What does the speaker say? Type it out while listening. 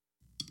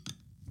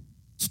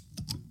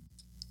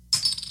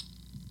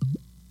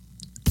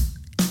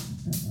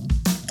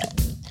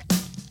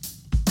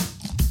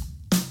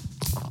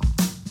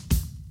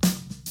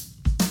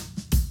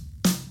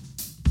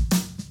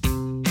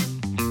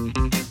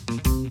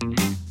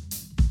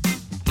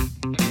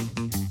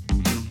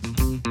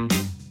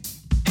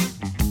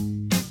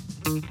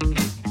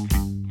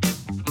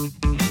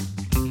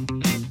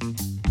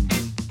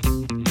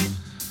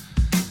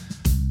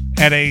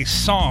At a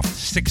soft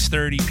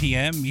 6:30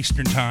 p.m.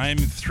 Eastern Time,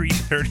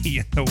 3:30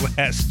 in the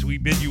West, we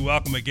bid you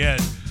welcome again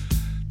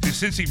to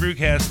Cincy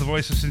Brewcast, the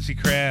voice of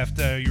Cincy Craft.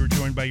 You were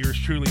joined by yours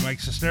truly, Mike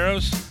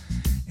Cisneros,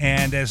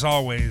 and as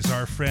always,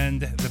 our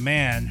friend, the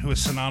man who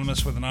is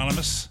synonymous with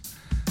Anonymous,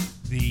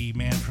 the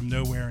man from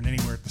nowhere and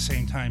anywhere at the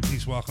same time.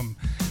 Please welcome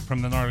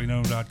from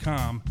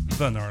thegnarlygnome.com,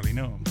 the Gnarly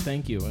Gnome.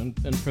 Thank you.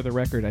 And for the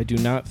record, I do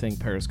not think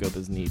Periscope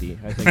is needy.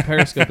 I think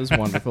Periscope is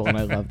wonderful, and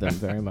I love them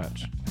very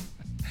much.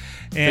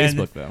 And,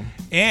 Facebook, though.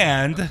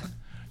 And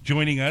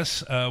joining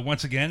us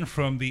once again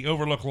from the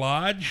Overlook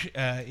Lodge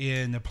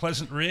in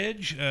Pleasant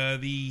Ridge,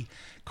 the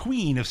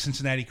queen of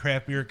Cincinnati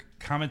craft beer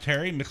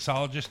commentary,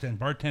 mixologist, and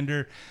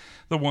bartender,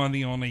 the one,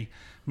 the only,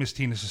 Miss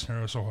Tina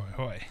Cisneros. Ahoy,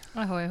 ahoy.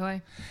 Ahoy,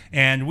 ahoy.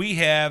 And we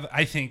have,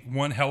 I think,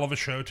 one hell of a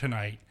show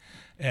tonight.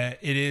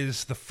 It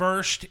is the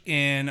first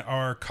in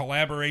our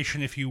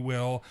collaboration, if you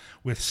will,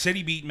 with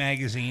City Beat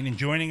Magazine. And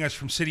joining us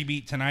from City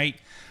Beat tonight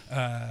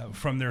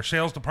from their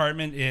sales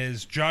department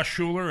is Josh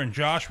Schuler. And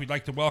Josh, we'd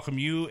like to welcome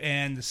you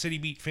and the City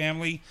Beat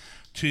family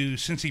to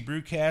Cincy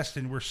Brewcast.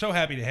 And we're so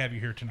happy to have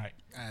you here tonight.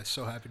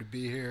 So happy to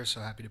be here,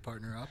 so happy to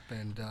partner up,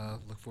 and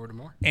look forward to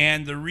more.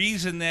 And the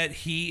reason that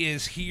he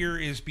is here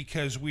is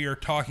because we are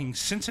talking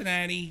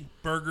Cincinnati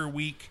Burger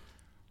Week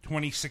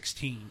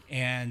 2016.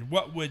 And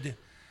what would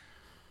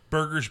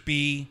burgers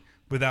be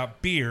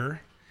without beer?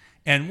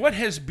 And what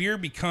has beer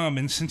become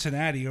in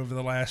Cincinnati over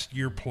the last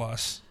year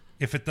plus,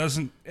 if it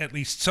doesn't at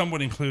least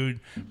somewhat include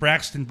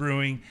Braxton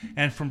Brewing?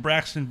 And from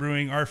Braxton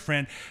Brewing, our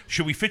friend,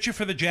 should we fit you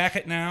for the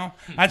jacket now?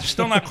 I'm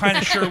still not kind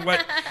of sure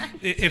what,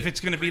 if it's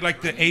going to be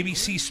like the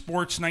ABC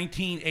Sports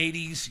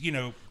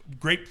 1980s,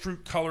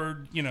 grapefruit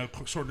colored,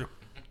 sort of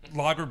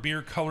lager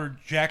beer colored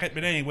jacket.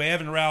 But anyway,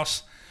 Evan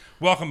Rouse,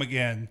 welcome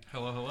again.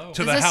 Hello.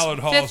 To Is the this hallowed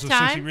halls fifth of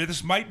time? Cincy.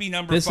 This might be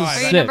number This 5. is Are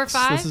you six. number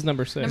 5? This is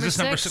number 6. Is this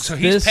number 6? So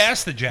This- he's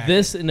past the jacket.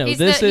 He's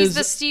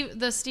This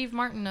the Steve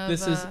Martin of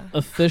This is Cincy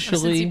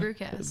officially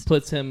Brewcast.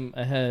 puts him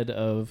ahead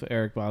of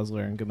Eric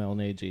Bosler and Gamel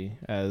Nagy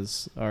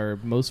as our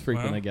most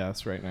frequent Well,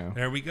 guests right now.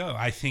 There we go.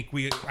 I think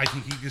he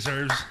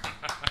deserves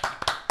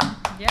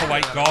Yeah.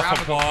 polite golf round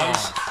of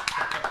applause.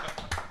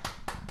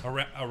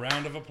 A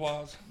round of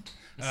applause.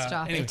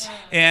 Stop Anyway, it.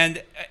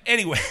 And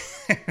anyway,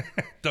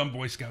 dumb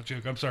Boy Scout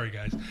joke. I'm sorry,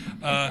 guys.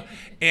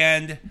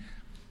 And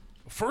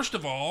first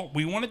of all,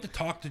 we wanted to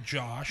talk to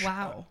Josh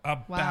Wow.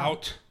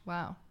 about.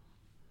 Wow.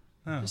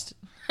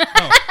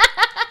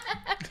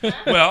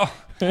 Well,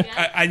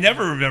 I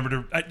never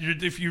remember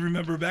if you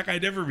remember back, I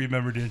never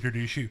remember to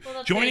introduce you. Well,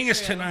 that's Joining very us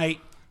true.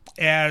 tonight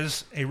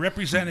as a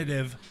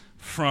representative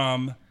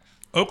from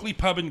Oakley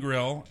Pub and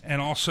Grill, and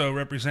also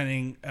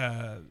representing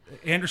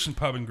Anderson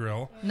Pub and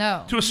Grill.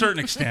 No. To a certain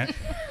extent,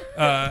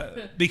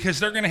 because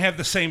they're going to have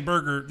the same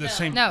burger,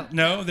 same.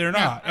 No. They're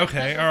not. Okay,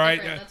 That's all right.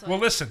 different, that's Well,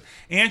 why. listen,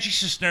 Angie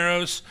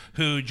Cisneros,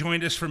 who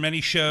joined us for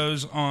many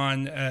shows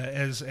on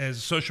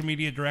as social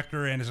media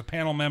director and as a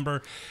panel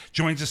member,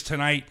 joins us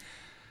tonight,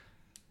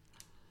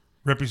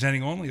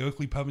 representing only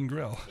Oakley Pub and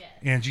Grill. Yes.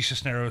 Angie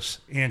Cisneros.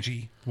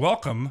 Angie,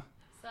 welcome.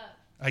 What's up?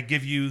 I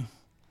give you.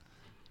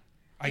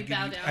 You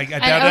bow down. I bow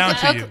And down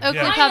to you. Oakley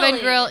Yeah. Pub and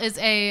Finally. Grill is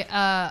a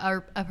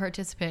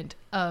participant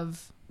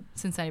of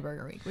Cincinnati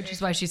Burger Week, which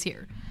is why she's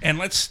here. And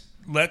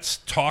let's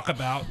talk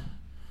about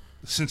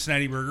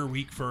Cincinnati Burger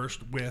Week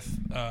first with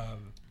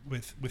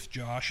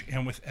Josh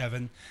and with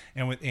Evan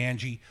and with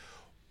Angie.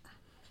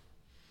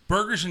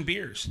 Burgers and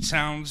beers. It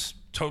sounds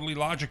totally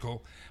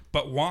logical,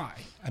 but why?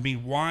 I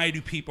mean, why is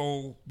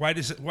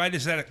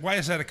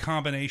that a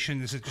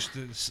combination? Is it just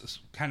a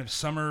kind of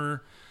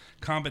summer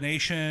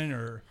combination,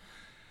 or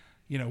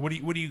what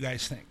do you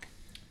guys think?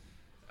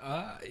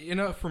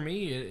 For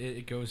me,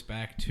 it goes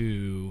back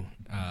to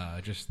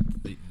just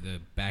the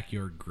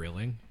backyard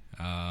grilling.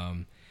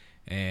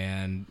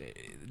 And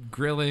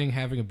grilling,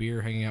 having a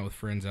beer, hanging out with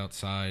friends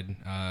outside.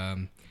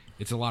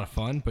 It's a lot of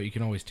fun, but you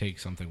can always take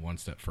something one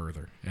step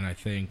further. And I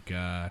think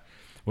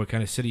what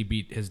kind of City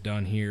Beat has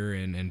done here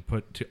and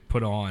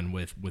put on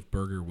with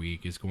Burger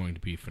Week is going to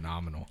be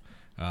phenomenal.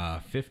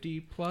 50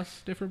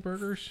 plus different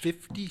burgers.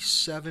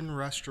 57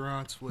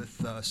 restaurants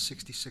with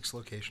 66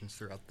 locations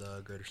throughout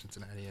the greater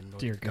Cincinnati and North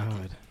Dear Kentucky.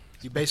 God.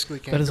 You basically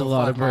can't That is go a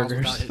lot 5 of miles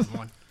burgers. without hitting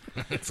one.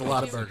 It's a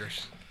lot of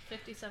burgers.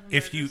 57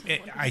 If you, burgers in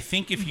one. I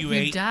think if you You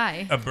ate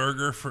die. a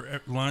burger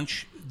for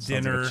lunch, Sounds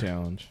dinner, like a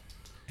challenge.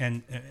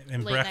 and Late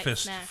night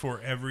breakfast snack.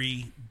 for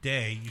every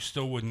day, you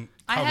still wouldn't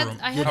I cover had- them.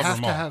 I had- You'd cover have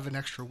them to all. have an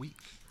extra week.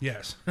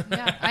 Yes.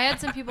 Yeah, I had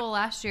some people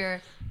last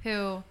year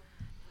who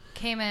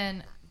came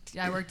in.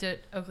 I worked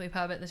at Oakley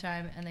Pub at the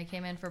time, and they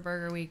came in for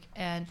Burger Week,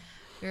 and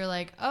we were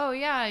like, "Oh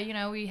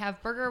yeah, we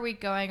have Burger Week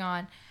going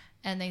on,"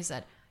 and they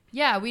said,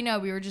 "Yeah, we know.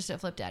 We were just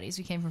at Flip Daddy's.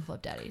 We came from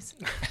Flip Daddy's."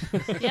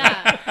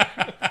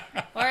 Yeah.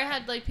 Or I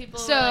had people.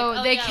 So were like,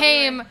 oh, they yeah,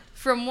 came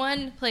from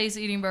one place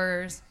eating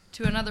burgers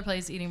to another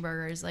place eating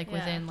burgers, Yeah.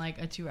 within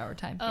a 2-hour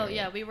time period. Oh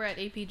yeah, we were at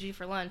APG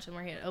for lunch and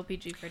we're here at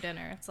OPG for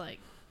dinner. It's like,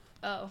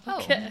 oh, Oh.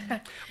 okay.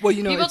 Well,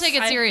 People it's- take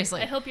it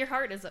seriously. I hope your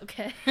heart is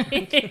okay.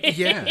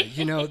 yeah,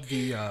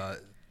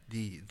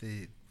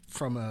 the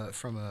from a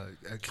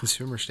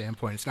consumer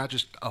standpoint, it's not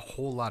just a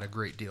whole lot of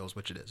great deals,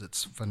 which it is.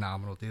 It's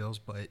phenomenal deals,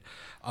 but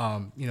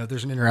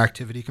there's an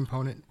interactivity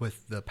component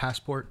with the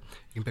Passport.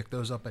 You can pick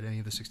those up at any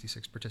of the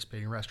 66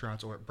 participating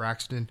restaurants or at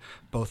Braxton,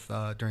 both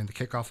during the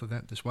kickoff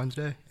event this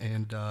Wednesday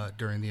and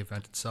during the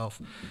event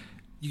itself.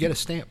 You get a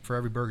stamp for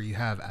every burger you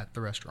have at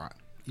the restaurant.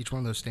 Each one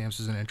of those stamps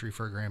is an entry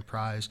for a grand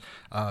prize.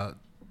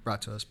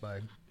 Brought to us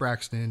by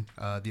Braxton,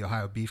 the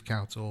Ohio Beef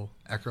Council,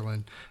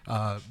 Eckerlin.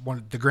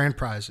 The grand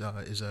prize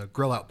is a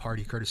grill out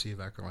party courtesy of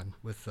Eckerlin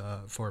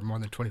for more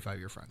than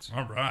 25-year friends.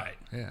 All right.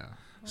 Yeah.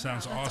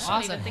 Sounds That's awesome.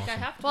 awesome. I think I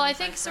have to Well, I lose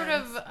think my sort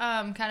friends.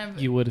 of kind of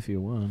You would if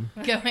you won.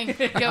 going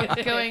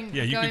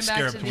Yeah, you going could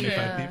scare back up to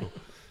 25 people.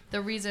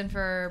 the reason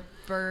for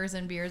burgers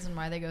and beers and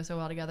why they go so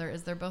well together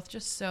is they're both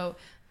just so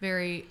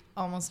very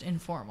almost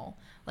informal.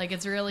 Like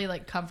it's really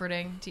like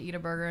comforting to eat a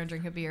burger and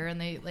drink a beer, and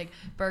they like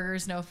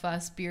burgers no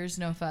fuss, beers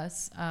no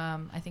fuss.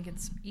 I think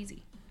it's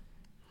easy.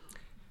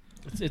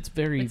 It's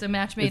very. It's a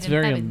match made It's in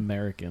very heaven.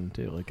 American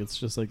too. Like it's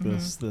just like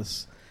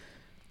this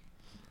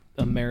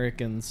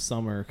American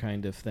summer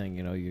kind of thing.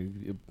 You know,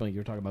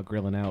 you're talking about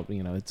grilling out.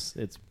 You know, it's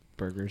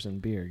burgers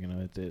and beer. You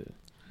know,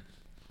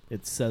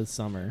 it says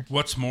summer.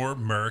 What's more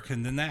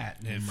American than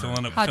that?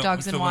 Filling Hot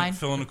dogs and wine.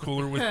 filling a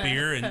cooler with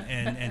beer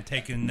and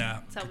taking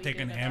how we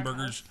taking did at our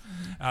hamburgers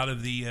out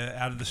of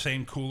the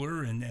same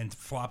cooler and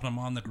flopping them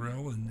on the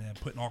grill and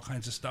putting all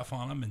kinds of stuff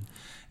on them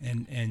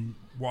and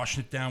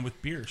washing it down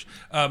with beers.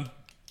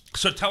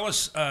 So tell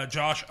us,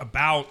 Josh,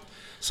 about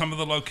some of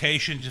the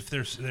locations, if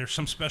there's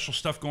some special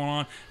stuff going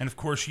on. And, of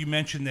course, you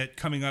mentioned that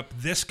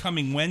this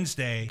coming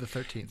Wednesday. The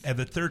 13th. At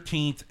the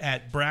 13th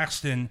at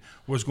Braxton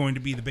was going to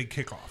be the big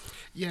kickoff.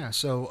 Yeah,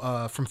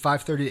 so from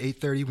 5:30 to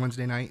 8:30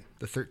 Wednesday night,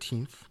 the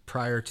 13th,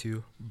 prior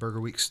to Burger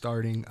Week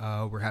starting,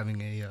 we're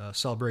having a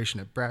celebration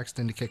at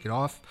Braxton to kick it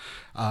off.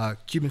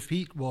 Cuban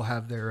Feet will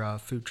have their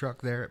food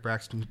truck there at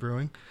Braxton's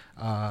Brewing,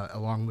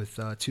 along with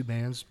two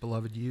bands,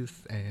 Beloved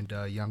Youth and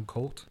Young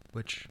Colt,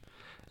 which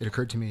it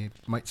occurred to me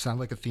might sound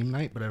like a theme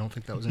night, but I don't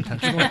think that was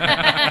intentional.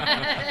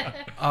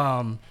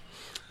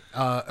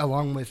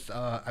 Along with,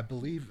 I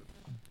believe,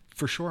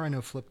 for sure I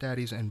know Flip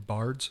Daddy's and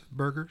Bard's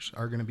Burgers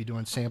are going to be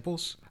doing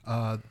samples.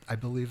 I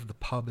believe the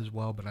pub as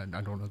well, but I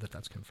don't know that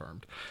that's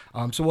confirmed.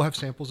 So we'll have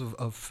samples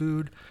of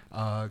food,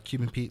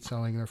 Cuban Pete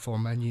selling their full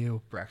menu,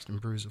 Braxton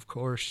Brews, of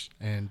course,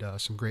 and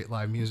some great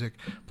live music.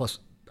 Plus,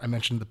 I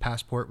mentioned the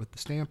Passport with the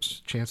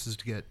stamps, chances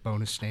to get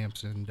bonus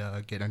stamps and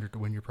get entered to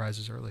win your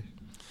prizes early.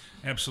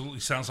 Absolutely.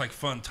 Sounds like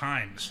fun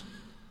times.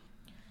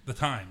 The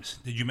times.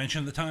 Did you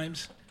mention the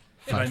times?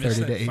 Did I miss 5:30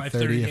 to that?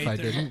 8:30 if I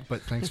 8:30? didn't,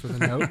 but thanks for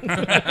the note.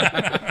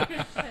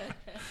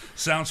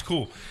 Sounds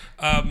cool.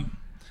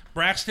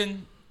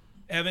 Braxton,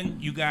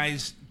 Evan, you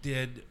guys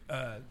did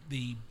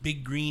the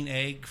Big Green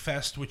Egg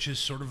Fest, which is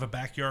sort of a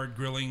backyard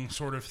grilling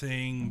sort of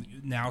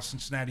thing. Now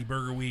Cincinnati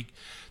Burger Week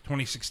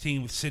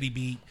 2016 with City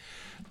Beat.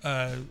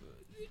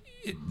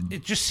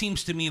 It just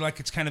seems to me like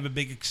it's kind of a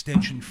big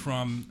extension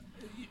from,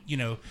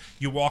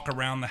 you walk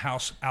around the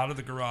house out of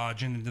the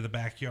garage and into the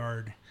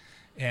backyard,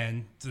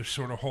 and there's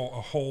sort of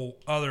a whole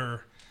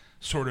other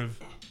sort of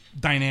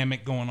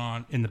dynamic going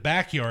on in the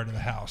backyard of the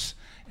house.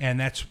 And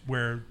that's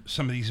where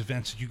some of these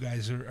events that you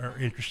guys are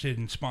interested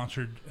in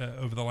sponsored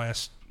over the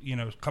last,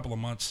 couple of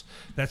months,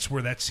 that's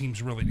where that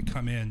seems really to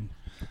come in,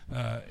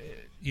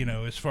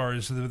 as far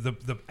as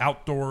the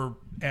outdoor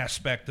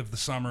aspect of the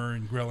summer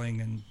and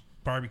grilling and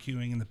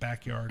barbecuing in the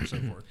backyard and so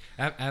forth.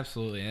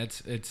 Absolutely.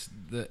 It's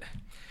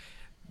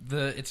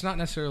not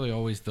necessarily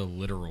always the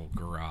literal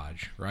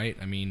garage, right?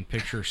 I mean,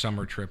 picture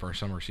Summer Trip, our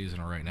summer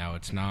seasonal right now.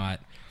 It's not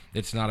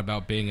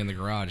about being in the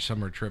garage.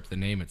 Summer Trip, the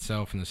name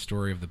itself and the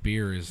story of the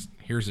beer is,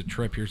 here's a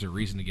trip, here's a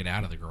reason to get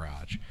out of the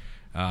garage.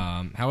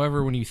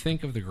 However, when you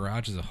think of the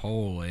garage as a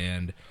whole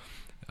and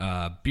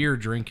beer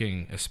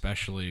drinking,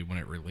 especially when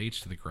it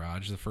relates to the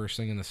garage, the first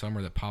thing in the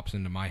summer that pops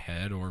into my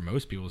head or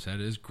most people's head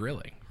is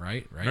grilling,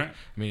 right? I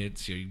mean,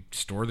 you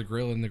store the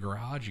grill in the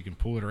garage, you can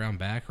pull it around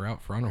back or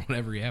out front or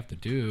whatever you have to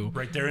do.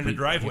 Right there in the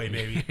driveway,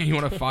 baby. You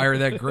want to fire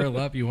that grill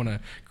up, you want to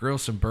grill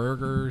some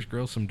burgers,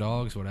 grill some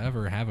dogs,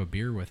 whatever, have a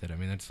beer with it. I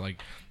mean, that's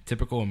like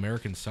typical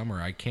American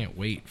summer. I can't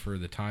wait for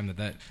the time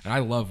that and I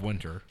love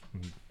winter.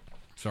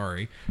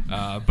 Sorry.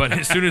 But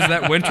as soon as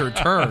that winter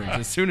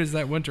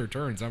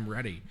turns, I'm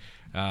ready.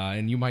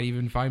 And you might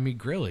even find me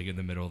grilling in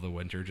the middle of the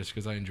winter just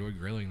because I enjoy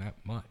grilling that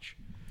much.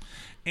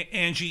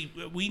 Angie,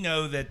 we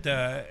know that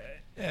that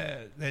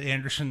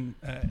Anderson,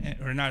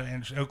 or not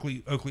Anderson,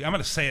 Oakley. I'm going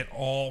to say it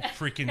all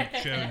freaking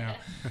show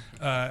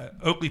now.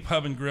 Oakley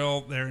Pub and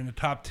Grill, they're in the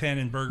top 10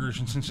 in burgers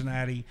in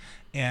Cincinnati,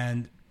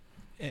 and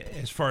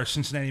as far as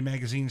Cincinnati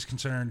Magazine is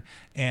concerned,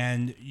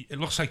 and it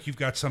looks like you've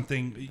got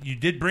something. You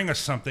did bring us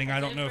something. I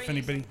don't know if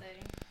anybody,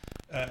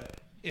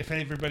 if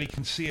everybody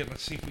can see it.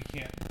 Let's see if we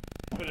can't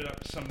put it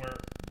up somewhere.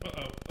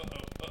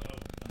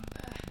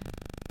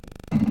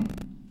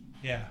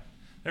 Yeah,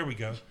 there we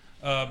go.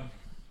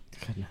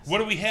 What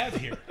do we have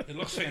here? It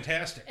looks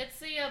fantastic. It's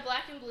the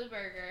Black and Blue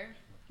Burger,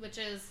 which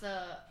is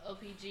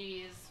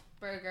OPG's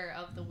burger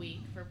of the week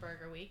for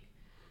Burger Week.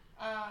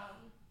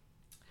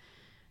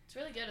 It's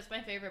really good. It's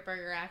my favorite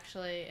burger,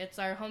 actually. It's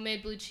our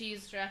homemade blue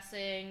cheese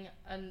dressing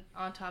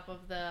on top of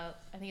I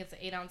think it's an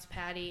 8-ounce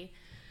patty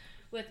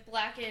with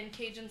blackened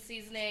Cajun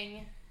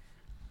seasoning.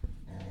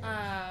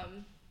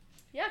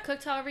 Yeah,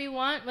 cooked however you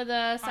want with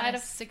a side of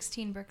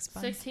 16 bricks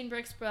bun. 16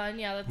 bricks bun.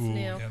 Yeah, that's Ooh,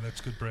 new. yeah,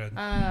 that's good bread.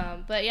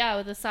 But yeah,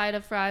 with a side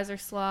of fries or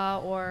slaw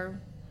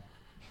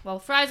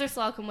fries or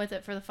slaw come with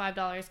it for the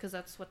 $5 because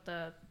that's what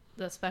the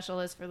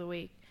special is for the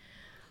week.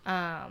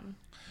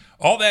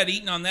 All that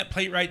eaten on that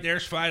plate right there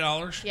is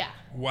 $5? Yeah.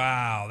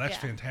 Wow, that's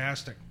Yeah.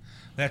 fantastic.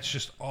 That's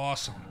just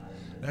awesome.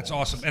 That's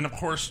awesome. And of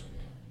course,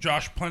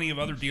 Josh, plenty of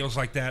other deals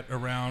like that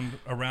around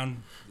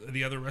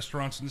the other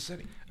restaurants in the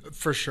city.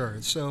 For sure.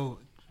 So,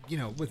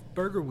 with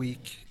Burger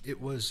Week,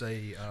 it was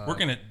a... We're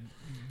going to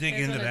dig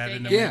There's into gonna that dig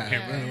in a into minute.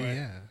 that. By the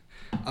way.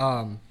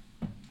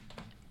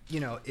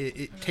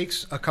 It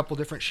takes a couple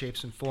different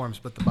shapes and forms,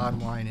 but the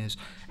bottom line is,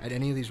 at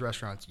any of these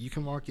restaurants, you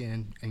can walk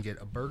in and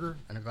get a burger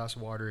and a glass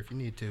of water if you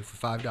need to for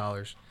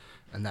 $5,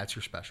 and that's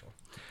your special.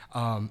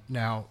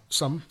 Now,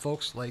 some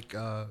folks like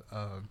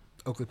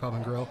Oakley Pub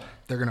and Grill,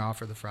 they're going to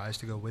offer the fries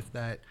to go with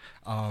that.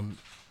 Some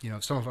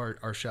of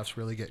our chefs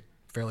really get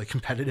fairly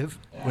competitive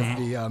with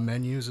the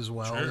menus as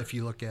well. Sure. If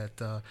you look at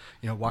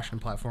Washington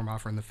Platform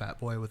offering the Fat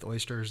Boy with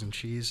oysters and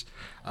cheese,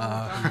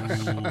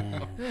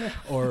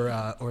 or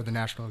the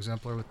National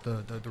Exemplar with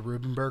the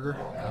Reuben Burger,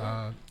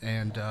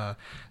 and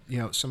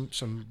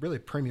some really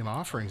premium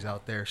offerings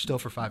out there still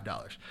for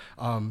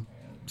 $5.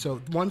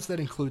 So ones that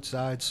include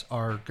sides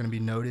are going to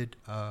be noted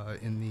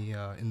in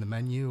the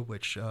menu,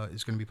 which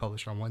is going to be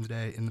published on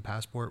Wednesday, in the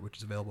Passport, which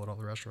is available at all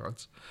the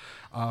restaurants.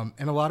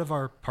 And a lot of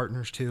our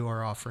partners, too,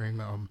 are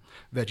offering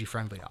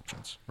veggie-friendly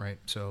options, right?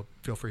 So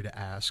feel free to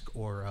ask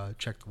or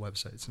check the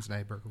website,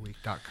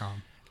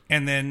 CincinnatiBurgerWeek.com.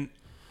 And then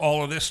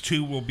all of this,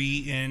 too, will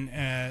be in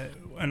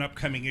an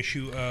upcoming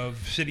issue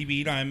of City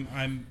Beat.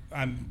 I'm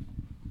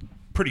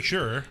pretty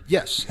sure.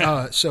 Yes.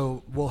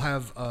 So we'll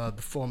have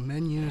the full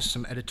menu,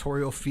 some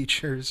editorial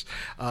features,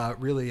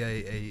 really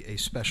a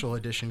special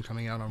edition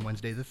coming out on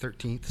Wednesday the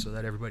 13th so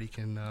that everybody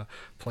can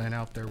plan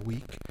out their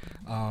week,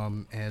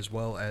 as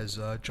well as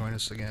join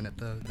us again at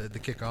the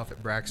kickoff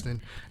at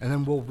Braxton. And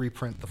then we'll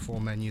reprint the full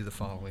menu the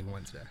following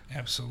Wednesday.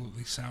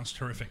 Absolutely. Sounds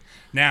terrific.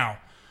 Now,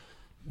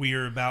 we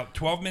are about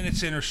 12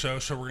 minutes in or so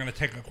we're going to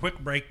take a quick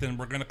break. Then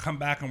we're going to come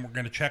back and we're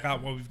going to check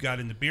out what we've got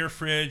in the beer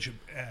fridge.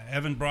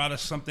 Evan brought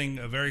us something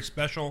very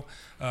special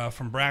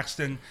from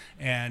Braxton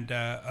and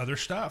other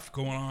stuff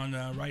going on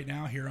right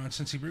now here on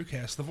Cincy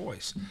Brewcast, the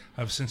voice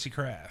of Cincy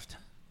Craft.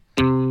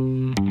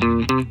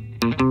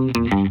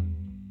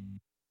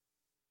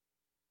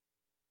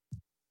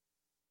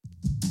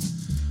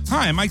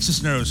 Hi, Mike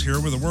Cisneros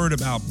here with a word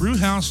about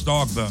Brewhouse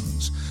Dog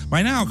Bones.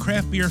 By now,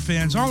 craft beer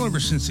fans all over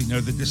Cincy know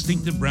the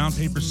distinctive brown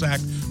paper sack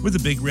with a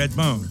big red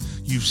bone.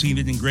 You've seen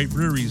it in great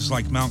breweries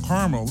like Mount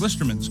Carmel,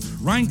 Listerman's,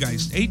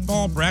 Rheingeist, 8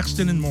 Ball,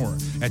 Braxton, and more.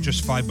 At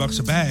just $5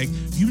 a bag,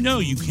 you know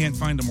you can't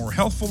find a more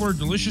healthful or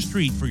delicious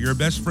treat for your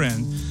best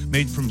friend,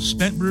 made from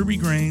spent brewery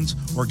grains,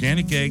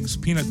 organic eggs,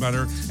 peanut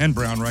butter, and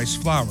brown rice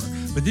flour.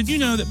 But did you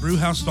know that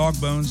Brewhouse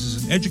Dog Bones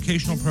is an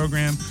educational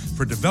program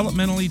for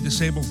developmentally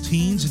disabled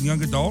teens and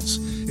young adults?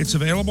 It's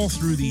available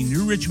through the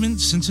New Richmond,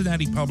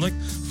 Cincinnati Public,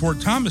 Fort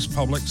Thomas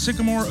Public,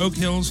 Sycamore, Oak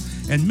Hills,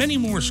 and many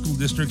more school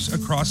districts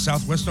across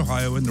southwest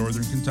Ohio and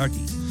northern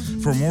Kentucky.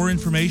 For more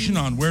information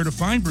on where to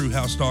find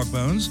Brewhouse Dog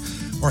Bones,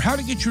 or how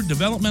to get your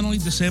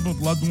developmentally disabled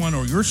loved one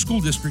or your school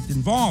district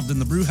involved in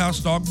the Brewhouse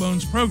Dog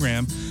Bones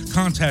program,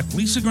 contact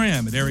Lisa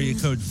Graham at area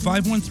code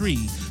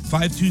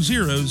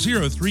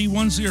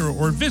 513-520-0310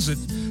 or visit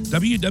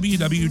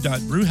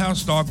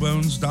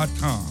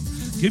www.brewhousedogbones.com.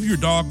 Give your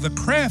dog the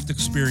craft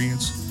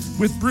experience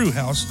with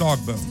Brewhouse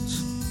Dog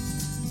Bones.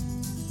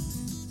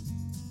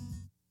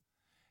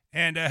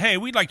 And hey,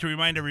 we'd like to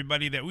remind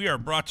everybody that we are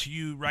brought to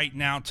you right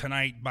now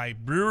tonight by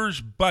Brewer's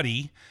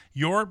Buddy,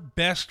 your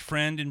best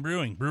friend in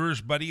brewing.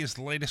 Brewer's Buddy is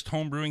the latest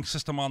home brewing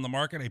system on the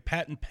market, a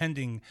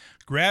patent-pending,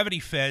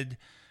 gravity-fed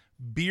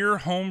beer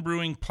home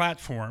brewing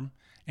platform,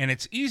 and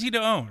it's easy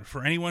to own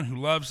for anyone who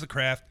loves the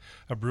craft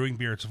of brewing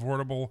beer. It's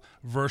affordable,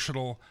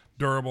 versatile,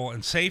 durable,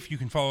 and safe. You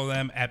can follow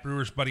them at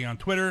Brewers Buddy on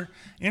Twitter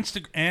and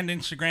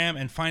Instagram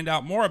and find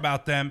out more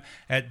about them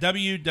at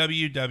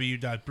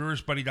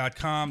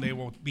www.brewersbuddy.com. They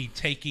will be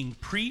taking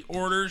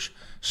pre-orders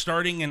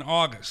starting in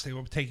August. They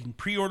will be taking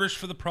pre-orders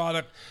for the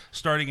product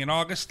starting in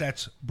August.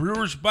 That's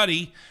Brewers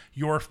Buddy,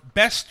 your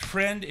best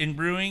friend in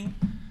brewing,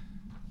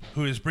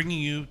 who is bringing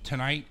you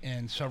tonight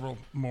and several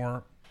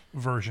more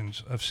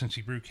versions of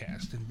Cincy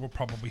Brewcast, and we'll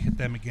probably hit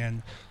them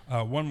again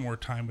one more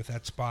time with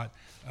that spot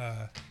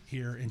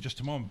here in just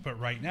a moment. But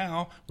right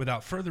now,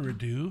 without further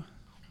ado,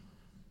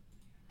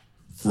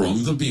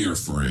 from the beer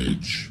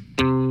fridge.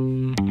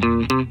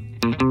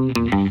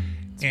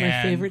 It's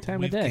my favorite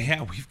time of day.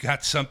 Yeah, we've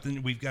got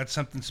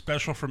something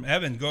special from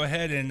Evan. Go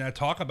ahead and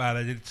talk about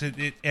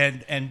it.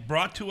 And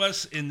brought to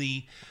us in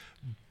the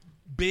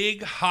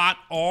big, hot,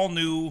 all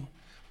new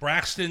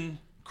Braxton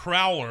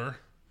Crowler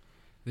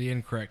The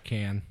incorrect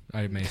can,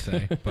 I may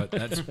say, but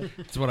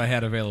that's what I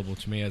had available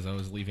to me as I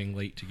was leaving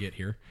late to get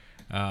here.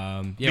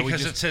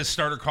 Because it says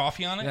starter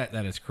coffee on it?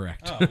 That is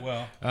correct. Oh,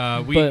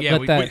 well. we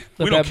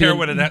We don't care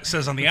what that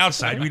says on the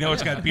outside. We know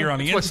it's got beer on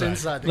the What's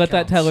inside. inside Let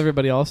that tell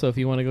everybody also, if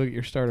you want to go get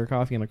your starter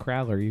coffee and a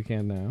crowler, you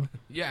can now.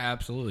 Yeah,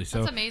 absolutely. So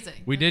That's amazing.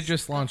 We did That's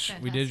just launch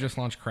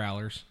fantastic.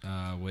 Crowlers,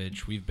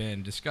 which we've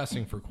been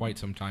discussing for quite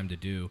some time to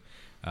do.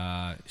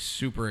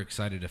 Super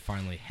excited to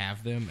finally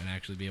have them and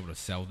actually be able to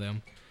sell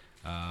them.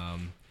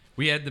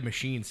 We had the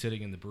machine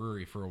sitting in the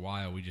brewery for a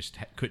while. We just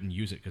couldn't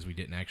use it because we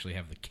didn't actually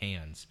have the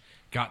cans.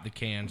 Got the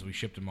cans, we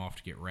shipped them off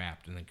to get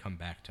wrapped, and then come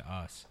back to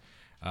us.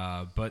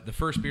 But the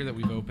first beer that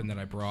we've opened that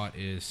I brought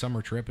is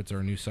Summer Trip. It's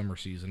our new summer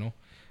seasonal.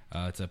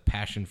 It's a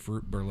passion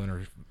fruit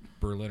Berliner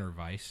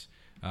Weiss,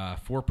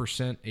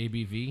 4%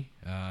 ABV,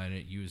 and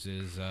it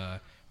uses a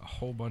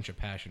whole bunch of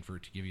passion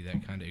fruit to give you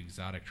that kind of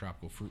exotic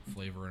tropical fruit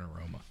flavor and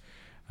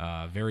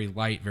aroma. Very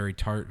light, very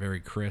tart, very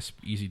crisp,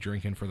 easy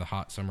drinking for the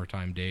hot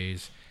summertime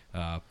days.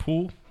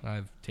 Pool.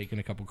 I've taken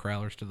a couple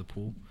crowlers to the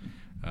pool.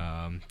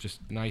 Just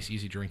nice,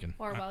 easy drinking.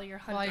 Or while you're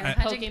While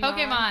hunting you're hunting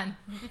Pokemon.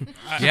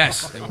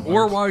 Yes,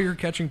 or while you're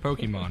catching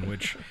Pokemon,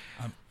 which,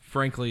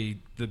 frankly,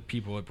 the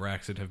people at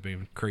Braxton have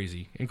been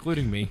crazy,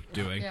 including me,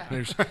 doing.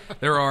 Yeah.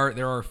 There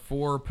are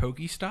 4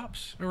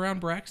 Pokestops around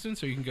Braxton,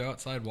 so you can go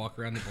outside, walk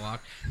around the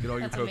block, get all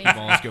your That's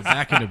Pokeballs, amazing. go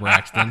back into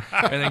Braxton,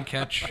 and then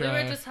catch. We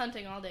were just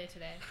hunting all day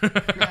today.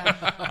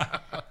 Yeah.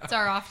 It's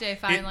our off day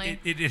finally.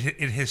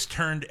 It has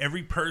turned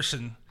every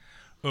person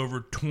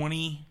over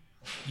 20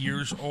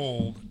 years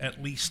old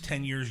at least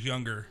 10 years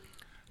younger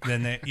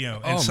than that,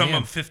 and Oh, some of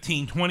man. them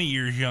 15, 20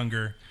 years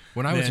younger.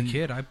 When I was a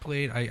kid, I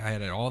played. I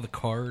had all the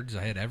cards.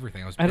 I had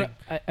everything. I was big.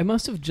 I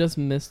must have just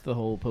missed the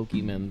whole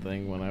Pokemon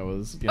thing when I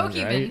was younger.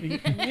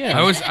 Pokemon? Yeah.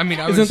 I was.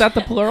 Isn't that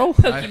the plural?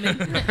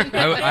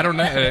 I don't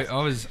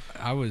know.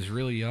 I was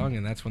really young,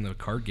 and that's when the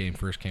card game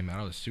first came out.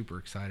 I was super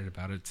excited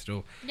about it.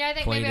 Still, Yeah, I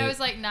think played maybe I it.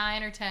 was like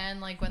 9 or 10,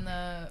 like when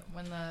Yeah, it I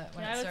would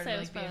started say it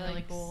was like being probably really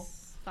like cool.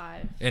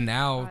 5. And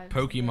now 5,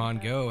 something Pokemon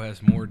like that. Go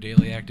has more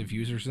daily active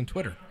users than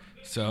Twitter.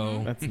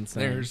 So That's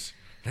insane. there's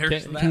Can,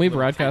 that can we little-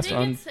 broadcast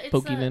on it's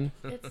Pokemon?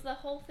 it's the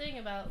whole thing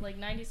about like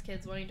 90s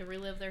kids wanting to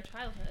relive their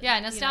childhood. Yeah,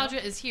 you know?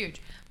 nostalgia is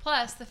huge.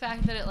 Plus the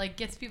fact that it like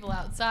gets people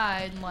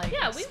outside and like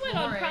Yeah, we went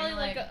on exploring, probably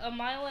like a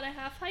mile and a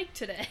half hike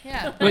today.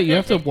 Yeah. Wait, you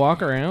have to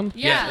walk around?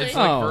 Yeah, it's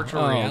like- like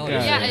virtual reality.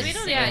 God. Yeah, We it's,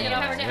 don't yeah, even you know.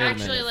 have to Wait a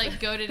actually minute. like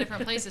go to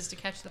different places to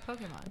catch the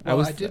Pokemon. I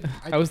was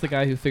I was the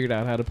guy who figured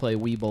out how to play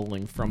Wii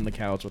bowling from the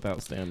couch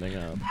without standing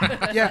up.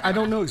 Yeah, I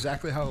don't know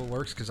exactly how it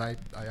works because I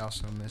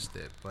also missed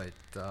it, but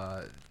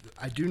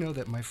I do know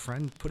that my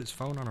friend put his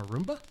phone on a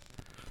Roomba.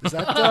 Is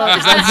that something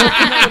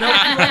that would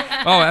help you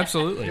out? Oh,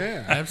 absolutely.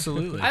 Yeah.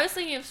 Absolutely. I was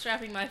thinking of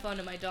strapping my phone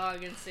to my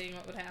dog and seeing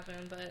what would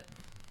happen, but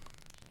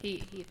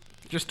he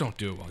Just don't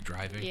do it while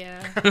driving.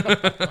 yeah.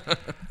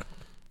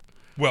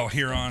 Well,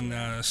 here on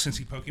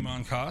Cincy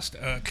Pokemon Cast,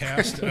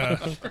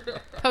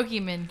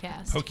 Pokemon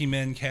cast.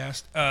 Pokemon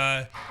Cast.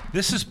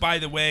 This is, by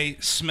the way,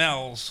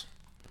 smells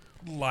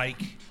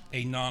like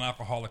a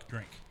non-alcoholic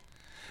drink.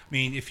 I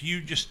mean, if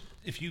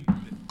you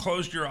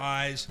closed your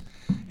eyes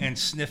and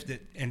sniffed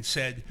it and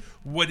said,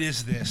 "What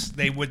is this?"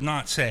 they would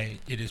not say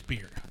it is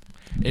beer.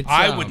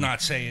 I would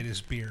not say it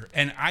is beer,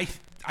 and I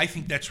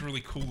think that's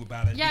really cool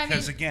about it Yeah, I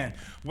because mean- again,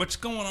 what's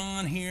going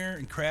on here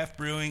in craft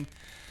brewing,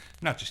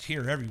 not just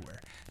here,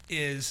 everywhere,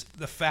 is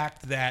the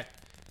fact that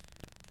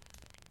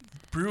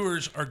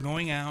brewers are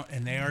going out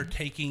and they are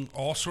taking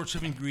all sorts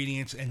of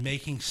ingredients and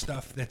making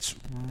stuff that's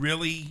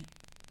really,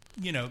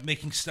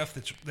 making stuff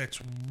that's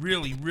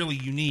really, really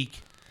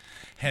unique,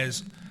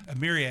 has a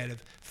myriad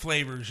of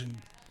flavors and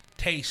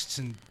tastes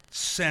and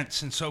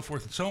scents and so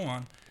forth and so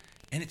on,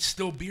 and it's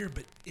still beer,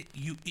 but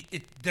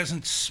it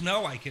doesn't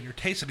smell like it or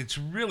taste like it. It's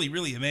really,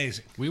 really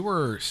amazing. We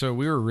were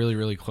really,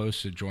 really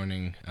close to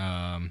joining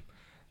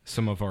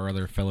some of our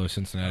other fellow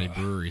Cincinnati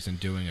breweries and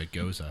doing a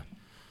Goza.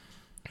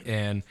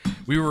 And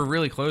we were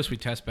really close. We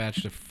test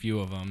batched a few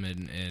of them,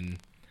 and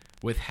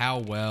with how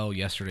well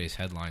yesterday's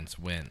headlines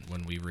went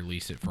when we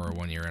released it for our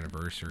 1-year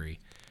anniversary,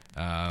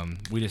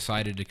 we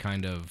decided to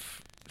kind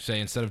of say,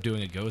 instead of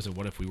doing a Goza,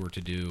 what if we were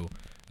to do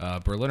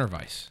Berliner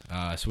Weiss?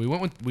 So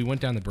we went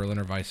down the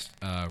Berliner Weiss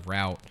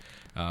route,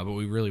 but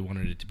we really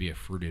wanted it to be a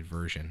fruited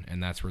version,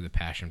 and that's where the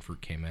passion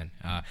fruit came in.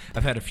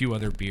 I've had a few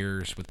other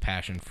beers with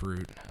passion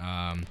fruit.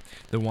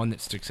 The one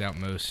that sticks out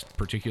most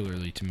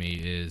particularly to me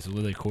is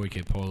Lille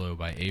Koike Polo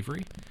by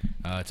Avery.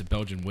 It's a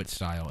Belgian wit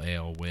style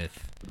ale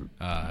with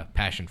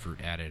passion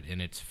fruit added,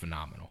 and it's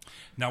phenomenal.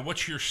 Now,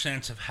 what's your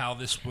sense of how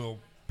this will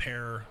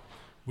pair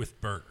with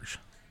burgers?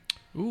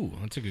 Ooh,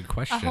 that's a good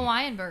question. A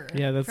Hawaiian burger.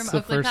 Yeah, that's from the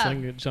Oakley first Pub.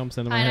 thing that jumps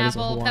into my head is a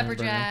Pineapple, Hawaiian pepper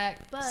burger. jack,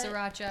 But-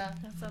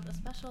 sriracha. That's not the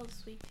special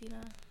sweet Tina.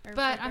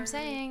 But I'm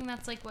saying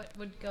that's like what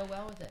would go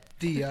well with it.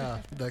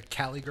 The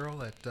Cali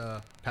girl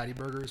at Patty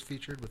Burger is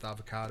featured with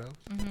avocado.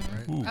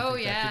 Right? Ooh. Oh, I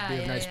think yeah, that could be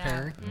a yeah, nice yeah.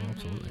 pairing.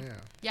 Absolutely. Yeah,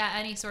 Yeah,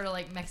 any sort of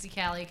like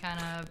Mexicali kind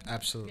of.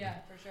 absolutely. Yeah,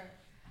 for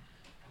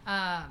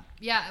sure.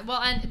 Yeah,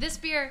 well, and this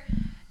beer,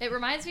 it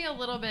reminds me a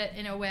little bit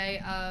in a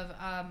way of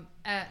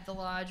at the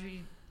lodge.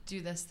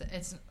 do this.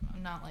 It's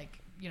not like,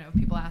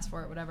 people ask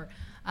for it, whatever.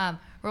 Where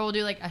we'll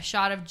do like a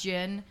shot of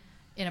gin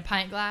in a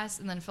pint glass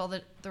and then fill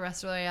the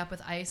rest of the way up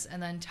with ice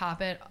and then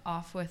top it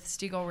off with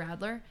Stiegel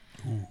Radler.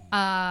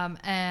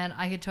 And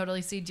I could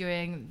totally see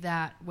doing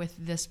that with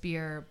this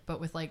beer, but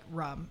with like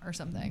rum or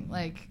something,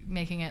 like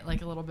making it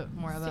like a little bit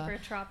more of Super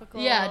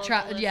tropical.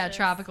 delicious.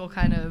 Tropical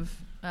kind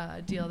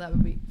of deal. That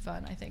would be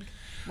fun. I think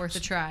worth a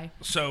try.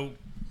 So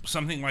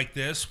something like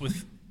this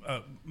with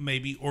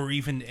maybe, or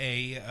even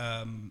a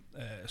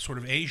sort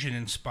of Asian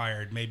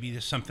inspired. Maybe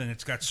there's something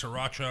that's got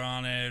sriracha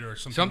on it or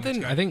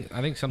something. I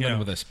think something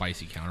with a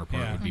spicy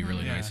counterpart would be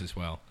really Yeah. nice as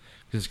well.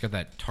 Because it's got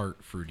that tart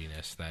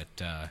fruitiness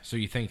that so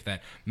you think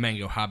that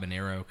mango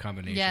habanero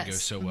combination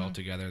goes so well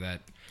together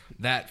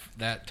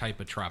that type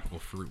of tropical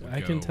fruit would I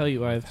go can tell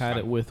you I've had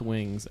it fine. with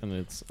wings, and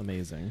it's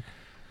amazing.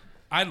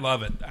 I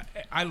love it.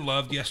 I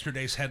loved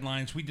yesterday's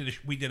headlines. We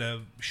did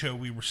a show.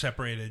 We were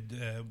separated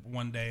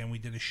one day, and we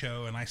did a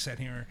show. And I sat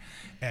here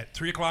at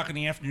 3:00 in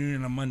the afternoon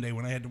on a Monday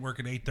when I had to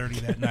work at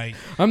 8:30 that night.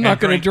 I'm not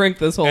going to drink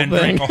this whole and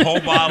thing. drank a whole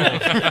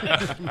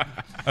bottle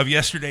of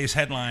yesterday's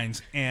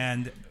headlines.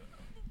 And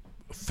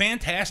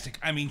fantastic.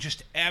 I mean,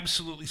 just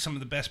absolutely some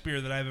of the best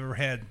beer that I've ever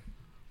had.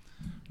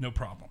 No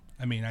problem.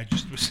 I mean, I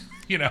just was,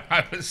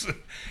 I was,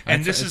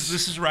 and this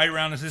is right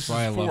around as this is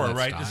why I love 4, that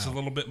right? This is a style.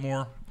 little bit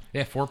more.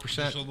 Yeah, Just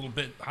 4%. a little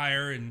bit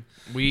higher, and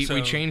We so-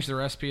 changed the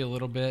recipe a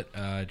little bit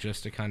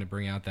just to kind of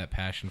bring out that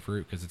passion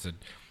fruit because it's a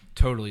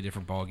totally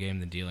different ball game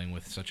than dealing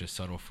with such a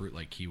subtle fruit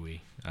like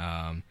kiwi.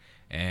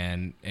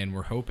 And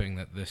we're hoping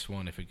that this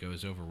one, if it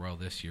goes over well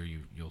this year,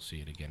 you'll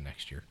see it again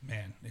next year.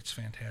 Man, it's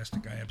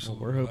fantastic. I Well,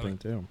 absolutely we're love hoping it.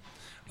 too.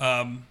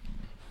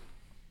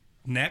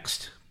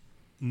 Next,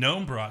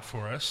 Gnome brought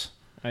for us.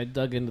 I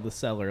dug into the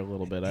cellar a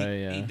little bit.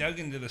 He dug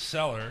into the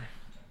cellar.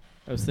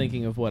 I was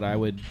thinking of what I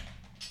would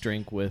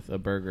drink with a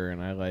burger,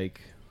 and I like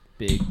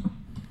big,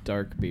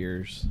 dark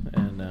beers.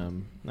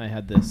 And I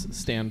had this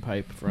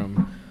standpipe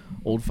from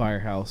Old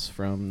Firehouse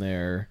from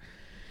their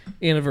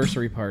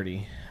anniversary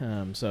party.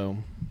 So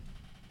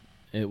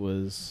it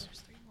was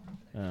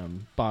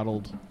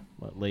bottled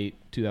late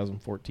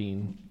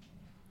 2014.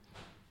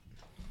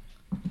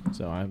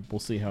 So we'll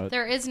see how it.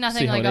 There is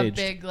nothing see how like it a aged.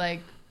 big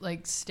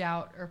like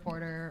stout or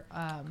porter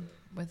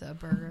with a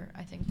burger.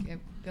 I think it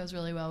goes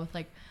really well with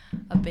like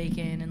a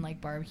bacon and like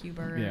barbecue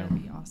burger. Yeah.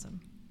 It'd be awesome.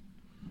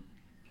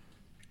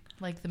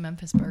 Like the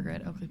Memphis Burger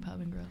at Oakley Pub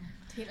and Grill.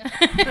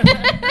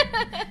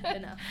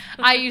 Enough.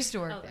 I used to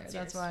work Oh, there. that's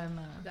That's yours. why I'm.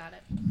 Got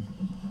it.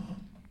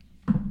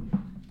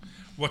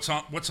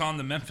 What's on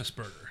the Memphis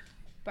burger?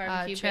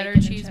 Barbecue, cheddar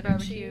bacon, and cheese cheddar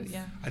barbecue. cheese.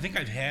 Yeah. I think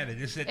I've had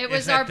it. Is it? It is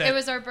was that it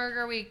was our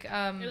burger week.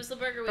 It was the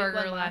burger week Burger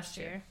one last last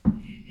year.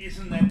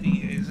 Isn't that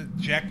is it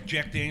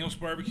Jack Daniel's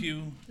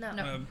barbecue?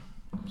 No.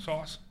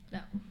 Sauce. No.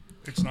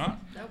 It's not.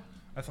 Nope.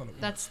 I thought it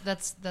was.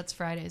 That's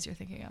Fridays you're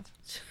thinking of.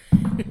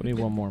 We need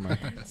one more, Mike.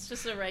 It's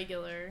just a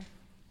regular,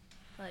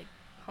 like,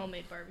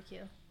 homemade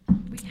barbecue.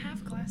 We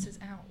have glasses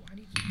out. Why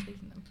do you keep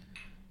taking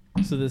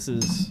them? So this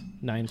is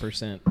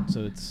 9%.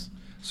 So it's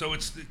So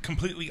it's the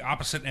completely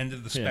opposite end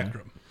of the Yeah.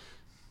 spectrum.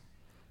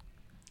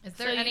 Is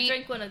So there you any?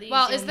 drink one of these,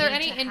 Well, you'll is there need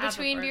any to in have a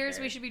between beers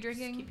burger we should be to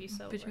drinking keep you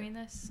sober. between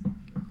this,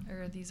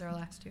 or are these our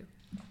last two?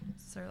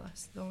 This is our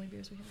last, the only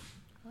beers we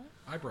have.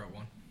 I brought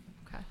one.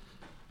 Okay.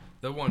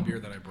 The one beer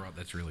that I brought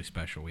that's really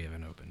special we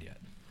haven't opened yet.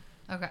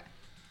 Okay.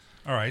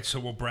 All right, so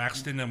we'll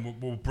Braxton and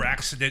we'll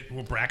bracket it.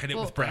 We'll bracket it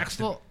with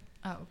Braxton.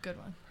 Oh, good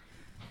one.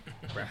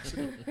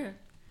 Brexit?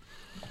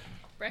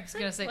 I was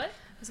gonna say. What?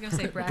 I was gonna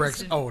say Brexit.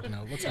 Braxton. Oh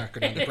no, let's not go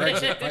down the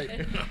Brexit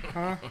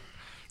fight.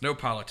 No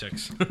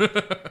politics.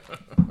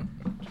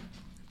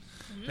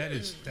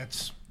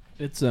 That's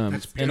it's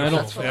and and I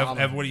don't beautiful.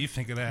 Ev, what do you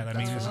think of that? I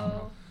mean,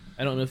 Oh,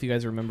 I don't know if you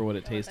guys remember what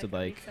it that tasted got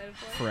me like excited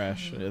for.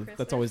 fresh.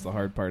 That's always the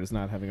hard part is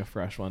not having a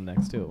fresh one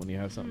next to it when you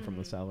have something from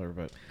the cellar.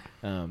 But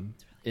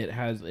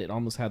it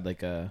almost had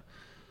like a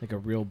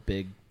real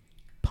big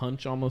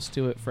punch almost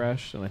to it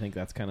fresh, and I think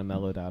that's kind of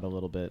mellowed out a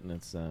little bit, and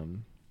it's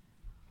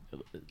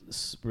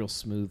real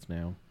smooth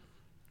now.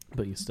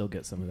 But you still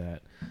get some of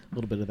that, a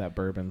little bit of that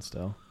bourbon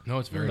still. No,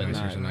 it's very But nice.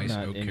 not- There's a nice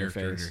not oak in your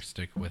face.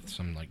 characteristic with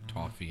some like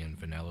toffee and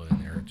vanilla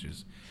in there, which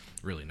is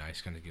really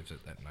nice. Kind of gives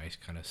it that nice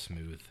kind of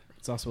smooth.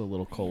 It's also a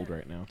little cold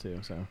right now too.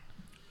 So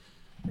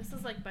This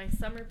is like my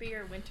summer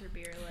beer, winter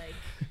beer,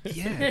 like.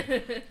 Yeah.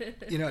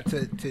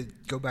 To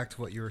go back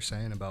to what you were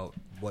saying about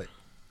what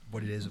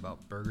it is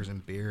about burgers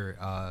and beer,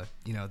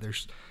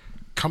 there's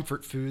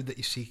comfort food that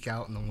you seek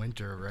out in the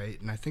winter, right?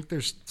 And I think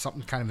there's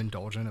something kind of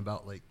indulgent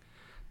about like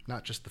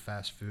not just the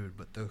fast food,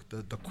 but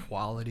the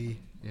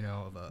quality,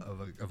 of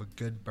a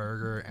good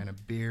burger and a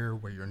beer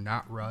where you're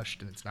not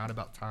rushed and it's not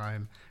about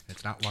time, and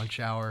it's not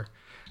lunch hour,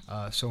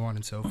 so on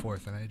and so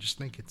forth. And I just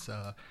think it's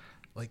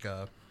like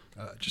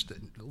just a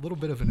little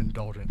bit of an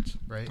indulgence,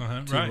 right?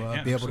 Uh-huh, To right,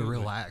 yeah, be able to absolutely.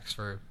 relax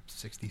for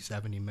 60,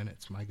 70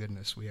 minutes. My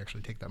goodness, we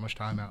actually take that much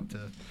time out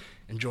to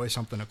enjoy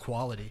something of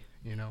quality,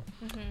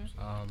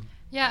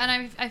 Yeah,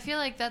 and I feel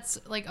like that's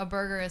like a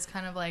burger is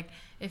kind of like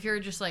if you're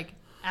just like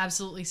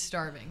absolutely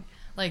starving,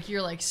 like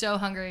you're like so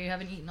hungry, you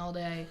haven't eaten all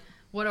day,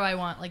 what do I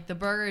want? Like the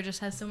burger just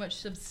has so much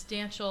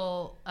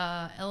substantial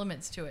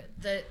elements to it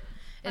that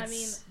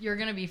you're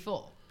gonna be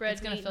full. Bread,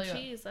 it's gonna meat, fill and you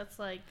up. cheese. That's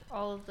like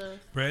all of the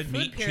Bread, food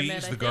meat, pyramid, cheese, I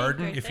the think,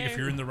 garden. right if there.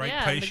 you're in the right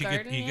Yeah, place, the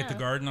garden, you get the yeah.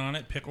 garden on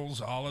it.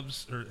 Pickles,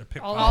 olives, or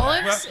pickles.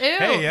 Olives? Ew.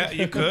 Hey, yeah,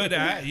 you could.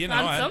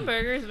 On some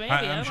burgers, maybe.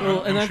 I'm sure.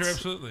 Well, and I'm sure, that's-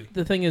 absolutely.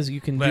 The thing is,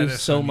 you can do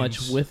Lettuce, so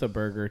onions. much with a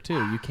burger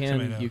too.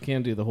 Tomato. You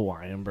can do the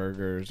Hawaiian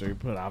burgers, or you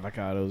put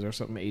avocados or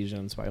something Asian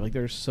inspired. Like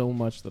there's so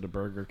much that a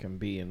burger can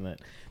be, and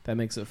that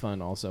makes it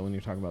fun. Also, when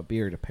you're talking about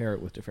beer, to pair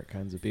it with different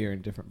kinds of beer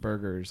and different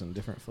burgers and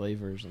different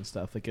flavors and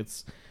stuff. Like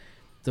it's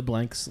a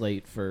blank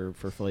slate for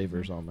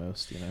flavors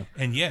almost.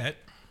 And yet,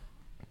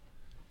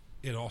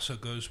 it also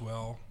goes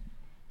well,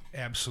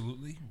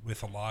 absolutely,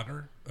 with a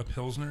lager, a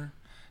pilsner.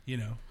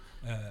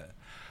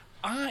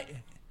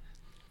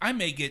 I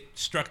may get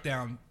struck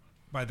down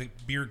by the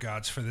beer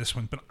gods for this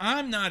one, but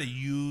I'm not a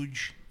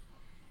huge.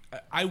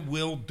 I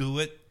will do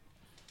it.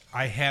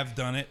 I have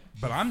done it,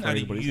 but I'm not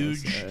Everybody's a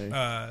huge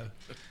gonna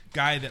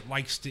guy that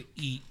likes to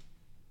eat,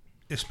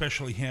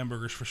 especially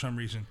hamburgers for some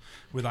reason,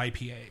 with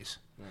IPAs.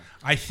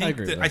 I think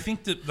agree with that. I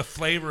think that the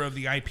flavor of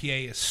the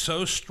IPA is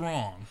so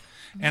strong,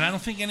 and I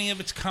don't think any of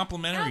it's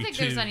complementary I don't think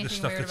to there's the anything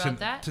stuff weird that's in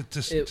about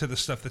that. to the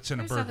stuff that's in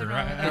a There's nothing burger.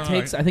 wrong with I that.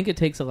 don't know. I think it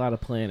takes a lot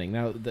of planning.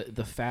 Now,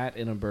 the fat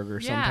in a burger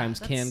Yeah, sometimes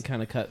can that's-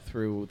 kind of cut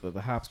through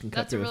the hops can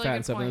cut That's a through the really fat good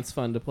and stuff, and point. it's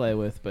fun to play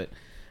with. But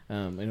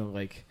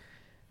like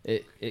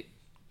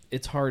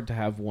it's hard to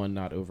have one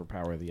not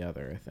overpower the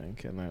other. I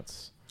think, and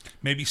that's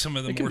Maybe some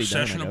of the It can more be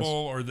done, I guess.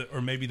 sessionable,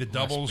 or maybe the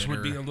doubles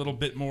would be bitter. a little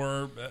bit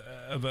more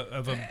of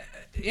a.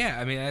 Yeah,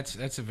 I mean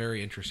that's a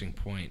very interesting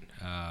point.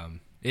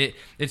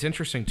 It's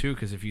interesting too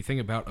because if you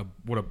think about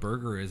what a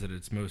burger is at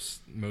its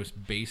most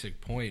basic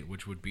point,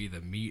 which would be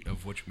the meat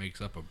of which makes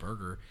up a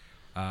burger.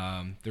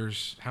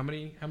 There's how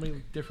many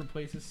different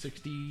places?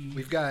 60.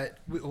 We've got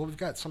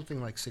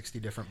something like 60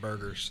 different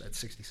burgers at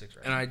 66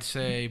 right And now. I'd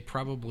say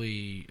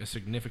probably a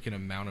significant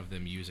amount of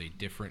them use a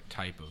different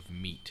type of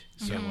meat.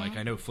 So, like,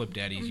 I know Flip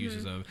Daddy's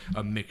uses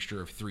a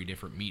mixture of 3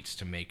 different meats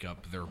to make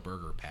up their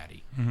burger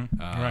patty.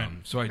 Right.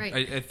 So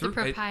Right. The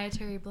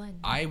proprietary blend.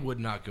 I would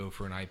not go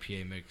for an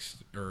IPA mix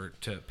or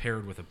to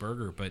paired with a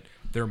burger, but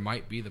there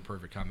might be the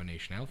perfect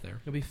combination out there.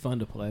 it'll be fun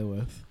to play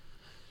with.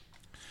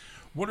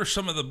 What are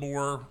some of the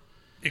more?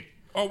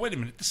 Oh, wait a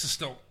minute. This is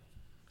still.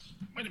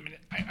 Wait a minute.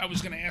 I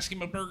was going to ask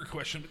him a burger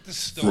question, but this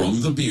is still. From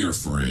the beer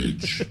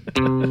fridge.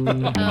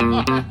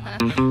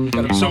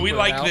 So we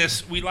like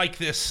this. We like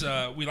this.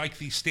 We like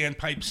the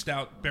Standpipe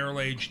Stout Barrel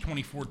Aged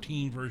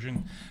 2014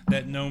 version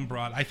that Gnome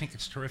brought. I think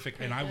it's terrific,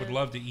 and I would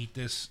love to eat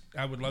this.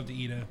 I would love to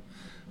eat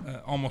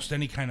almost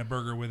any kind of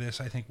burger with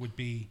this. I think would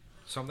be.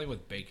 Something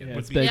with bacon. Yeah, would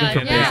it's be bacon Yeah, for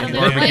yeah, bacon.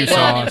 something Barbecue like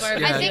that. sauce.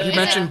 Yeah, I think you is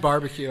mentioned it-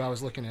 barbecue. I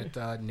was looking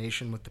at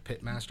Nation with the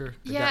Pitmaster.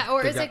 They Yeah, got,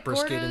 or they is got it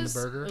brisket in the Gordo's?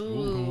 burger.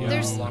 Ooh.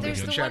 There's along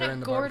there's with the cheddar one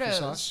and at the barbecue Gordo's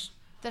sauce.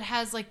 that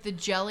has like the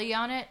jelly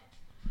on it,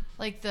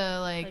 like the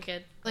like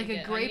a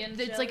an grape. onion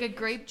It's like a jelly?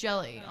 grape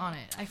jelly on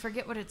it. I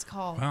forget what it's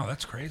called. Wow,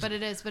 that's crazy. But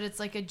it is. But it's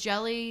like a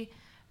jelly,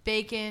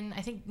 bacon.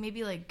 I think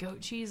maybe like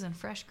goat cheese and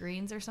fresh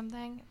greens or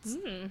something. It's,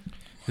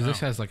 Because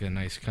this has like a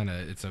nice kind of,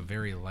 it's a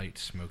very light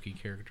smoky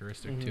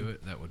characteristic to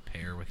it that would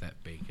pair with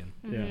that bacon.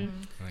 Yeah. I think it'd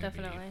be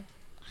Definitely.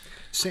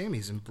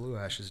 Sammy's in Blue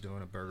Ash is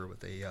doing a burger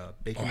with a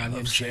bacon I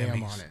onion love jam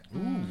Sammy's. on it.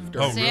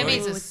 Oh, really?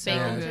 Sammy's Ooh, is with so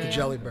bacon good. The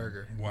jelly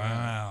burger.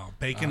 Wow,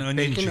 bacon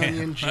onion Bacon jam.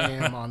 onion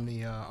jam on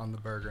the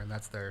burger, and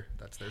that's their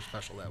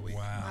special that week.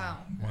 Wow.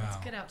 Wow.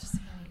 Let's get out to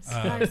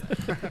Sammy's.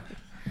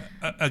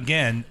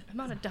 Again, I'm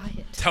on a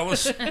diet. tell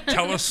us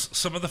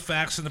some of the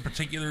facts and the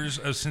particulars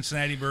of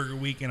Cincinnati Burger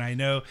Week. And I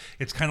know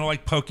it's kind of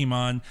like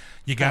Pokemon.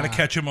 You got to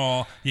catch them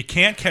all. You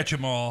can't catch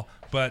them all,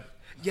 but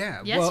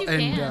Yeah. Yes, well, you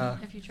and can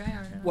if you try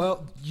hard enough.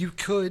 well, you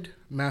could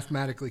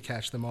mathematically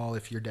catch them all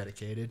if you're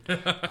dedicated.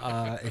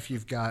 If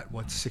you've got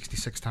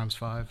 66 times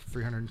 5,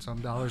 $300 and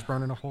some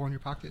burning a hole in your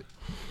pocket,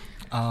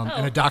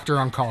 and a doctor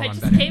on call. I I'm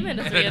just betting. came in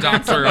to see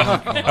Doctor,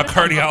 a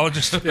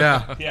cardiologist.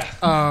 Yeah.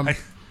 Yeah.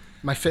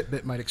 My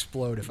Fitbit might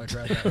explode if I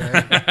tried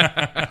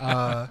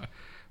that.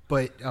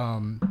 Right?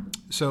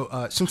 So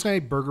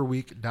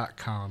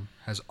CincinnatiBurgerWeek.com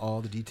has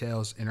all the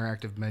details,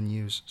 interactive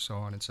menus, so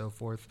on and so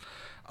forth.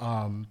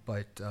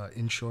 But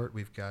in short,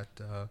 we've got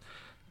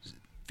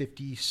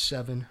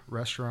 57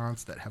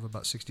 restaurants that have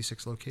about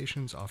 66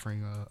 locations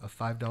offering a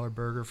 $5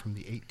 burger from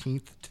the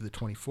 18th to the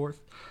 24th.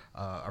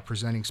 Our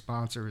presenting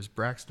sponsor is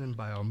Braxton.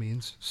 By all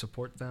means,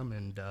 support them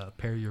and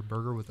pair your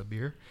burger with a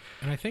beer.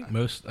 and I think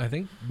most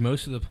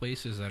of the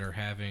places that are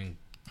having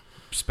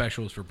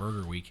specials for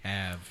Burger Week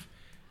have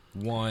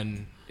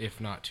one, if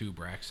not 2,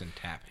 Braxton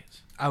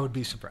Tappings. I would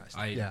be surprised.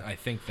 I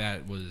think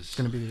that was It's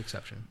going to be the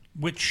exception.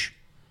 Which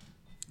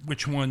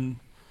one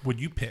would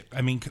you pick?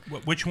 I mean,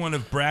 which one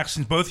of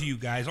Braxton's? Both of you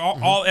guys,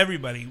 all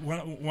everybody. Why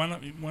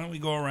don't we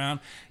go around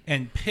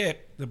and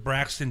pick the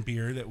Braxton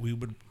beer that we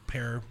would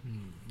pair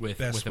with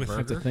best a with I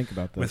have to burger. think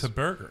about this. with a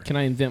burger? Can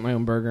I invent my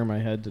own burger in my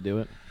head to do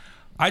it?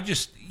 I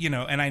just,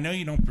 and I know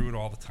you don't brew it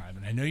all the time,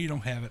 and I know you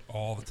don't have it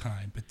all the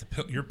time,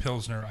 but your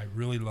Pilsner I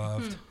really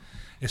loved,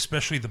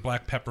 especially the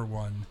black pepper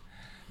one,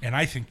 and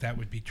I think that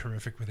would be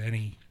terrific with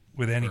any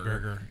with any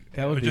burger.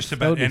 That would Or be- just that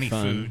about would be any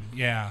fun. food.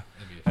 Yeah.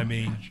 I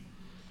mean,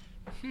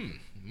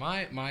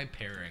 My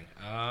pairing.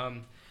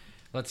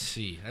 Let's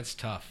see. That's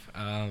tough.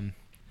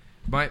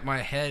 My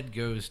head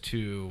goes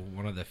to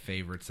one of the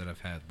favorites that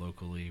I've had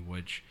locally,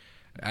 which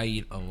I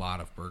eat a lot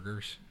of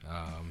burgers.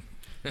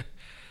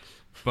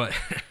 But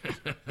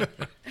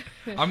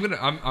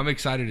I'm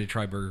excited to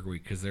try Burger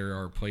Week because there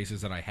are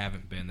places that I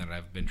haven't been that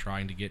I've been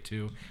trying to get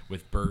to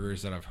with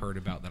burgers that I've heard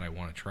about that I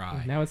want to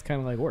try. Now it's kind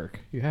of like work.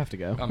 You have to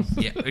go.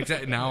 Yeah,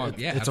 exactly. Now,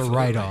 It's absolutely. a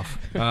write-off.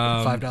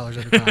 $5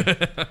 at a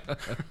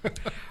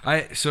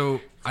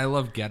time. I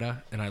love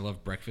Geta and I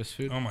love breakfast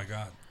food. oh my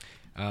God.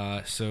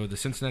 So the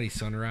Cincinnati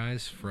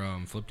Sunrise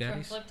from Flip From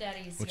Daddy's, Flip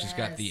Daddy's, which has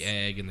got the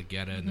egg and the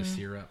Geta and the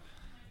syrup,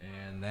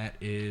 and that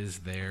is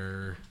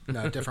their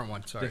No, different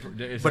one. Sorry,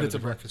 Different- is but that it's a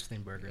different? breakfast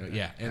themed burger.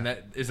 yeah, and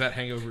that is that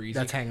Hangover Easy.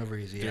 That's Hangover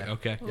Easy. Yeah.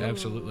 Okay, yeah,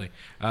 absolutely.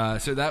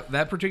 So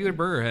that particular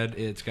burger head,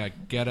 it's got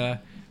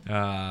Geta,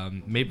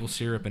 maple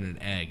syrup, and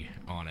an egg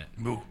on it.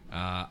 Ooh.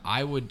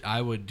 I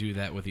would do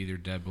that with either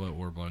Dead Blow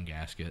or Blown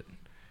Gasket.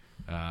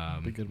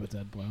 Be good with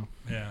Dead Blow.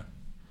 Yeah.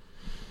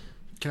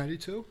 Can I do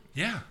two?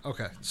 Yeah.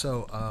 Okay.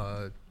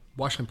 So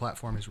Washington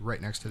Platform is right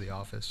next to the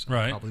office.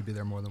 Right. I'll probably be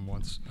there more than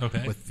once.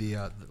 Okay. With the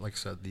like I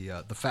said,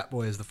 the Fat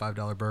Boy is the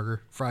 $5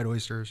 burger, fried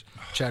oysters,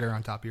 cheddar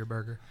on top of your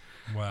burger.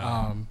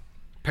 Wow.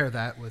 Pair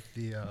that with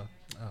the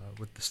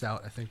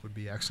stout, I think would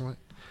be excellent.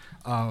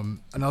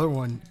 Another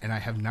one, and I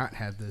have not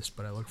had this,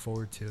 but I look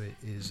forward to it,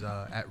 is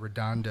at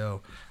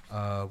Redondo.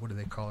 What do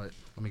they call it?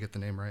 Let me get the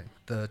name right.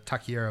 The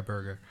Taquiera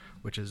burger,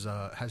 which is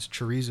has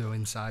chorizo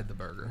inside the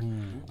burger,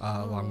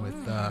 along with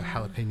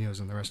jalapenos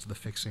and the rest of the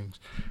fixings.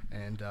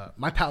 And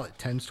my palate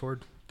tends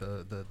toward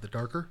the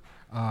darker,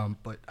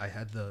 but I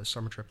had the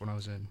summer trip when I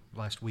was in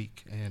last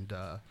week and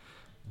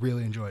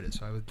really enjoyed it.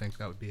 So I would think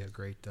that would be a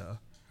great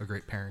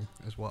pairing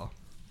as well.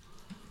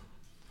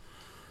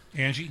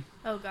 Angie?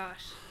 Oh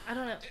gosh, I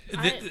don't know.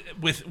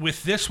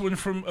 With this one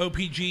from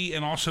OPG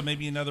and also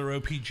maybe another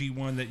OPG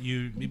one that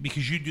you,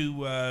 because you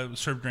do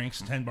serve drinks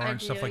and 10 bar I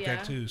and stuff do, like yeah.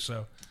 that too.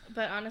 So,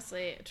 But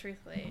honestly,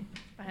 truthfully,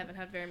 I haven't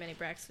had very many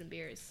Braxton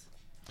beers.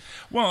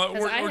 well,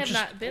 'Cause I have just,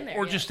 not been there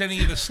or yet. just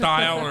any of the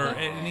style or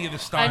any of the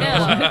I styles.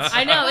 know,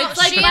 I know. Well, It's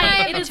like she and I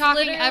have it been is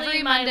talking literally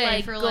every my, Monday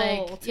like, for, goal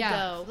like, to yeah,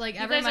 go. like,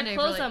 you every guys Monday are for,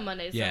 closed like- on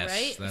Mondays, Yes, though,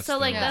 right? that's So the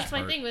like best that's my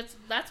part. thing.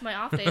 That's my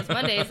off days,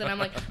 Mondays, and I'm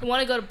like, I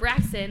want to go to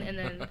Braxton, and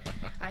then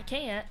I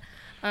can't.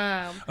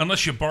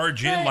 Unless you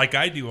barge in But- like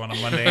I do on a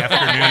Monday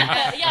afternoon,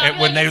 Yeah, I and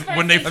feel when like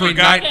when they it's perfect.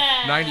 forgot.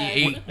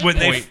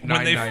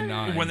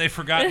 98.999. When they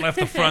forgot and left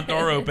the front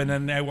door open,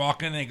 and they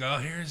walk in, and they go, oh,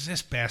 "Here's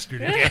this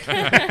bastard again."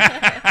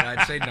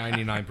 I'd say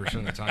 99%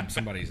 of the time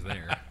somebody's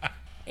there.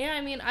 Yeah,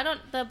 I mean,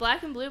 the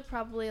black and blue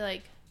probably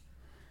like,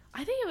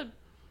 I think it would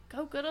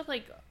go good with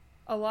like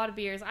a lot of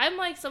beers. I'm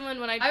like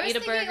someone when I I was eat a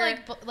thinking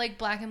burger. like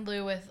black and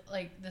blue with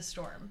like the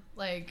Storm,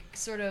 like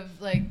sort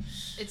of like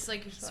it's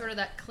like sort of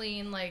that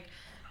clean like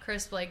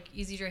crisp like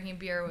easy drinking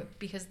beer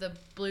because the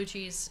blue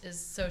cheese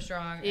is so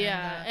strong.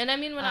 Yeah, and I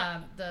mean when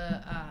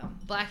the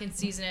blackened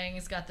seasoning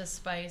has got the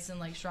spice and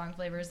like strong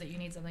flavors that you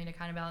need something to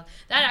kind of balance.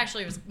 That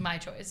actually was my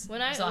choice.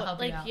 when I so I'll help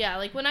like you out. yeah,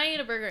 like when I eat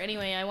a burger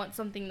anyway, I want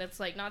something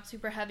that's like not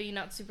super heavy,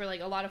 not super like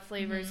a lot of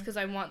flavors because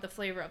I want the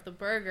flavor of the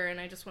burger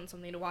and I just want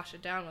something to wash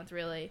it down with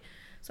really.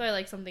 So I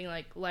like something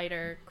like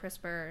lighter,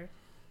 crisper.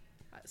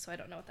 So I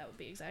don't know what that would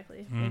be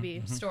exactly.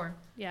 Maybe Storm.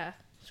 yeah,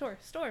 sure,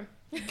 Storm.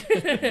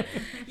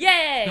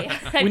 Yay!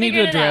 I We need to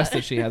figured it address out.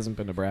 that she hasn't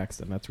been to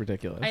Braxton. That's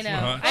ridiculous. I know.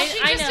 Well, Well, she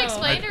I just know.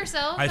 explained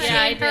herself. I and feel-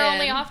 Yeah, I her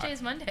only did. off day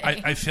is Monday.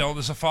 I failed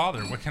as a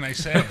father. What can I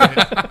say?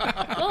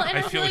 Well, and I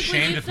I feel feel like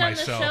ashamed when you've of done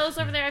myself. the shows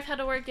over there, I've had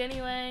to work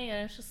anyway,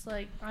 and it's just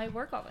like I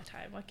work all the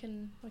time. What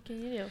can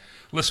you do?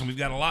 Listen, we've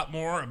got a lot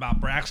more about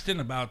Braxton,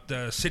 about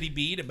City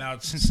Beat,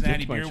 about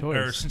Cincinnati Skipped my beer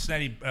choice. or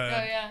Cincinnati.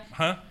 yeah.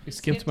 Huh? You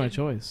skipped my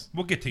choice.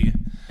 We'll get to you.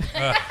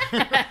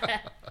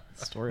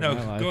 Story No, of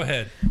my life. go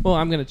ahead. Well,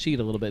 I'm going to cheat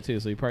a little bit too,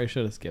 so you probably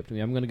should have skipped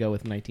me. I'm going to go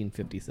with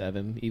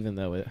 1957, even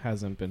though it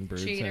hasn't been brewed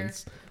Cheater.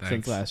 since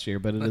Thanks. last year.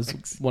 But it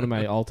is one of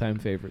my all-time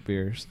favorite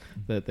beers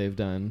that they've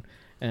done,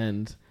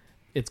 and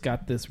it's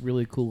got this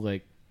really cool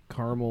like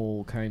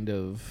caramel kind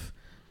of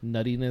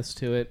nuttiness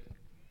to it.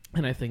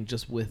 And I think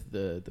just with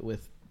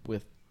with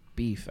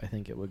beef, I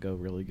think it would go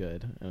really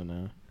good.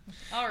 And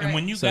All right. And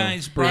when you So,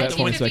 guys brew brought that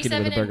 20 second with a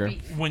 1957 burger.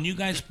 and beef. when you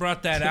guys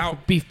brought that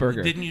out, beef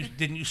burger.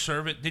 didn't you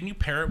serve it? Didn't you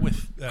pair it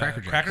with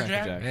Cracker Jack. Cracker Cracker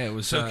Jack? Jack. Yeah, it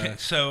was.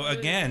 So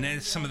again,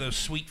 it's some of those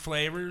sweet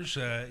flavors.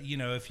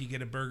 If you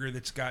get a burger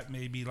that's got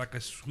maybe like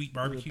a sweet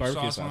barbecue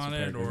sauce on would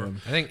it, pair or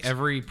good. I think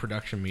every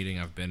production meeting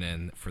I've been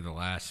in for the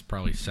last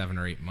probably 7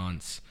 or 8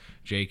 months,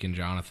 Jake and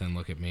Jonathan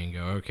look at me and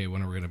go, "Okay,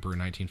 when are we going to brew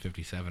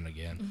 1957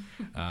 again?"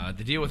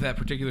 The deal with that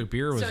particular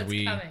beer was So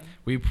it's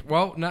coming.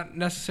 well, not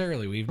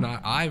necessarily.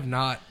 I've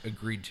not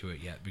agreed to it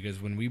yet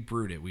because when we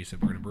brewed it, we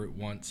said we're going to brew it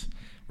once.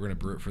 We're going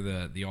to brew it for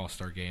the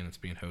All-Star game that's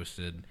being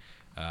hosted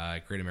at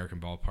Great American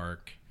Ballpark.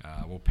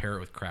 We'll pair it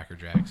with Cracker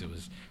Jacks. It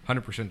was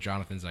 100%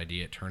 Jonathan's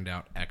idea. It turned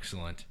out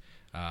excellent.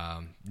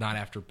 not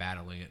after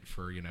battling it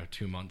for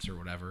 2 months or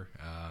whatever.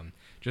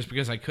 Just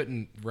because I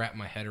couldn't wrap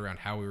my head around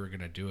how we were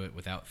going to do it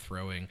without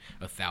throwing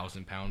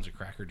 1,000 pounds of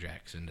Cracker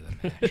Jacks into the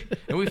mash.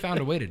 And we found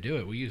a way to do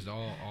it. We used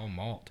all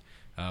malt,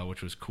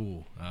 which was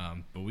cool.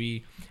 But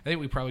I think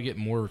we probably get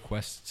more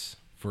requests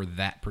for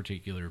that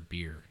particular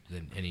beer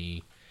than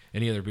any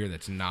other beer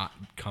that's not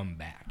come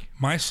back.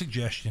 My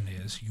suggestion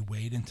is you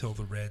wait until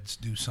the Reds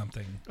do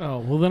something. Oh,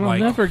 well, then I'll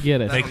Like, never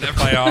get it. Make the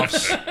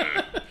playoffs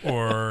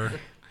or,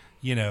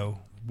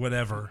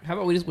 whatever. How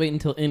about we just wait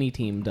until any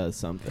team does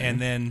something?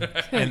 And then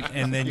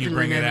and then you can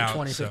bring it rename out.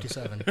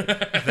 2057.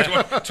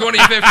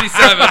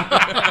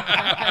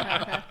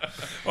 2057.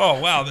 Oh,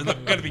 wow. They're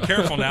going to be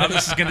careful now.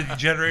 This is going to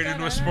degenerate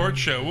into a sports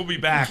show. We'll be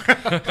back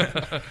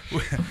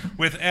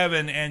with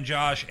Evan and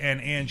Josh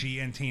and Angie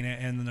and Tina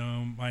and the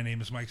Gnome. My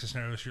name is Mike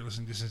Cisneros. You're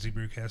listening to Cincy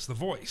Brewcast, the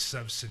voice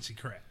of Cincy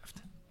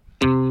Craft.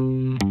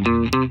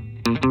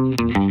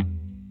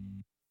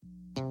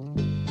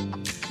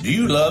 Do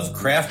you love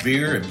craft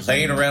beer and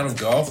playing around with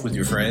golf with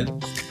your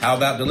friends? How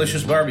about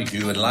delicious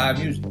barbecue and live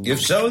music? If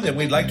so, then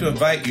we'd like to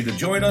invite you to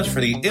join us for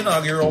the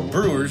inaugural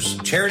Brewers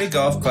Charity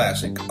Golf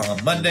Classic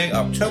on Monday,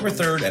 October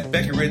 3rd at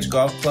Becky Ridge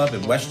Golf Club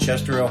in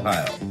Westchester,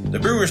 Ohio. The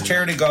Brewers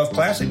Charity Golf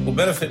Classic will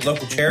benefit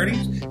local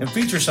charities and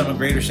feature some of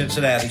Greater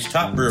Cincinnati's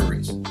top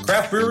breweries.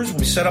 Craft brewers will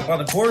be set up on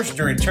the course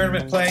during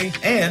tournament play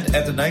and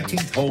at the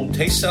 19th hole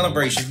taste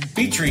celebration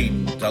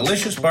featuring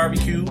delicious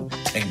barbecue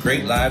and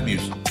great live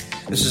music.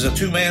 This is a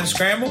two-man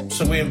scramble,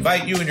 so we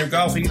invite you and your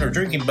golfing or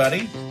drinking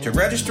buddy to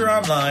register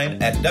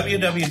online at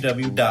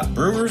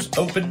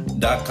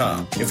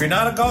www.brewersopen.com. If you're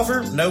not a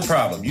golfer, no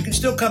problem. You can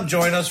still come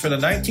join us for the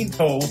 19th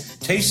hole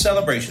taste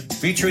celebration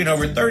featuring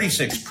over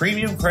 36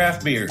 premium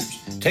craft beers,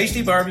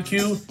 tasty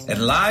barbecue,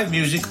 and live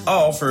music,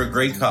 all for a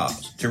great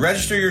cause. To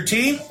register your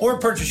team or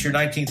purchase your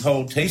 19th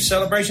hole taste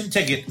celebration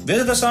ticket,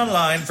 visit us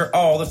online for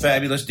all the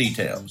fabulous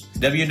details.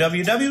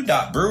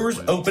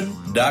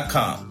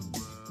 www.brewersopen.com.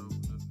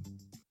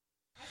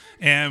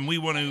 And we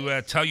want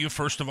to tell you,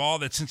 first of all,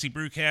 that Cincy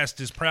Brewcast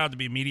is proud to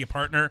be a media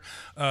partner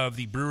of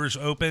the Brewers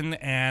Open,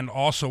 and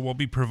also we'll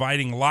be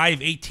providing live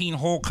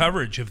 18-hole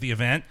coverage of the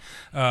event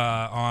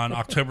on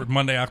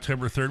Monday,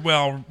 October 3rd.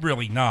 Well,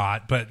 really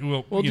not, but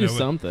we'll do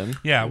something.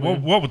 Yeah,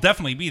 we'll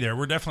definitely be there.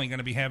 We're definitely going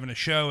to be having a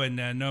show, and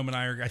Noam and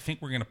I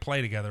think we're going to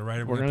play together, right?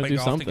 We're going to play do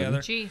golf something.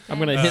 together. Gee, I'm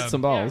going to hit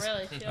some balls.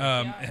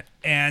 Yeah,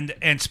 really.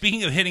 And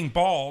speaking of hitting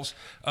balls,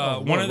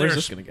 one of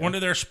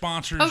their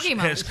sponsors Pokemon.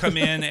 has come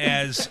in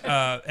as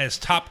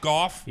Top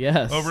Golf.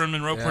 Yes. Over in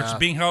Monroeport. Yeah. It's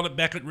being held at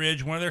Beckett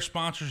Ridge. One of their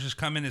sponsors has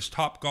come in as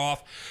Top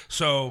Golf.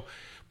 So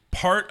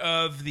part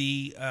of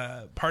the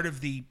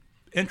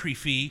entry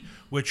fee,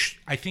 which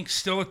I think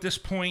still at this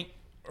point,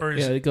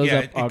 it goes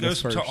up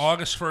August 1st. To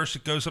August 1st.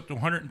 It goes up to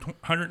 $100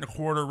 and a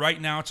quarter. Right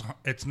now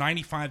it's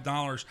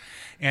 $95,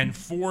 and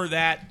for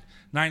that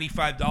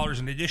 $95,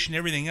 in addition to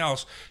everything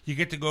else, you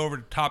get to go over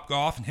to Top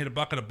Golf and hit a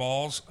bucket of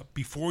balls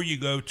before you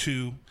go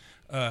to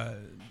the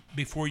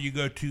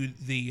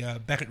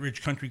Beckett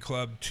Ridge Country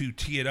Club to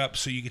tee it up.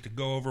 So you get to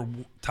go over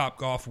Top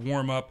Golf,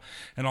 warm up,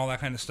 and all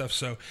that kind of stuff.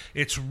 So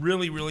it's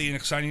really, really an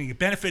exciting thing.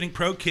 Benefiting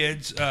pro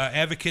kids,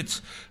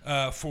 advocates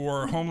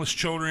for homeless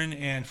children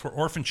and for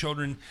orphan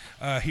children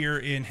here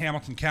in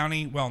Hamilton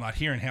County. Well, not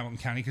here in Hamilton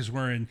County because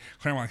we're in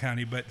Claremont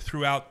County, but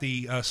throughout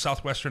the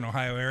southwestern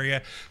Ohio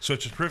area. So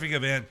it's a terrific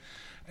event.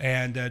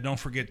 And don't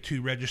forget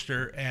to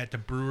register at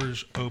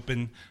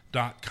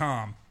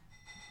thebrewersopen.com.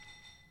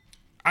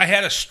 I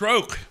had a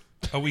stroke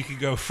a week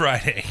ago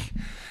Friday.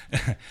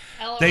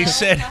 They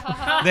said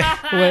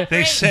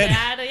they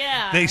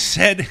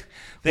said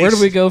where do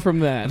we go from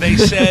that? They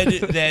said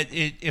that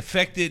it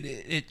affected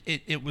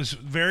it was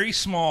very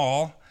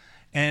small,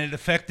 and it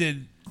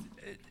affected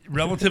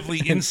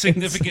relatively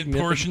insignificant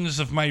portions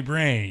of my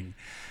brain.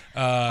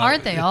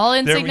 Aren't they all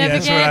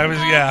insignificant?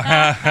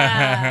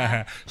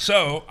 Yeah.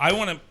 So I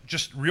want to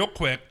just real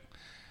quick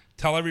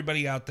tell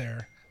everybody out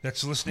there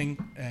that's listening,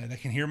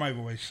 that can hear my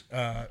voice,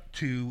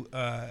 to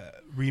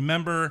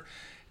remember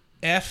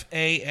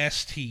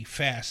FAST,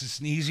 FAST. It's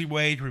an easy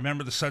way to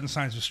remember the sudden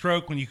signs of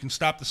stroke. When you can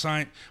spot the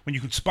signs,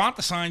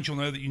 you'll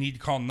know that you need to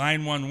call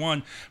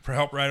 911 for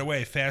help right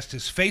away. FAST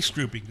is face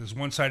drooping. Does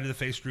one side of the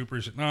face droop or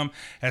is it numb?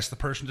 Ask the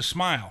person to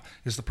smile.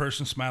 Is the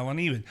person smile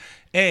uneven?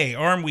 A,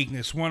 arm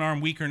weakness. One arm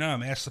weak or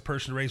numb. Ask the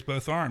person to raise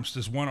both arms.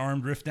 Does one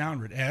arm drift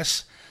downward?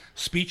 S,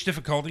 speech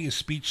difficulty. Is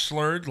speech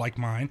slurred like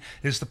mine?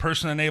 Is the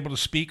person unable to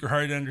speak or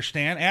hard to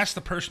understand? Ask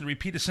the person to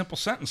repeat a simple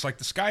sentence like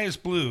the sky is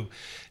blue.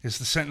 Is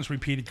the sentence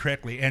repeated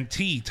correctly? And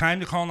T, time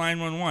to call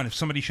 911. If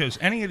somebody shows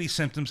any of these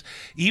symptoms,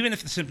 even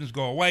if the symptoms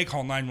go away,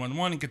 call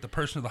 911 and get the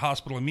person to the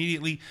hospital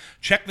immediately.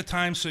 Check the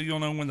time so you'll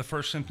know when the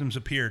first symptoms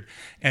appeared.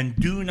 And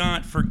do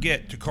not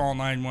forget to call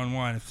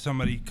 911 if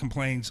somebody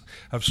complains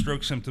of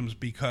stroke symptoms,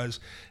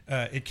 because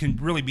it can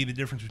really be the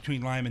difference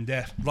between life and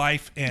death. Lyme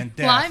and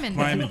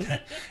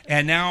death.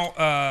 And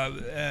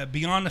now,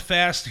 beyond the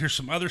fast, here's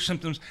some other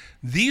symptoms.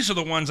 These are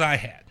the ones I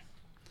had.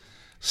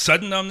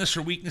 Sudden numbness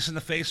or weakness in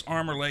the face,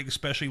 arm, or leg,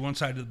 especially one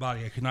side of the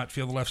body. I could not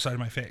feel the left side of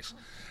my face.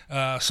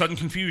 Sudden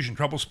confusion,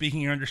 trouble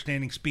speaking or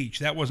understanding speech.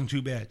 That wasn't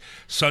too bad.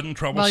 Sudden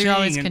trouble Well, seeing. you're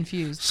always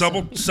confused,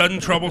 so. Sudden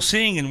trouble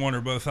seeing in one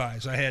or both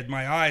eyes.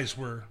 My eyes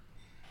were...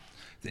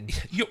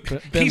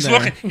 He's there.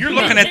 looking. You're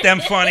looking at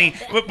them funny.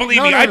 But believe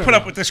No, me, no, I no, put no.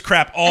 up with this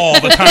crap all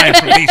the time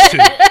from these two.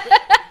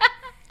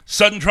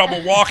 Sudden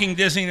trouble walking,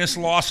 dizziness,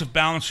 loss of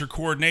balance or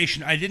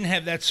coordination. I didn't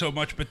have that so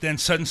much, but then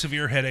sudden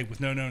severe headache with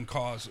no known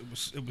cause.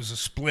 It was a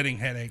splitting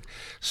headache.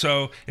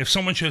 So if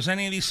someone shows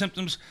any of these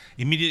symptoms,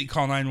 immediately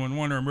call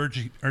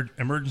 911 or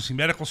emergency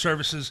medical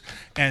services.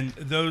 And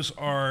those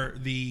are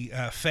the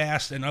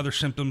FAST and other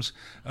symptoms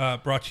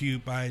brought to you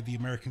by the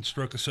American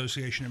Stroke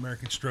Association,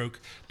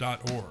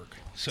 americanstroke.org.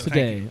 So thank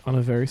you. Today on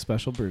a very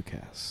special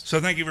brewcast.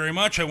 So thank you very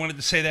much. I wanted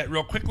to say that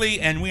real quickly,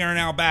 and we are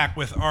now back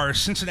with our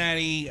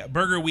Cincinnati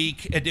Burger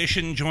Week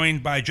edition,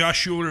 joined by Josh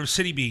Schuler of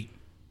City Beat,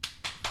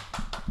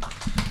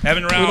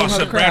 Evan Rouse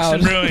have of a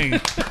Braxton crowd. Brewing,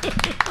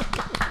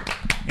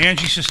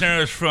 Angie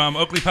Cisneros from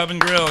Oakley Pub and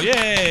Grill.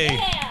 Yay!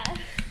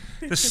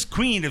 This is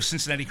Queen of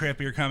Cincinnati Craft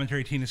Beer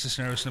Commentary, Tina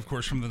Cisneros, and of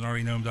course from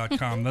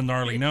thegnarlygnome.com, The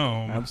Gnarly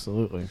Gnome.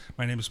 Absolutely.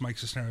 My name is Mike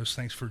Cisneros.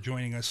 Thanks for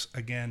joining us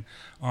again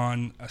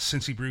on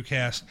Cincy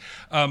Brewcast.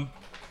 How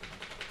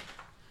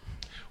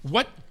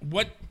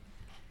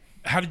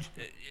did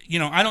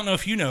I don't know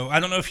if you know. I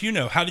don't know if you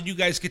know. How did you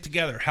guys get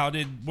together?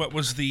 What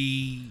was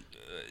the,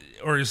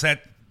 or is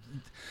that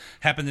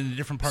happened in a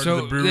different part of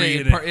the brewery?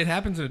 It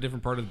happens in a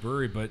different part of the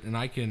brewery, and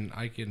I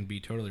can be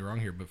totally wrong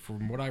here, but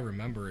from what I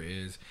remember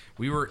is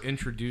we were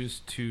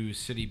introduced to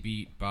City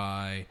Beat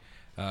by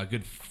a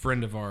good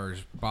friend of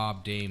ours,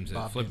 Bob Dames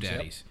at Flip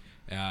Dames,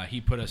 Daddies.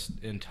 He put us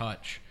in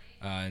touch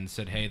and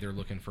said, hey, they're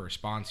looking for a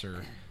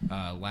sponsor.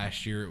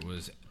 Last year it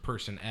was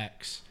Person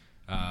X.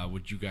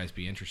 Would you guys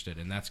be interested?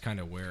 And that's kind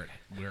of where it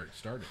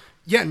started.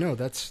 Yeah, no,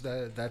 that's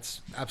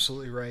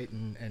absolutely right,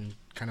 and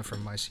kind of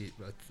from my seat,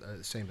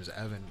 same as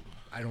Evan.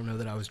 I don't know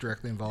that I was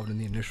directly involved in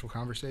the initial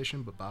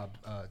conversation, but Bob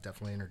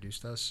definitely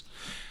introduced us.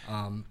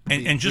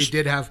 We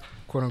did have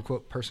quote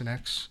unquote Person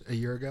X a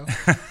year ago,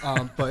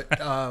 but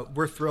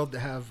we're thrilled to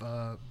have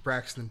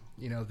Braxton,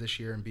 this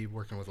year and be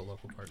working with a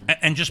local partner.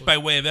 And just by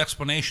way of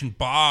explanation,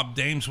 Bob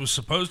Dames was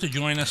supposed to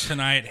join us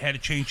tonight, had a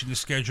change in the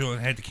schedule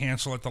and had to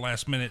cancel at the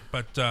last minute.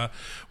 But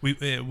we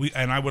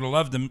and I would have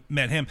loved to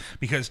met him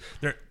because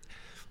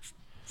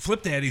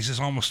Flip Daddies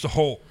is almost a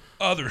whole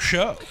other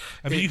show.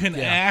 I mean, you can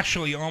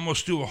actually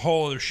almost do a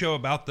whole other show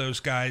about those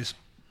guys.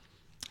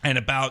 And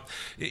about,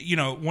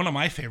 one of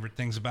my favorite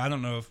things about, I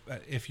don't know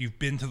if you've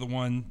been to the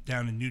one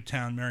down in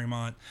Newtown,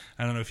 Marymount.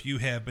 I don't know if you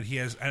have, but he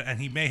has, and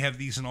he may have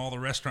these in all the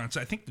restaurants.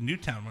 I think the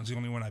Newtown one's the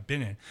only one I've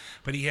been in.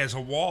 But he has a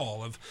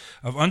wall of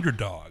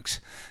underdogs,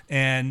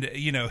 and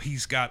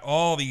he's got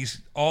all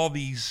these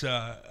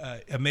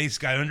amazing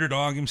guy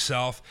underdog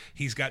himself.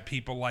 He's got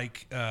people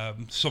like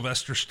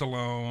Sylvester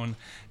Stallone,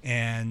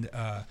 and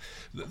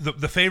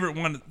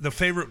the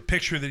favorite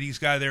picture that he's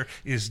got there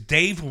is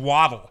Dave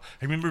Waddle.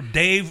 I remember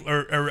Dave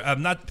or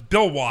not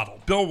Bill Waddle.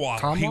 Bill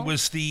Waddle. Tom He Waddle?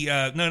 was the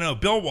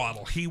Bill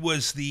Waddle. He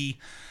was the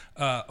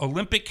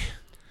Olympic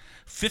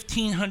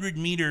 1,500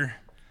 meter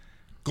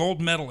gold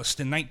medalist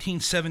in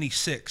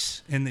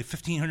 1976 in the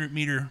 1,500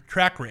 meter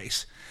track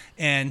race,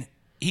 and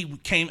he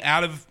came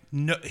out of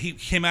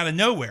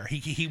nowhere.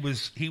 He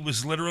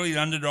was literally an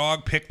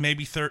underdog, picked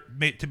maybe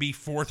to be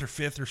fourth or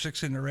fifth or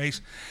sixth in the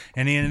race,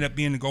 and he ended up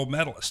being the gold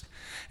medalist.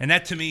 And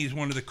that to me is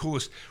one of the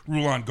coolest.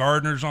 Rulon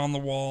Gardner's on the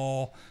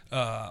wall,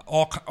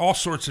 all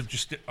sorts of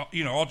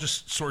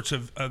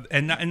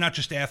and not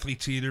just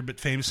athletes either, but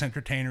famous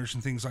entertainers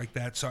and things like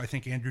that. So I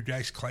think Andrew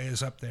Dice Clay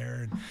is up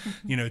there,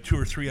 and two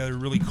or three other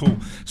really cool.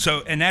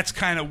 So and that's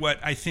kind of what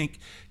I think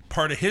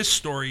part of his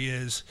story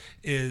is.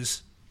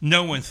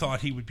 No one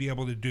thought he would be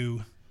able to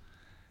do,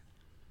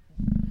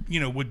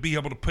 would be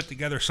able to put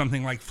together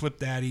something like Flip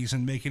Daddies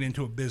and make it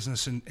into a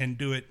business and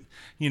do it,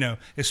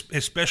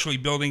 especially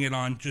building it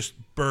on just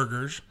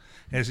burgers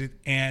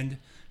and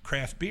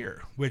craft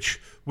beer, which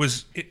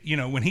was,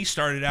 when he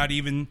started out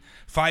even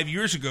 5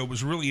 years ago,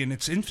 was really in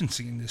its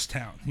infancy in this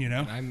town,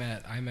 I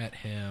met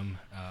him,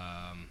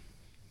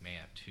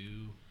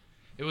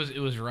 It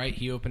was right.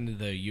 He opened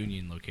the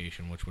Union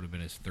location, which would have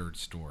been his third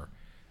store,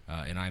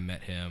 and I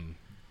met him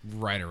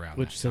right around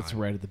Which that sits time.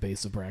 right at the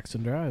base of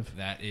Braxton Drive.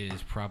 That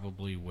is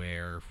probably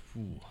where,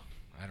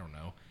 I don't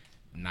know,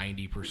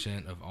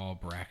 90% of all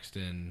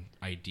Braxton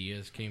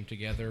ideas came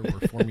together,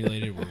 were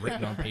formulated, were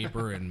written on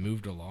paper, and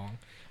moved along.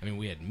 I mean,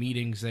 we had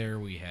meetings there.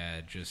 We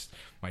had just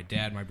my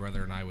dad, my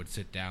brother, and I would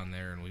sit down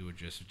there, and we would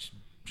just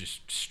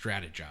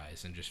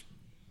strategize and just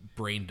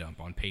brain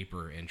dump on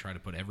paper and try to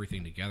put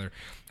everything together.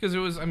 Because it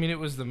was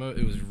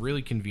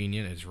really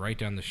convenient. It's right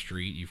down the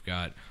street. You've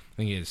got, I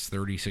think he has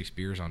 36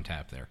 beers on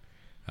tap there.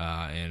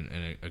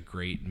 And a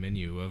great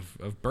menu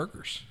of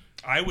burgers.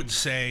 I would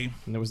say...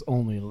 And there was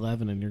only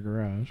 11 in your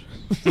garage.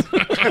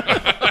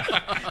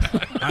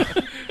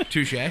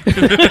 Touche.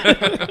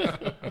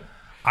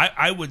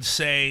 I would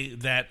say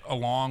that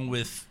along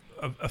with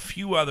a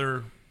few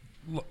other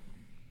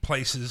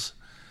places,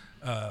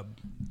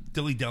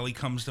 Dilly Deli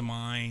comes to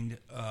mind.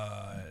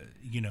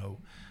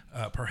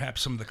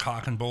 Perhaps some of the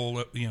Cock and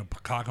Bowl,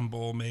 Cock and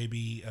Bowl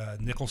maybe,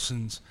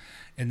 Nicholson's.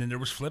 And then there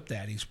was Flip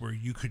Daddy's, where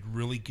you could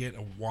really get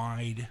a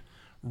wide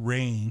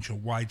range, a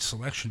wide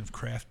selection of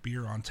craft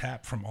beer on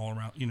tap from all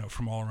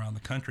around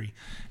the country.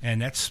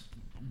 And that's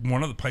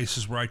one of the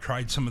places where I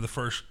tried some of the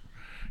first,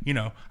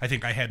 I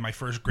think I had my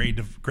first Great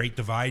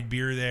Divide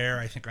beer there.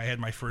 I think I had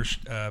my first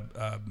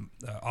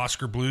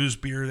Oscar Blues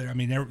beer there. I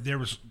mean, there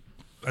was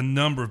a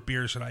number of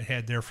beers that I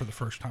had there for the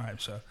first time.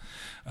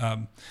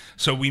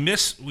 So we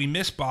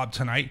miss Bob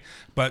tonight,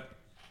 but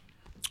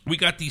we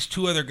got these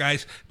two other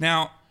guys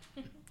now.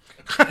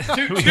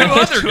 two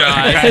other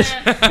guys.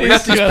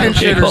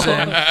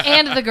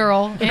 And the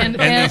girl. And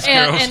We're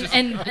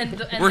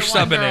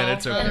subbing in.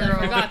 It's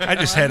okay. I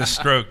just had a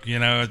stroke,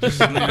 Just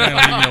leave me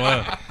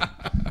alone.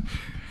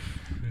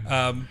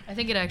 I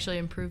think it actually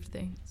improved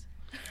things.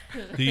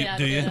 Do you?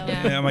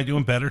 Yeah. Am I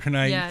doing better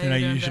tonight than I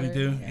you're doing usually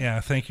better. do?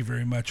 Yeah, thank you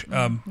very much.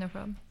 No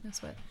problem. No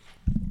sweat.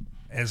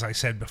 As I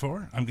said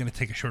before, I'm going to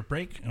take a short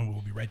break, and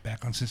we'll be right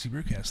back on Cincy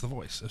Brewcast, the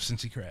voice of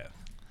Cincy Craft.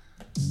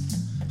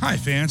 Hi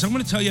fans, I'm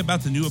going to tell you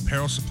about the new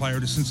apparel supplier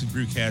to Cincy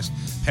Brewcast,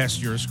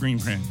 Pastura Screen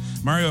Print.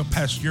 Mario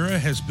Pastura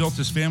has built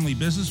his family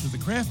business with the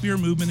craft beer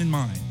movement in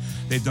mind.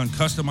 They've done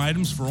custom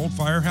items for Old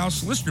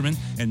Firehouse, Listerman,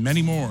 and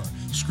many more.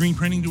 Screen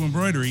printing to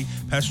embroidery,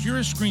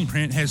 Pastura Screen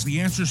Print has the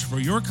answers for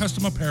your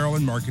custom apparel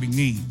and marketing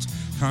needs.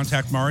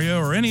 Contact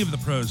Mario or any of the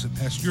pros at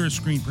Pastura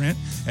Screen Print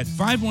at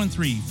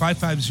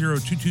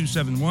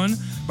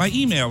 513-550-2271, by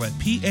email at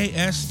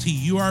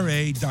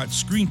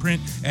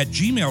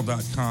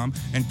pastura.screenprint@gmail.com,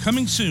 and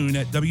coming soon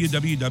at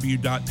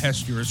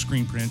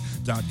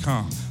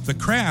www.pasturascreenprint.com. The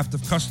craft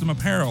of custom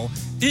apparel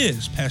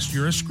is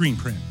Pastura Screen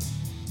Print.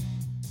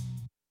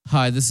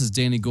 Hi, this is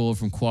Danny Gould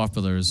from Quaff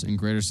Brothers in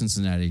Greater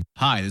Cincinnati.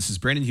 Hi, this is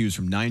Brandon Hughes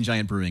from Nine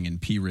Giant Brewing in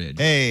Pea Ridge.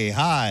 Hey,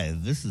 hi,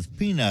 this is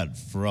Peanut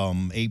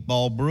from 8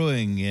 Ball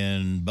Brewing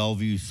in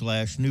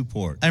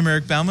Bellevue/Newport. I'm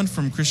Eric Bauman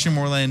from Christian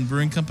Moorland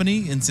Brewing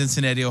Company in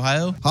Cincinnati,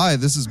 Ohio. Hi,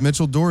 this is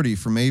Mitchell Doherty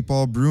from 8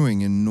 Ball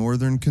Brewing in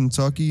Northern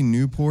Kentucky,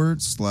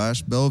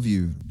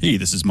 Newport/Bellevue. Hey,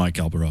 this is Mike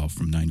Alberoff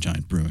from Nine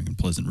Giant Brewing in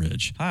Pleasant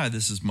Ridge. Hi,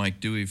 this is Mike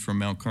Dewey from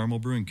Mount Carmel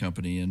Brewing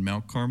Company in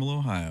Mount Carmel,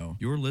 Ohio.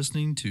 You're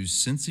listening to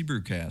Cincy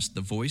Brewcast,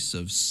 the voice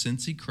of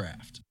Cincy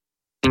Craft.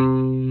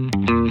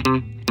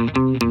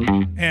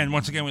 And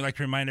once again, we'd like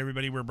to remind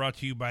everybody we're brought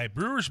to you by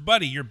Brewer's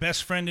Buddy, your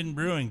best friend in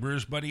brewing.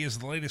 Brewer's Buddy is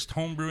the latest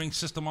home brewing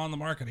system on the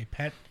market, a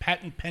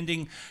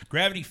patent-pending,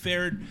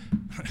 gravity-fed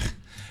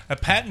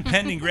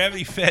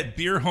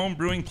beer home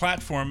brewing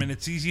platform, and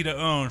it's easy to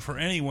own for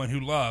anyone who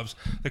loves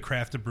the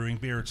craft of brewing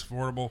beer. It's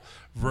affordable,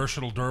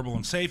 versatile, durable,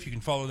 and safe. You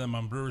can follow them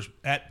on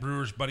at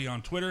Brewer's Buddy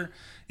on Twitter,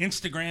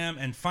 Instagram,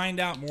 and find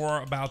out more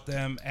about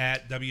them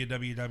at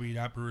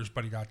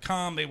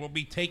www.brewersbuddy.com. They will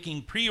be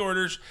taking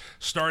pre-orders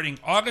starting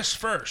August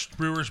 1st.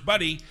 Brewer's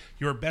Buddy,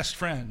 your best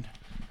friend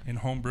in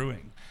home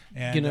brewing.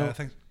 And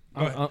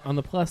on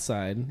the plus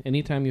side,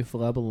 anytime you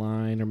flub a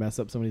line or mess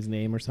up somebody's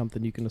name or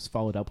something, you can just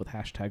follow it up with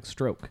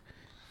 #stroke.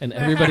 And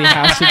everybody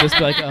has to just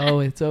be like, oh,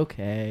 it's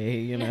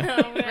okay,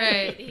 Oh,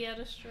 right. He had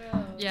a stroke.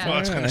 Yeah. Well,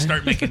 it's going to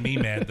start making me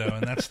mad, though,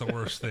 and that's the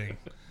worst thing.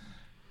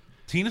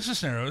 Tina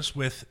Cisneros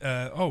with,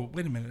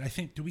 wait a minute. I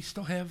think, do we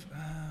still have,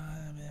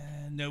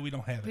 no, we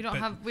don't have it. We don't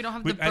have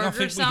the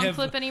burger sound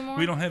clip anymore?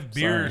 We don't have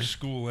beer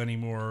school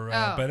anymore.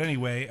 But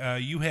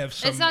anyway, you have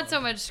some. It's not so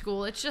much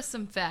school. It's just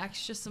some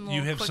facts. Just some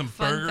little quick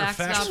fun burger facts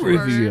facts? about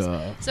burgers.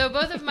 So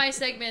both of my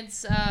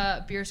segments,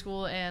 Beer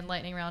School and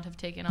Lightning Round, have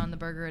taken on the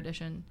burger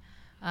edition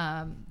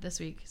this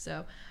week.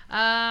 So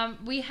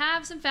we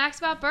have some facts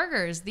about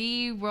burgers.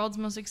 The world's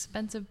most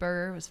expensive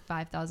burger was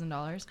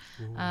 $5,000.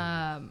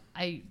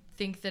 I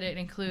think that it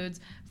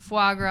includes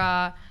foie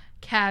gras,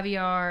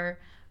 caviar,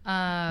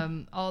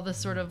 all the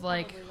sort of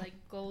like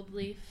gold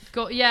leaf.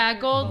 Gold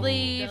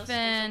leaf,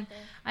 and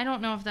I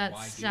don't know if that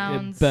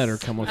sounds it better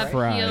come with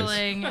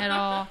appealing fries at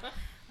all.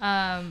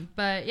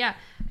 But yeah.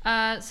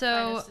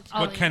 So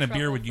what kind of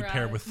beer would you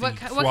pair with what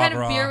kind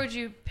of beer would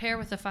you pair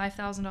with a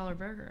 $5,000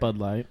 burger? Bud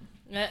Light.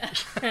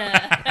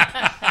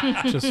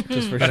 just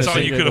for that's all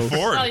you could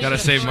afford. Got to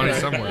save money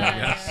somewhere, I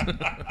guess.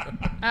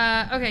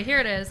 Okay, here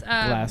it is.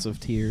 Glass of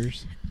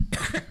tears.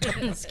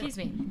 Excuse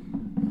me.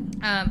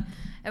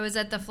 It was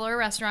at the Fleur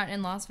Restaurant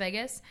in Las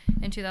Vegas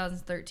in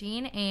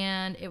 2013,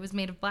 and it was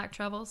made of black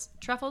truffles,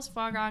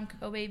 foie gras, and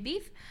Kobe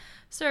beef,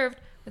 served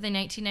with a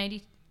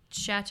 1990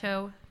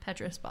 Chateau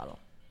Petrus bottle.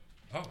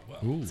 Oh,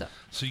 wow.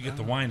 So you get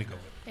the wine to go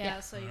with it. Yeah,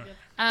 so you get...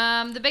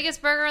 The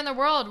biggest burger in the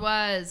world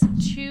was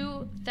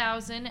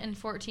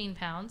 2,014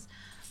 pounds.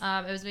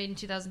 It was made in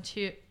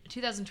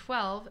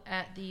 2012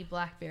 at the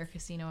Black Bear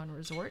Casino and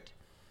Resort.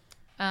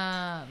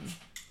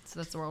 So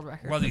that's the world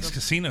record. Well, these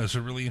casinos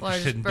are really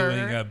interested in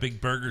doing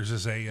big burgers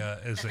as a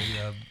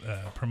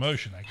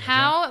promotion, I guess.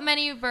 How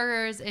many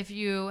burgers, if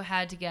you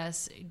had to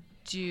guess,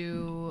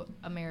 do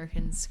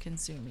Americans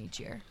consume each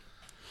year?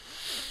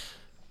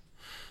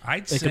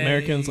 I'd say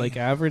Americans like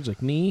average,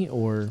 like me,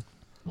 or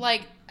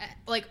like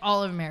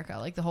all of America,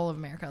 like the whole of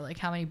America. Like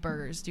how many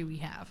burgers do we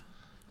have?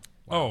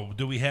 Oh,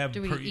 do we have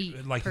Do we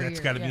eat like per that's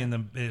year? got to be Yeah. in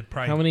the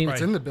probably, How many- probably-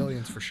 It's in the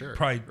billions for sure.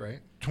 Probably right?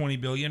 20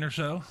 billion or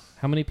so.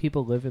 How many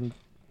people live in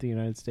the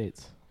United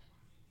States?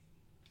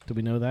 Do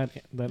we know that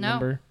No.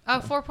 number? Oh,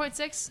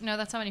 4.6? No,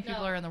 that's how many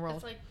people are in the world.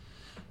 It's like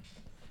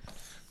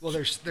Well,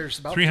 there's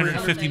about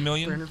 350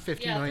 million.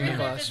 350 Yeah, million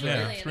of us. 350 Yeah,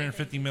 million, I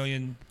 350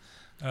 million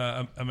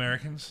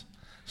Americans.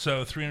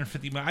 So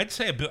 350 million. I'd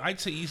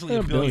say easily A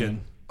a billion.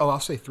 billion. Oh, I'll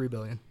say 3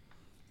 billion.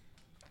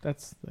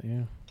 That's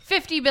yeah.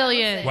 50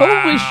 billion. Holy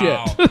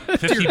Wow. shit.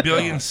 50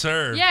 billion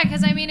served. Yeah,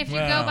 because I mean, if you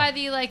Wow. go by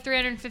the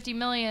 350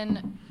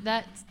 million,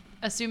 that's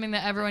assuming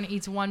that everyone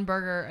eats one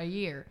burger a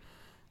year.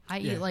 I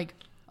eat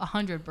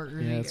 100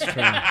 burgers Yeah, a that's year,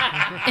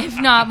 true. if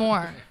not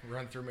more.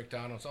 Run through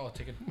McDonald's. Oh,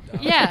 take a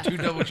Yeah. 2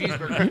 double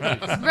cheeseburgers.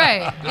 please.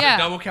 Right, Does yeah. a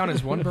double count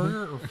as 1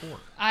 burger or 4?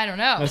 I don't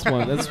know. That's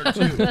one. That's That's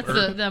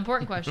the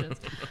important questions.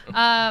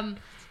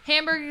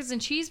 Hamburgers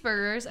and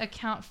cheeseburgers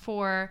account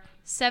for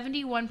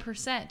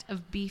 71%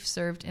 of beef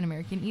served in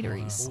American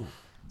eateries. Wow.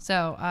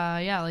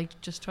 So,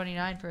 just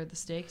 29 for the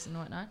steaks and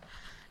whatnot.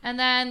 And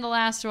then the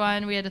last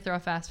one, we had to throw a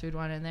fast food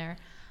one in there.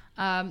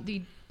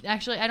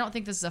 Actually, I don't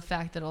think this is a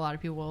fact that a lot of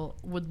people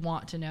would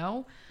want to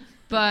know,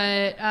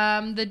 but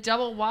the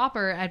double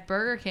Whopper at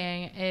Burger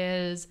King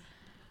is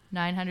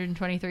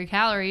 923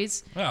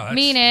 calories, Wow, that's-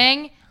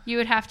 meaning you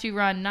would have to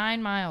run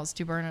 9 miles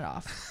to burn it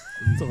off.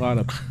 It's a lot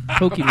of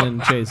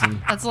Pokemon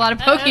chasing. That's a lot of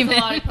That's Pokemon. a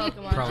lot of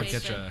Pokemon Probably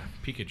catch chasing. a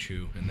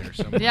Pikachu in there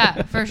somewhere.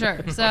 Yeah, for sure.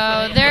 So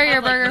there are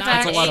your burger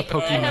facts. That's a lot of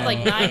Pokemon. I have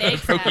like 9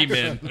 eggs.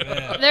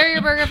 Pokemon. There are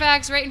your burger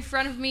facts. Right in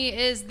front of me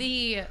is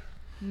the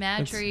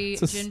Madtree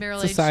It's a- Gin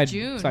Barrel it's a Aged side-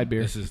 June. side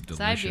beer. This is Side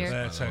delicious. beer.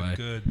 That's by the way. a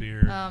good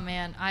beer. Oh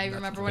man, I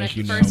remember when it Thank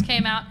you, first Noam.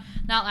 came out.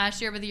 Not last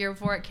year, but the year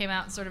before. It came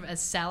out sort of as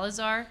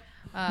Salazar,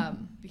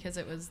 because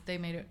they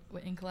made it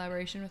in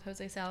collaboration with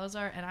Jose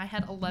Salazar, and I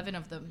had 11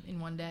 of them in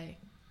one day.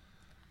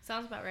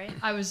 Sounds about right.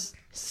 I was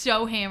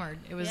so hammered.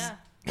 It was Yeah.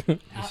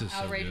 This is so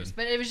outrageous, good.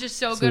 but it was just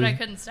so So good I you-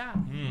 couldn't stop.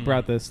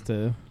 Brought this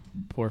to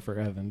pour for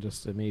Evan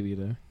just to maybe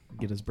to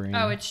get his brain.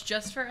 Oh, it's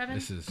just for Evan,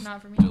 This is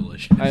not for me.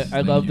 delicious. I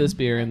Thank love you. this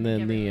beer, and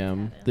then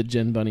Everyone's had it. the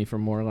Gin Bunny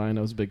from Moorline.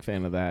 I was a big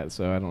fan of that,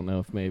 so I don't know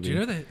if maybe. Do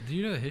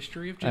you know the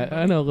history of Gin I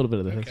Bunny? know a little bit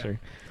of the Okay. history.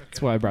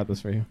 That's why I brought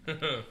this for you.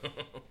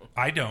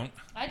 I don't.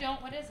 I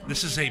don't. What is it?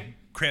 This is a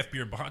craft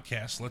beer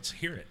podcast. Let's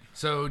hear it.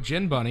 So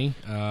Gin Bunny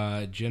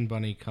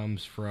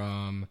comes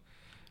from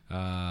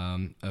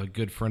a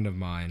good friend of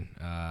mine,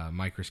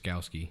 Mike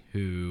Ruskowski,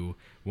 who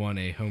won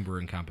a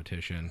homebrewing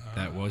competition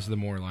that was the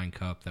Moorline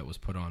Cup that was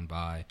put on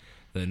by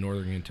the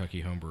Northern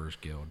Kentucky Homebrewers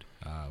Guild,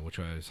 which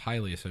I was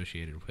highly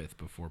associated with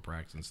before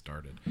Braxton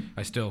started.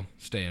 I still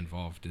stay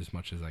involved as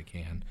much as I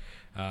can.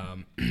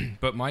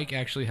 But Mike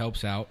actually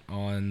helps out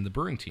on the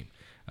brewing team.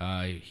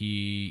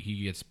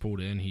 He gets pulled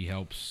in. He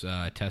helps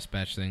test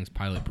batch things,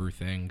 pilot brew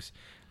things,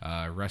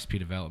 recipe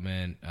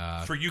development.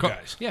 For you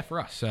guys. Yeah, for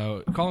us.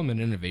 So call him an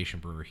innovation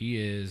brewer. He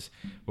is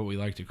what we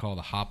like to call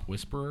the hop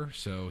whisperer.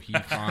 So he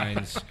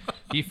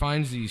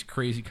finds these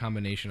crazy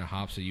combination of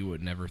hops that you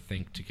would never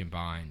think to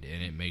combine,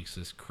 and it makes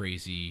this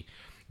crazy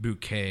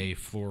bouquet,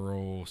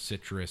 floral,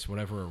 citrus,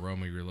 whatever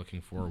aroma you're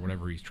looking for,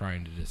 whatever he's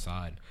trying to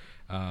decide.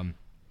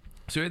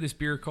 So we had this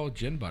beer called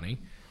Gin Bunny,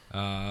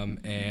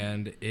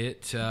 and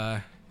it's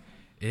an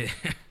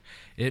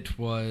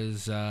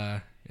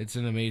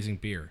amazing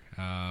beer.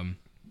 I'm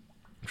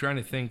trying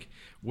to think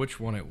which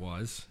one it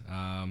was.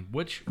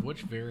 Which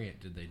variant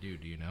did they do?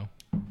 Do you know?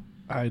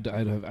 I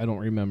don't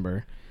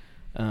remember.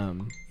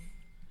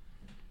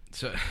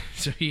 So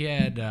he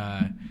had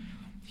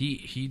he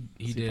See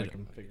if did I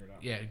can figure it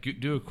out. yeah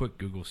do a quick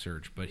Google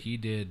search, but he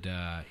did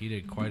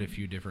quite a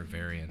few different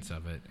variants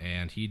of it,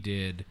 and he's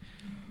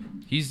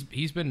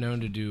been known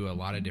to do a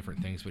lot of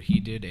different things, but he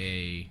did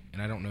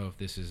and I don't know if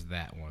this is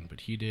that one, but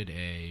he did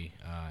I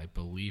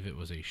believe it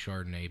was a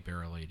Chardonnay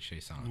barrel aged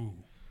saison.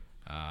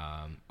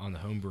 On the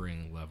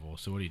homebrewing level.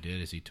 So what he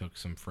did is he took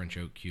some French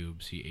oak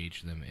cubes, he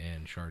aged them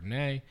in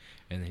Chardonnay,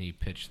 and then he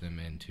pitched them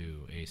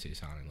into a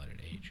saison and let it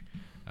age.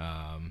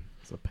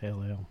 It's a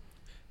pale ale.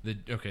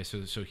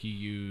 So he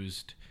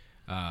used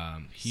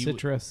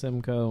Citra,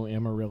 Simcoe,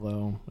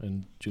 Amarillo,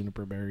 and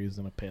juniper berries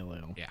in a pale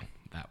ale. Yeah,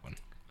 that one.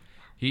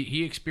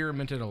 He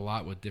experimented a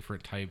lot with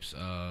different types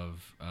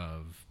of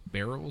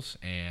barrels,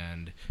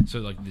 and so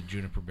like the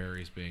juniper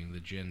berries being the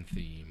gin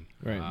theme,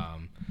 Right.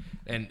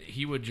 And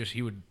he would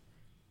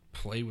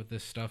play with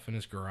this stuff in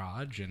his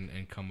garage and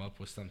come up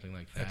with something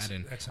like that.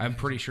 That's I'm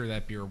pretty sure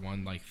that beer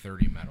won like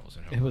 30 medals.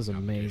 It was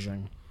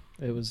amazing.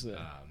 It was.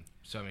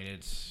 So I mean,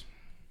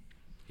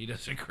 he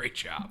does a great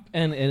job.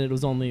 And it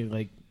was only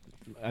like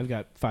I've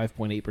got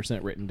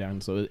 5.8% written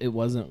down, so it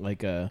wasn't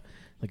like a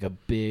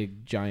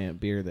big giant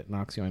beer that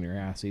knocks you on your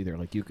ass either.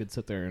 Like you could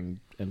sit there and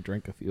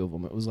drink a few of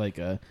them. It was like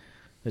a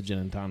gin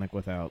and tonic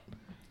without.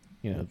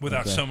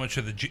 Without so much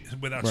of the so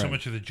Right.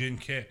 much of the gin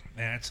kick.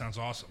 Man, that sounds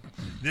awesome.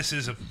 This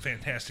is a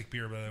fantastic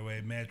beer, by the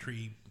way.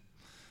 Madtree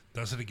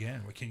does it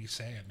again. What can you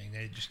say? I mean,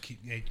 they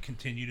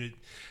continue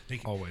to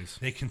always.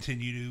 They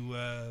continue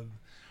to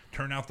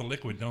turn out the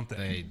liquid, don't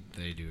they?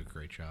 They do a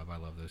great job. I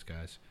love those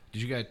guys.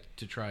 Did you get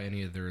to try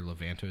any of their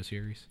Levanto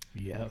series?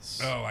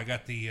 Yes. Oh, I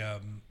got the.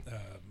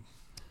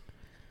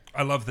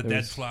 I love the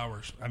Dead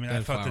Flowers. I mean,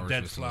 I thought the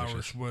Dead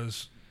Flowers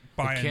was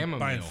by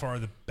and far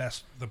the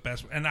best.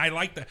 And I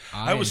like that.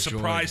 I was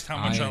surprised how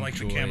much I liked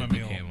the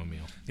chamomile.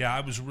 Yeah,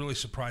 I was really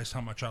surprised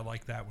how much I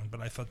liked that one.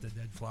 But I thought the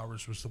Dead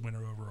Flowers was the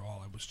winner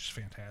overall. It was just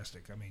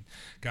fantastic. I mean,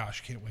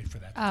 gosh, can't wait for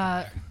that to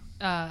come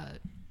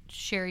back.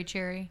 Sherry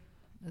Cherry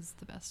is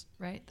the best,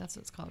 right? That's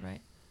what it's called,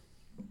 right?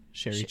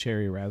 Sherry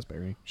Cherry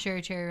Raspberry.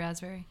 Sherry Cherry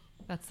Raspberry.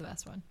 That's the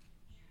best one.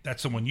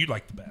 That's the one you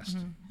like the best.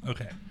 Mm-hmm.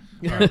 Okay.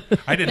 All right.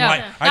 I didn't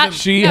like.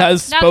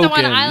 Has spoken. Not the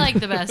one I like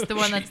the best. The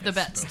one that's the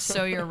best.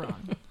 So you're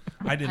wrong.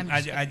 I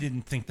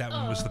didn't think that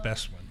one was the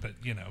best one, but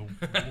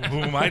who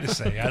am I to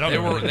say? I don't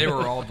know. They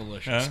were all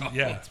delicious.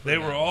 Yeah, they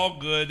were all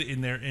good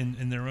in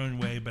their own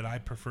way, but I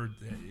preferred.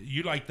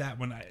 You liked that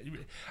one.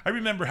 I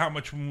remember how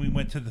much when we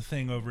went to the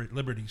thing over at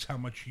Liberty's, how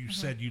much you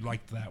said you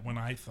liked that one.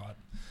 I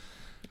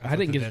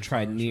didn't get to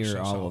try near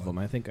all of them.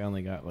 I think I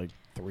only got like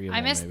 3 of them.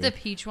 I missed maybe. the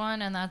peach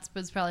one, and that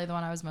was probably the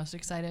one I was most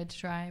excited to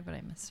try, but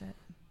I missed it.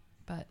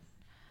 But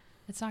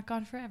it's not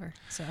gone forever.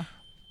 So,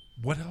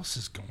 what else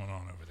is going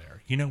on over there?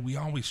 We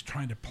always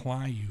try to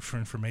ply you for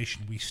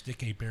information. We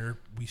stick a bare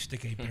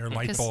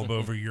light bulb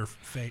over your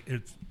face,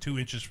 2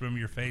 inches from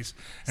your face,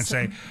 and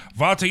say,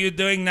 "What are you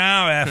doing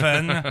now,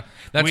 Evan?"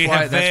 That's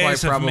why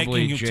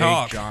probably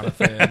Jake,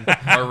 Jonathan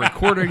are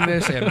recording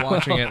this and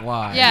watching it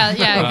live. Yeah,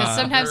 because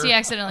sometimes he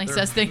accidentally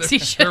says things he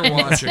shouldn't. They're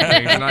watching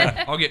things, and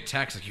I'll get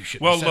texts like, "You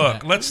shouldn't." Well, have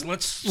said look, that.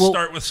 let's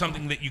start with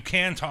something that you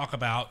can talk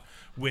about,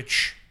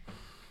 which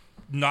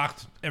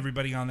knocked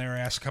everybody on their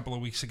ass a couple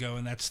of weeks ago,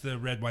 and that's the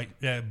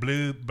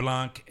bleu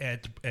blanc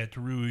et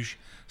rouge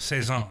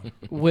saison,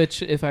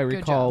 which, if I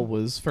recall,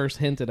 was first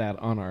hinted at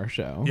on our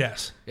show.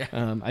 Yes.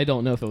 Yeah. I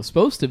don't know if it was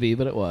supposed to be,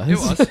 but it was.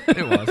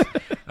 It was.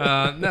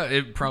 No,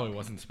 it probably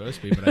wasn't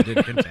supposed to be, but I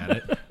did hint at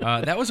it.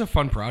 That was a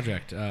fun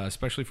project,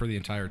 especially for the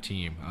entire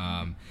team.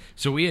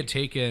 So we had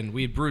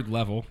brewed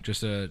Level,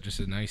 just a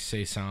nice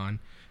saison,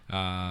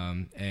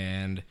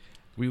 and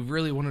we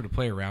really wanted to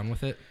play around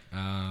with it.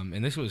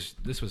 And this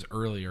was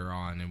earlier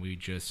on, and we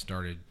just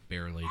started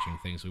barrel aging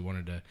things. We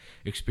wanted to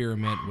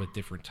experiment with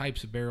different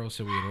types of barrels,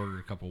 so we had ordered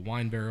a couple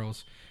wine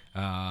barrels.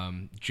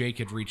 Jake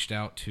had reached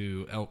out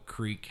to Elk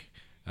Creek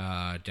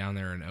down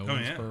there in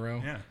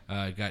Owensboro.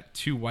 Got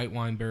 2 white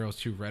wine barrels,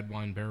 2 red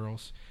wine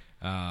barrels.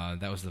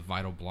 That was the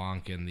Vital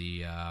Blanc and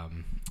the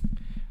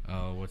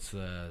what's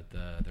the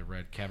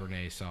red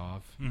Cabernet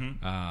Sauv.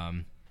 Mm-hmm.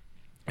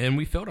 And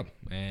we filled them,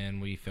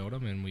 and we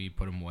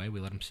put them away. We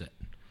let them sit.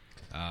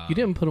 You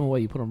didn't put them away.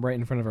 You put them right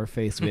in front of our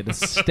face. We had to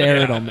stare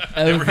at them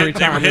every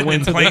time we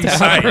went to the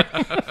tavern.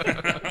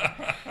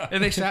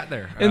 And they sat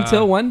there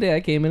until one day I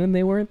came in and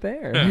they weren't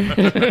there.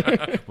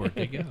 Where'd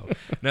they go?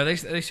 No, they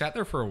sat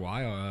there for a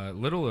while, a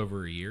little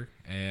over a year,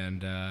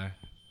 and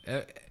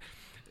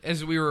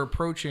as we were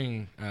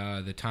approaching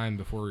the time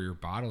before we were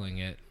bottling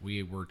it,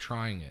 we were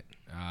trying it.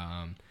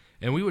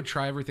 And we would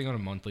try everything on a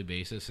monthly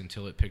basis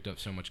until it picked up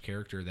so much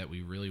character that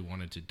we really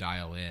wanted to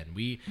dial in.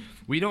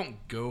 We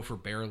don't go for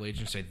barrel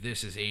aging and say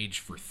this is aged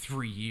for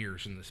 3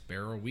 years in this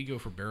barrel. We go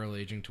for barrel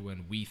aging to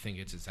when we think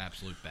it's its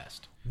absolute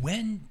best.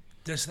 When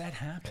does that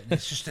happen?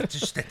 It's just a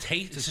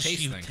taste. It's a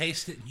taste thing.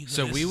 Taste it. You go,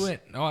 so we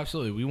went. Oh,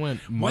 absolutely. We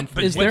went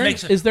monthly. Is there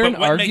an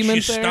argument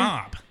makes you there?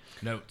 Stop?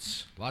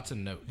 Notes. Lots of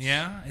notes.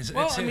 Yeah?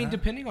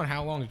 Depending on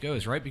how long it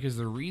goes, right? Because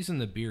the reason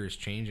the beer is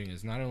changing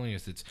is not only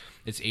is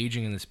it's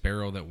aging in this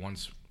barrel that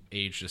once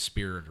aged a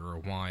spirit or a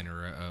wine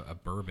or a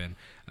bourbon,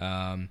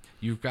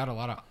 you've got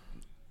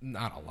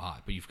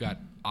but you've got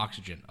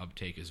oxygen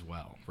uptake as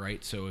well,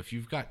 right? So if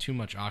you've got too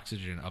much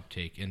oxygen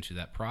uptake into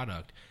that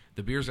product,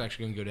 the beer's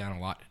actually going to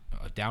go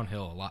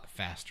downhill a lot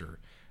faster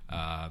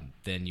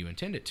than you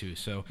intend it to.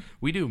 So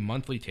we do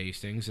monthly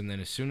tastings, and then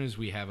as soon as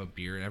we have a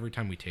beer, and every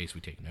time we taste,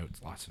 we take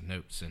notes, lots of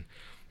notes, and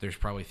there's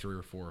probably 3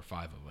 or 4 or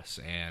 5 of us.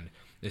 And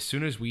as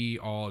soon as we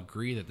all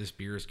agree that this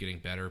beer is getting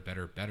better,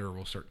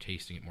 we'll start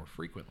tasting it more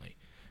frequently.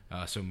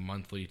 So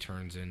monthly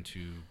turns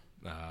into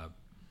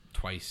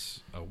twice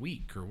a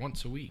week or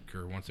once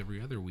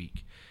every other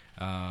week.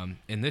 And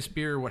this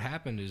beer, what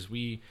happened is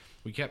we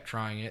kept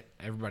trying it.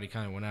 Everybody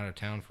kind of went out of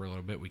town for a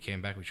little bit. We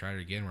came back, we tried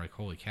it again. We're like,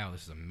 holy cow,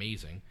 this is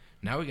amazing.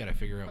 Now we got to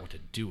figure out what to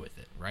do with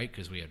it, right?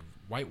 Because we had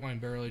white wine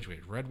barrel age, we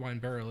had red wine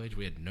barrel age.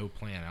 We had no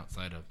plan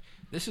outside of,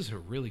 this is a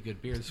really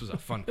good beer. This was a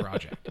fun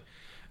project.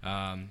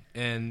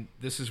 And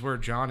this is where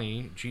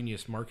Johnny,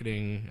 genius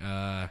marketing,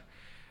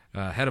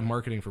 head of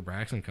marketing for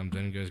Braxton, comes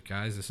in and goes,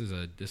 guys,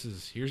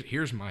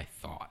 here's my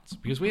thoughts,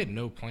 because we had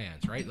no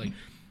plans, right? Like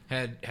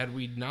had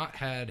we not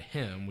had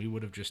him, we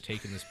would have just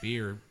taken this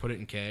beer, put it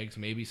in kegs,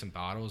 maybe some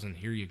bottles, and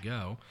here you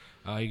go.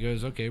 He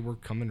goes, okay, we're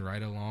coming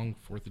right along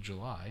 4th of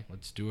July.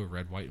 Let's do a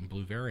red, white, and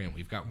blue variant.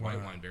 We've got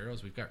white wine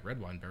barrels. We've got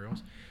red wine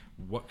barrels.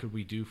 What could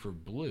we do for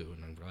blue?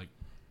 And we're like,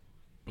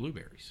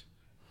 blueberries.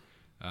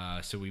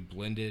 So we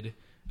blended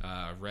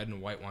red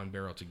and white wine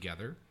barrel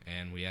together,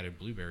 and we added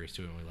blueberries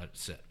to it, and we let it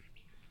sit.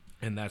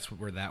 And that's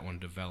where that one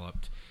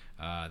developed.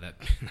 that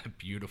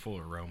beautiful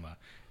aroma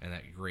and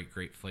that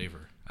great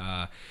flavor.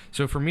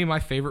 So for me, my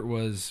favorite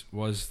was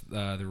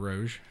the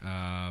Rouge,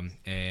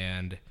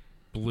 and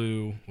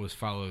Blue was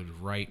followed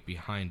right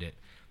behind it.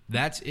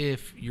 That's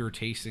if you're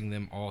tasting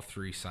them all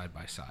three side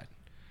by side,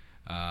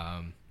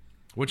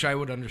 which I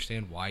would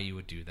understand why you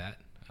would do that.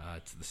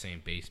 It's the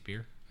same base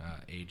beer,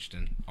 aged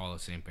in all the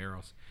same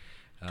barrels.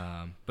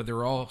 But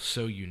they're all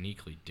so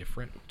uniquely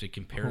different. To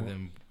compare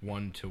them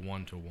one to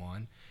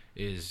one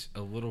is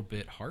a little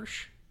bit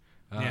harsh.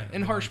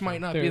 And harsh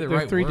might not be the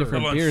right three word.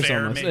 different beers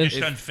almost. Maybe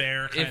just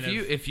unfair.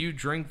 If you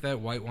drink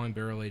that white wine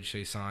barrel aged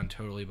saison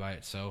totally by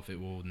itself, it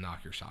will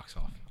knock your socks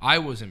off. I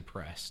was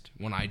impressed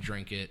when I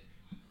drank it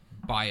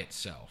by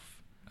itself,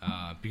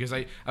 because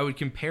I would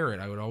compare it.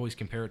 I would always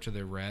compare it to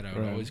the red. I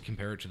would always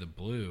compare it to the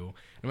blue.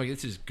 I'm like,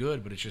 this is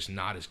good, but it's just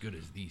not as good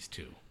as these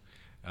two.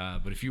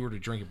 But if you were to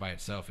drink it by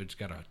itself, it's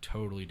got a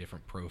totally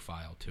different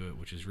profile to it,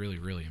 which is really,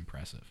 really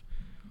impressive.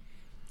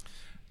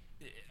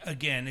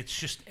 Again, it's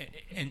just,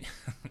 and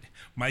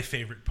my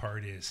favorite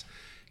part is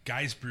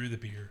guys brew the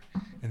beer,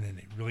 and then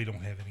they really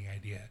don't have any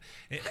idea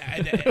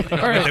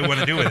what they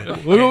want to do with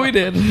it. Look what we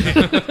did.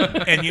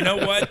 And you know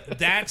what?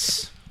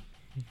 That's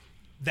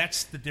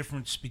the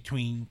difference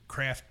between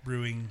craft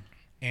brewing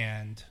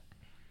and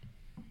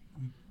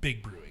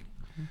big brewing.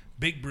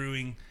 Big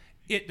brewing,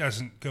 it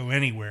doesn't go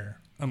anywhere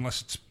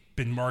unless it's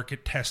been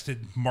marketed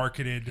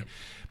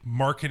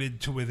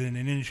to within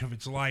an inch of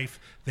its life.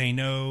 They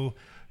know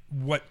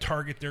what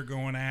target they're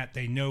going at.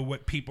 They know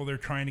what people they're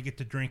trying to get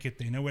to drink it.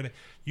 They know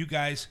you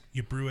guys,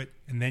 you brew it,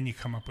 and then you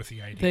come up with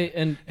the idea.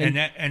 And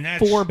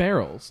that's 4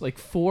 barrels. Like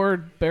 4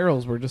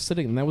 barrels were just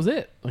sitting, and that was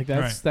it. Like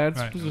that's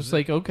Right. just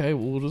like, okay,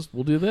 we'll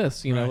do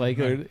this. You know, like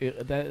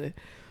that.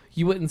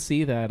 You wouldn't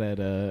see that at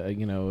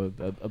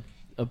a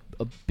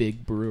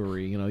big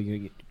brewery. You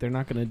know, they're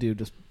not going to do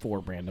just 4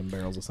 random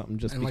barrels of something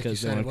just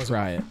because they want to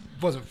try it.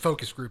 Wasn't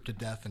focus grouped to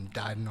death and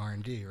died in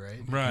R&D,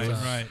 right?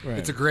 Right.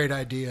 It's a great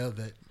idea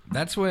that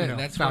that's when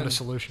found a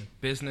solution.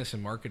 Business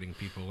and marketing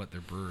people let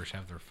their brewers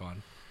have their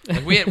fun.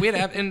 Like we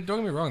had, and don't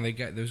get me wrong,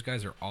 those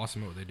guys are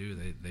awesome at what they do.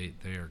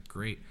 They are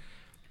great.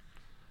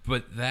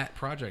 But that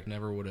project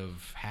never would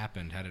have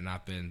happened had it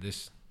not been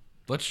this.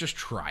 Let's just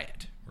try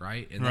it,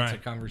 right? And that's a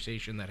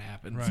conversation that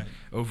happens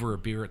over a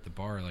beer at the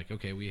bar. Like,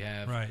 okay, we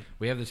have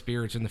this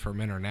beer. It's in the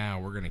fermenter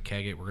now. We're going to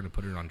keg it. We're going to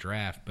put it on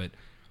draft. But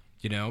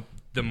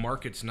the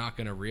market's not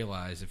going to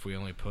realize if we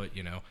only put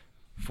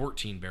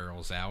 14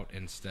 barrels out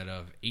instead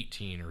of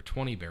 18 or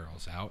 20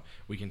 barrels out.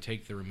 We can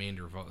take the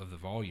remainder of the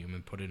volume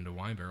and put it into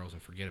wine barrels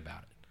and forget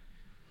about it.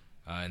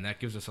 And that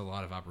gives us a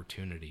lot of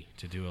opportunity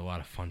to do a lot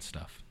of fun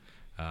stuff.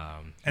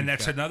 And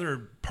that's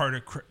another part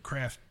of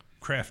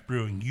craft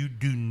brewing. You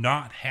do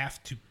not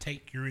have to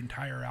take your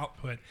entire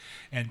output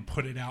and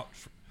put it out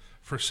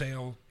for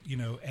sale,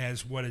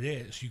 as what it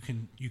is. You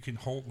can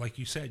hold, like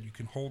you said, you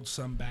can hold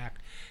some back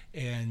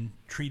and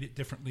treat it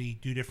differently,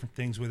 do different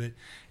things with it,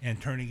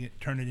 and turn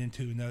it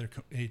into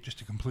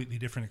just a completely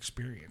different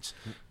experience,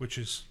 which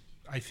is,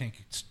 I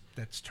think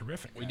that's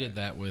terrific. We did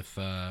that with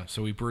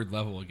so we brewed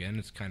Level again.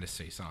 It's kind of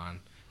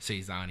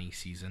saison-y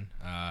season,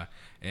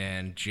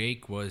 and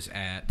Jake was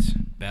at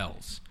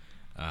Bell's.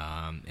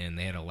 And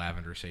they had a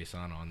lavender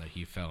saison on that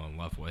he fell in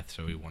love with,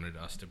 so he wanted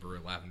us to brew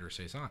a lavender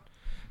saison.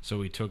 So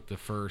we took the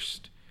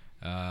first,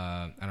 it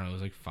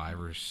was like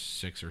 5 or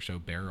 6 or so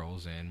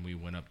barrels, and we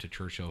went up to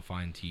Churchill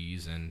Fine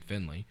Teas in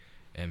Findlay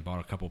and bought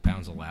a couple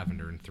pounds of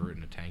lavender and threw it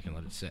in a tank and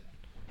let it sit.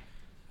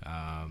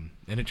 And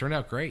it turned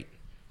out great.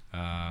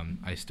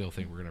 I still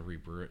think we're going to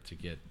rebrew it to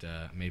get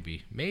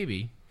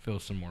maybe fill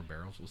some more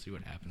barrels. We'll see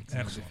what happens.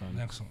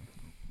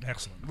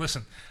 Excellent.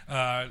 Listen,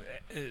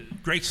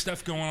 great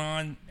stuff going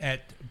on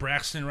at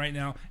Braxton right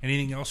now.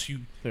 Anything else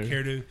you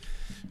care to?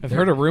 I've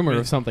heard a rumor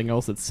of something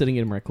else that's sitting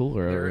in my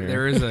cooler over here.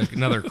 There is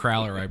another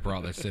crowler I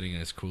brought that's sitting in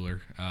this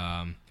cooler.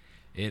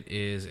 It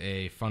is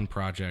a fun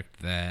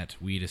project that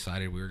we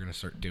decided we were going to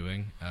start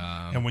doing.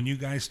 And when you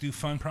guys do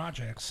fun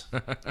projects,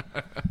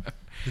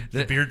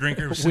 the beer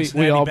drinker of Cincinnati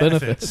we all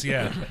benefits.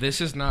 benefit. Yeah. This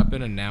has not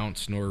been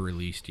announced nor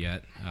released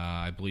yet.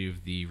 I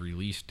believe the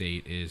release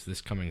date is this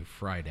coming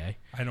Friday.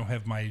 I don't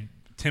have my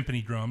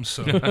timpani drums,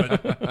 so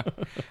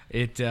but.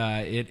 It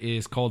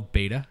is called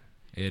Beta.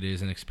 It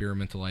is an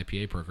experimental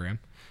IPA program.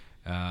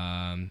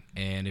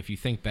 And if you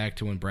think back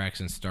to when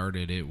Braxton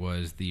started, it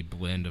was the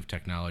blend of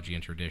technology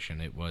and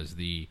tradition. It was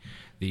the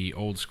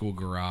old school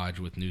garage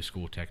with new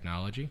school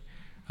technology.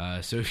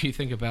 So if you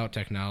think about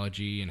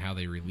technology and how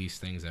they release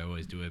things, I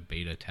always do a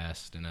beta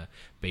test and a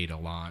beta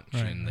launch,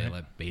 and they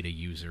let beta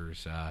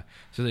users.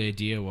 So the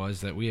idea was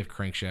that we have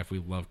Crankshaft. We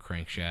love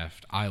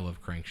Crankshaft. I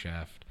love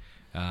Crankshaft.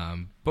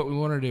 But we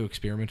wanted to do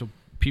experimental.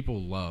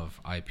 People love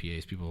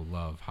IPAs. People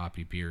love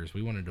hoppy beers.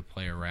 We wanted to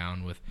play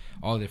around with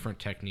all different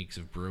techniques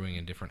of brewing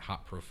and different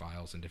hop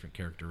profiles and different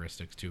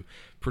characteristics to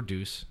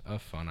produce a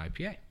fun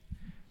IPA.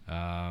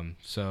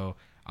 So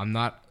I'm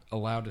not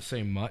allowed to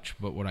say much,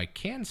 but what I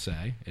can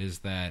say is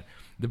that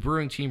the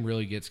brewing team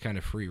really gets kind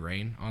of free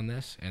reign on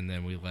this, and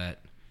then we let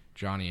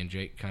Johnny and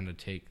Jake kind of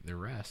take the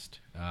rest.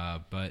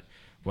 But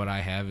what I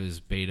have is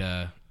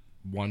Beta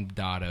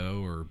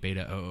 1.0 or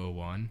beta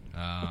 001,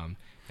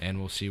 and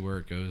we'll see where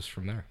it goes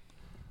from there.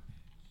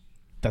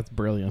 That's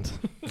brilliant.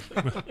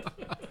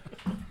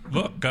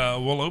 Look,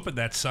 we'll open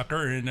that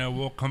sucker, and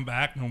we'll come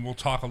back and we'll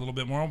talk a little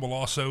bit more. We'll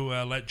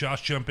also let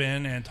Josh jump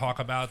in and talk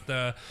about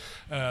the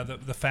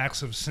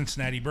facts of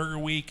Cincinnati Burger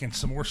Week and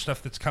some more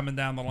stuff that's coming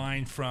down the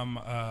line from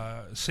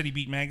City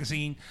Beat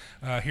Magazine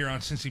here on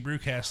Cincy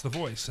Brewcast, the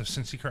voice of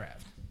Cincy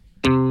Craft.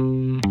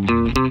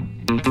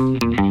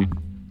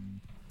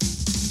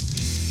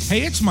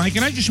 Hey, it's Mike,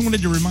 and I just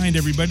wanted to remind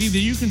everybody that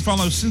you can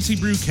follow Cincy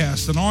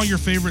Brewcast on all your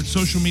favorite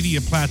social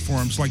media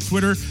platforms like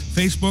Twitter,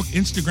 Facebook,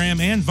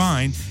 Instagram, and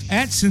Vine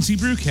at Cincy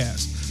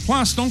Brewcast.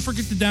 Plus, don't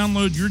forget to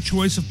download your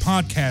choice of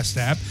podcast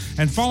app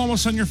and follow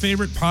us on your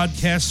favorite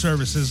podcast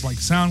services like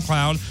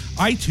SoundCloud,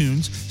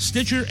 iTunes,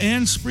 Stitcher,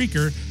 and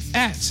Spreaker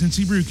at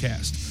Cincy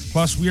Brewcast.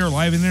 Plus, we are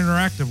live and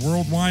interactive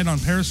worldwide on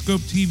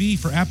Periscope TV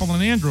for Apple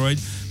and Android.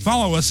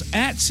 Follow us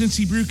at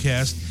Cincy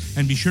Brewcast,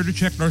 and be sure to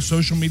check our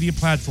social media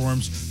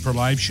platforms for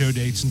live show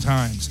dates and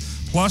times.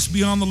 Plus,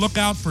 be on the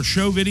lookout for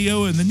show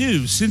video in the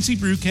new Cincy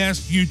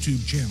Brewcast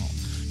YouTube channel.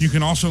 You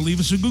can also leave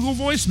us a Google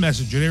Voice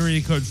message at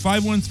area code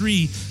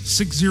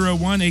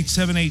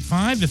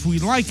 513-601-8785. If we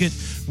like it,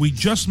 we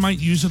just might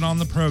use it on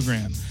the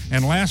program.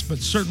 And last but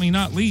certainly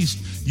not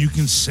least, you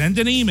can send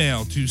an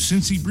email to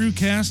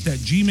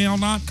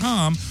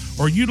cincybrewcast@gmail.com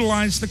or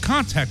utilize the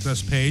Contact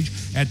Us page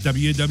at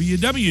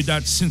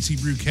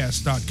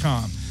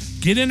www.cincybrewcast.com.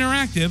 Get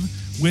interactive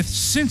with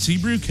Cincy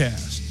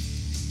Brewcast.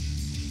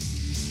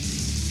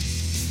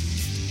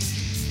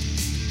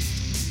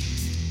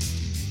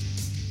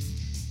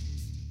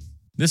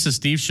 This is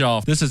Steve Shaw.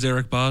 This is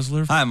Eric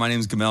Bosler. Hi, my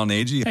name is Gamal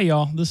Nagy. Hey,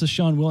 y'all. This is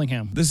Sean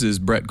Willingham. This is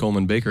Brett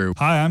Coleman Baker.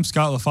 Hi, I'm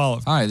Scott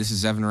LaFollette. Hi, this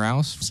is Evan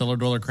Rouse. Cellar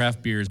Dweller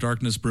Craft Beers.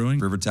 Darkness Brewing.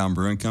 Rivertown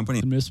Brewing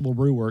Company. Municipal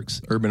Brew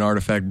Works. Urban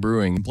Artifact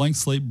Brewing. Blank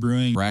Slate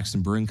Brewing.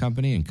 Braxton Brewing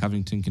Company in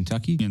Covington,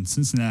 Kentucky. In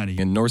Cincinnati.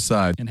 In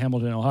Northside. In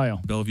Hamilton,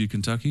 Ohio. Bellevue,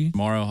 Kentucky.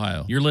 Mar,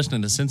 Ohio. You're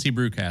listening to Cincy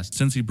Brewcast.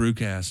 Cincy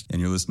Brewcast.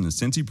 And you're listening to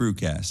Cincy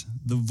Brewcast.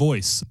 The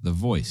voice. The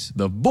voice.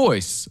 The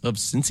voice of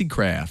Cincy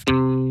Craft.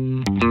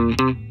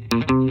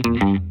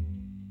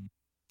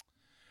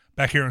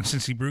 Back here on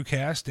Cincy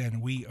Brewcast,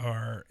 and we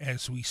are,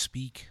 as we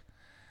speak,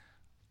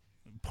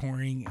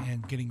 pouring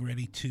and getting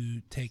ready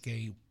to take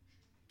a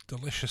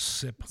delicious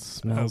sip.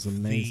 Smells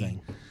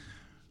amazing.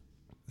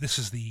 This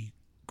is the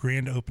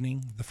grand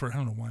opening. I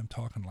don't know why I'm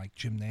talking like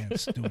Jim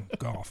Nance doing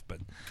golf, but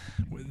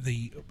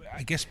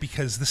I guess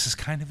because this is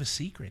kind of a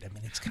secret. I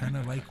mean, it's kind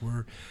of like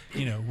we're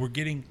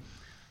getting.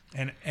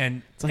 And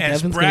it's like as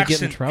Evan's Braxton,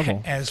 get in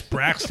trouble. as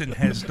Braxton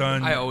has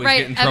done, I always Right,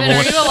 get in trouble.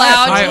 Evan, are you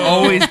allowed I to-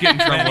 always get in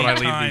trouble many when I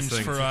leave times these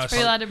things. for us Are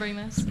you allowed to bring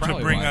this? to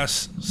bring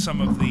us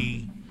some of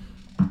the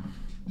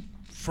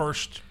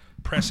first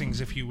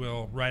pressings, if you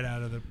will, right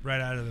out of the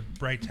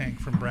bright tank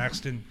from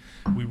Braxton.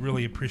 We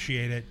really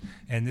appreciate it,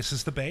 and this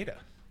is the beta.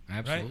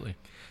 Absolutely. Right?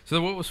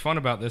 So what was fun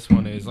about this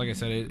one is, like I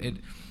said,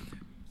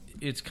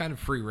 it's kind of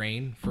free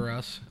reign for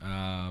us.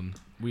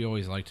 We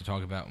always like to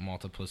talk about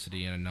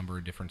multiplicity and a number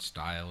of different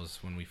styles.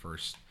 When we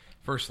first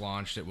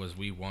launched, it was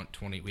we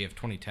have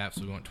 20 taps,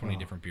 so we want 20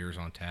 different beers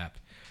on tap.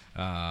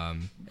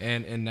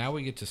 And now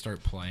we get to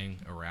start playing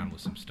around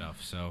with some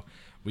stuff. So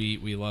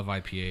we love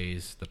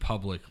IPAs. The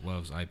public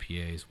loves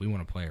IPAs. We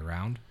want to play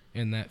around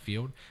in that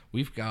field.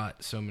 We've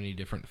got so many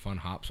different fun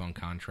hops on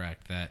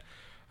contract that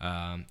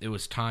it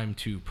was time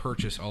to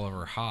purchase all of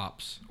our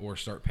hops or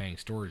start paying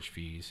storage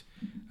fees.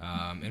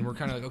 And we're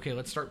kind of like, okay,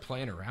 let's start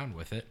playing around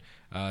with it.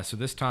 So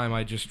this time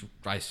I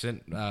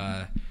sent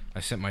my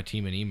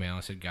team an email.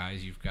 I said,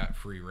 guys, you've got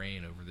free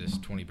reign over this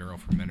 20-barrel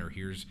fermenter.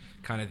 Here's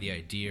kind of the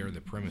idea or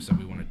the premise that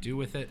we want to do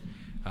with it.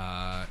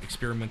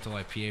 Experimental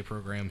IPA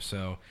program.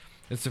 So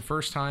it's the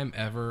first time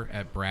ever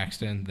at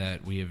Braxton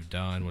that we have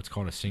done what's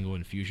called a single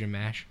infusion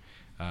mash.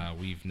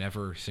 We've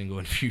never single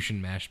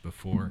infusion mashed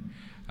before.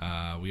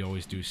 We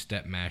always do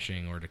step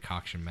mashing or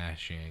decoction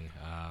mashing,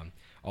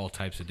 all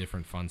types of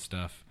different fun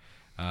stuff.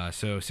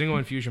 So single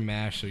infusion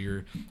mash, so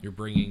you're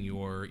bringing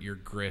your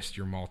grist,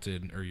 your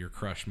malted or your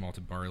crushed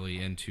malted barley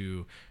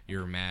into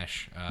your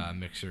mash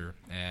mixer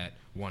at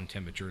one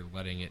temperature,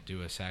 letting it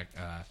do a sack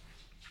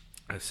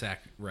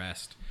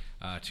rest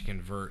to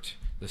convert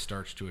the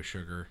starch to a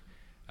sugar,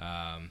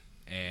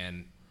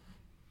 and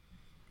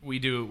we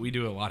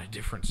do a lot of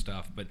different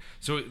stuff. But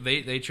so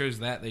they chose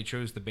that. They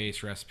chose the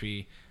base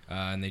recipe,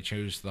 and they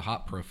chose the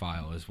hop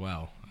profile as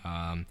well,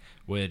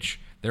 which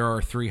there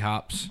are 3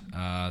 hops.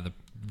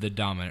 The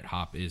dominant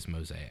hop is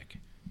Mosaic.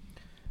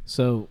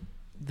 So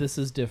this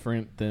is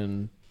different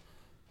than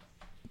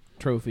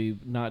Trophy,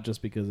 not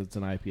just because it's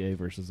an IPA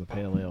versus a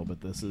pale ale, but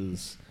this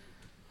is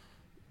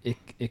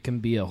it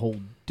can be a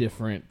whole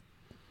different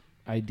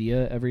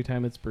idea every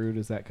time it's brewed.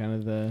 Is that kind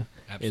of the?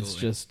 Absolutely. It's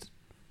just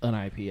an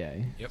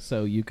IPA. Yep.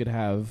 So you could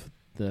have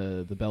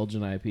the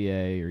Belgian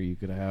IPA, or you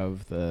could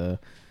have the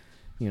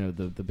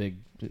big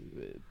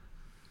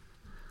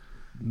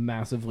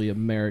massively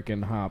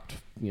American hopped,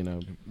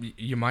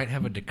 You might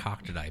have a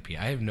decocted IPA.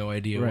 I have no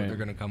idea what Right. they're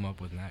going to come up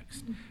with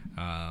next.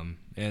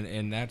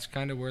 And that's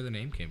kind of where the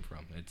name came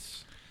from.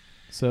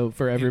 So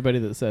for everybody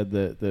that said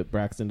that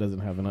Braxton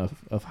doesn't have enough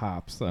of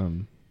hops,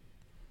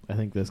 I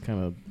think this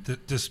kind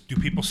of do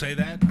people say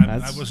that?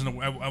 I wasn't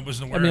aware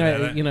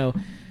of that. You know,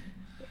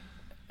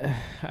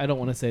 I don't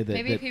want to say that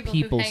Maybe that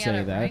people who hang say out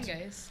at that,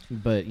 Rango's.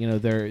 but you know,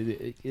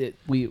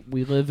 we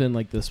live in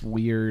like this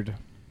weird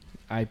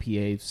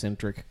IPA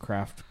centric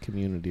craft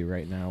community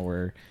right now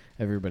where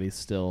everybody's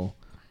still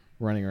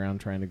running around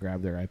trying to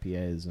grab their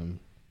IPAs, and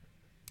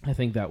I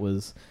think that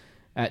was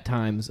at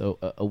times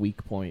a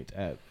weak point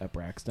at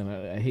Braxton.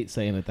 I hate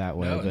saying it that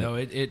way. No,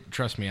 it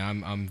trust me,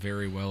 I'm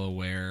very well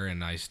aware,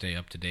 and I stay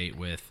up to date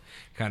with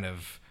kind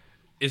of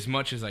as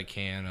much as I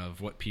can of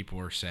what people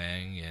are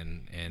saying,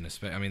 and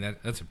I mean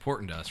that's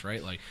important to us,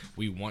 right? Like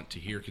we want to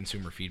hear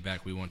consumer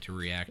feedback, we want to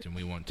react, and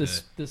we want to.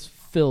 This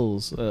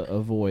fills a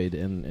void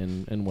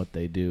in what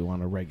they do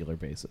on a regular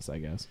basis, I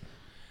guess.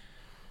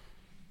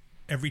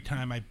 Every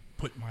time I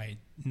put my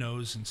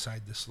nose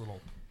inside this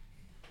little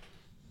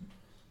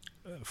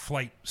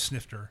flight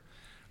snifter,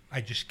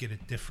 I just get a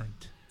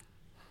different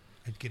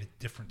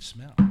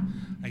smell.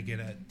 I get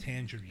a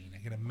tangerine, I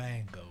get a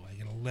mango, I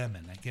get a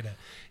lemon,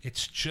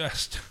 it's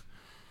just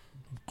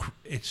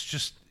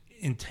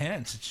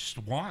intense. It's just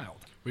wild.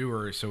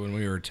 When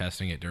we were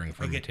testing it during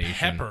fermentation, I get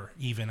pepper,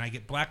 I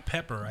get black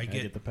pepper. I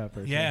get the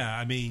pepper. Yeah,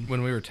 I mean,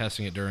 when we were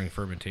testing it during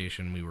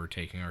fermentation, we were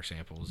taking our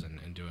samples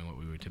and doing what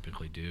we would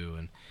typically do.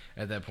 And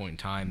at that point in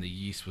time, the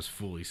yeast was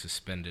fully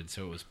suspended,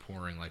 so it was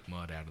pouring like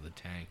mud out of the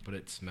tank, but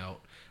it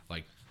smelled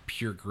like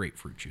pure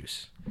grapefruit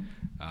juice.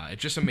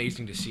 It's just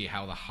amazing to see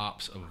how the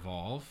hops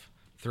evolve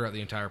throughout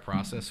the entire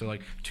process. So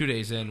like 2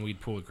 days in,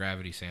 we'd pull a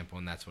gravity sample,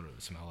 and that's what it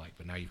would smell like.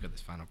 But now you've got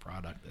this final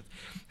product that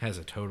has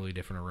a totally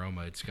different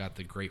aroma. It's got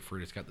the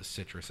grapefruit, it's got the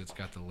citrus, it's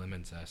got the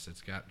lemon zest,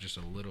 it's got just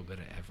a little bit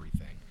of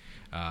everything.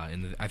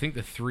 And I think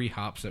the 3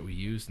 hops that we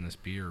used in this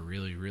beer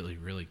really, really,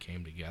 really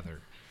came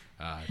together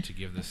to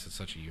give this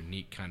such a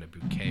unique kind of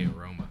bouquet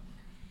aroma.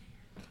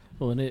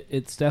 Well, and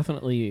it's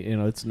definitely, you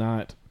know, it's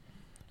not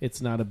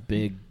a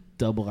big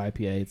double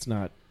IPA. It's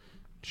not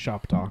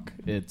shop talk.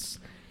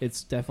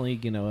 It's definitely,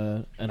 you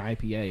know, an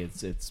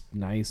IPA. It's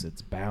nice.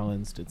 It's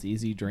balanced. It's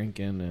easy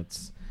drinking.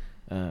 It's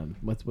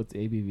what's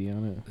the ABV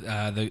on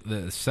it?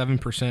 The 7%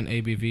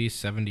 ABV,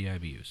 70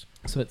 IBUs.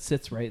 So it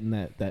sits right in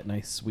that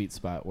nice sweet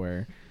spot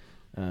where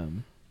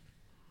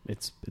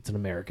it's an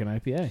American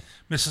IPA.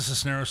 Mrs.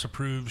 Cisneros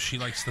approves. She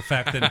likes the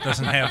fact that it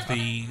doesn't have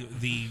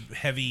the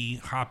heavy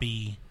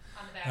hoppy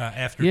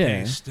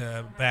aftertaste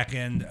back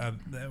end,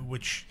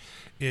 which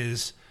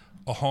is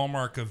a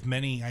hallmark of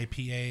many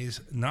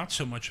IPAs, not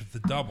so much of the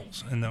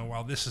doubles. And though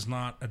while this is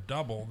not a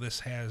double,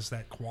 this has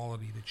that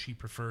quality that she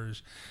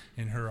prefers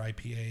in her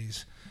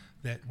IPAs,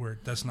 that where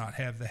it does not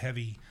have the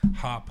heavy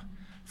hop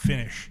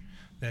finish.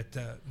 That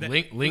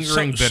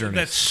lingering bitterness.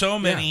 That so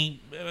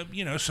many,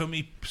 so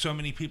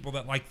many people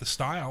that like the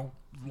style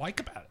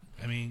like about it.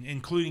 I mean,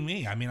 including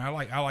me. I mean, I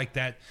like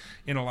that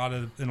in a lot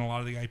of the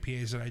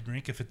IPAs that I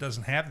drink. If it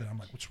doesn't have that, I'm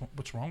like,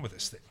 what's wrong with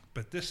this thing?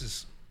 But this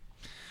is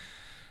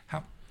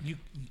how you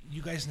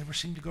guys never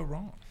seem to go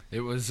wrong.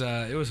 It was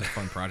a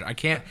fun project.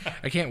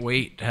 I can't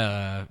wait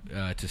to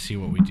see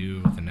what we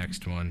do with the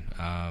next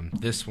one.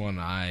 This one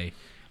I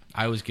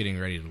was getting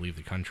ready to leave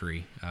the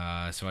country,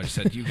 so I just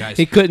said, "You guys."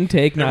 He couldn't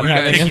take not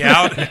having it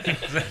out.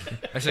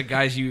 I said,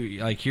 "Guys,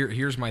 you like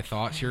here's my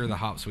thoughts. Here are the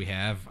hops we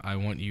have. I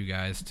want you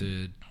guys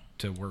to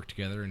work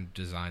together and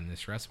design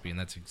this recipe," and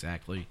that's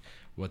exactly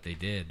what they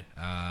did.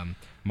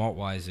 Malt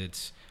wise,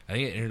 I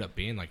think it ended up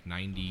being like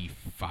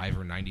 95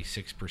 or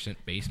 96%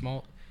 base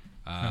malt,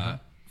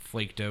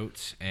 flaked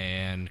oats,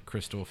 and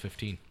Crystal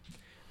 15.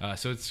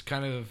 So it's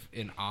kind of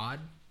an odd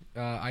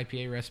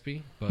IPA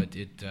recipe, but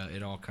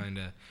it all kind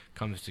of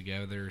comes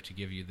together to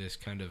give you this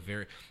kind of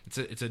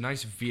it's a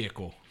nice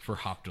vehicle for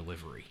hop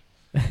delivery.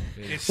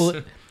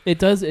 Well, it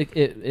does.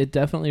 It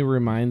definitely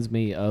reminds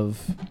me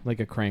of like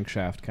a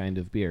crankshaft kind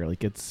of beer.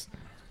 Like it's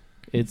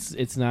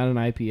not an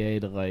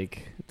IPA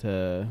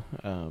to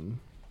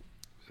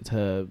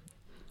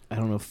I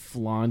don't know,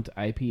 flaunt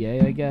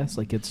IPA, I guess.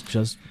 Like it's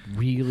just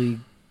really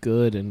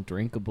good and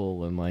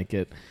drinkable, and like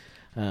it.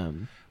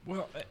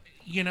 Well,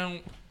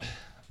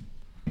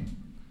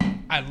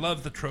 I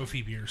love the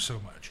trophy beer so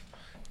much.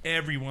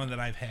 Every one that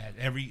I've had,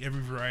 every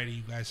variety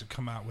you guys have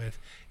come out with,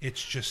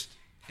 it's just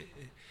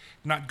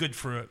not good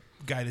for a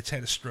guy that's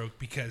had a stroke,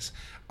 because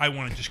I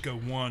want to just go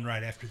one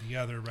right after the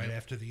other.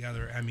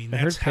 I mean,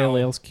 that's how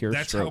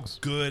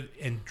good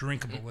and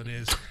drinkable it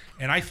is.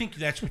 And I think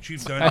that's what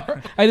you've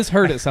done. I just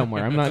heard it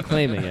somewhere. I'm not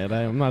claiming it.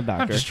 I'm not a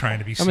doctor. I'm just trying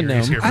to be I'm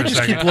serious here for I a just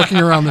second. keep looking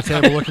around the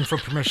table looking for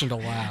permission to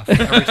laugh.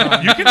 Every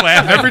time. You can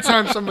laugh. Every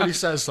time somebody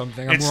says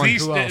something, I'm it's going,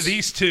 these, who else?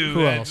 These two,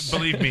 Who else?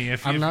 Believe me.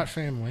 I'm not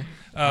family.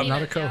 I'm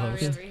not a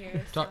co-host.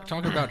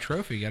 Talk about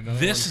trophy. You got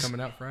another one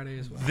coming out Friday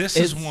as well. This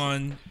is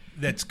one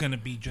that's going to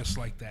be just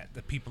like that.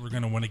 That people are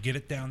going to want to get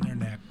it down their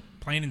neck,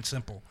 plain and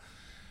simple,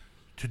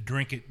 to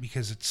drink it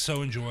because it's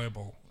so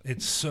enjoyable.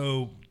 It's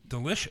so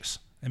delicious.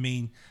 I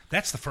mean,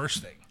 that's the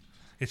first thing.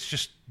 It's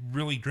just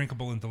really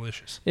drinkable and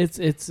delicious.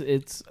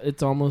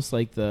 It's almost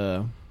like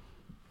the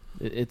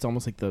it's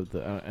almost like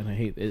and I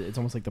hate it's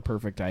almost like the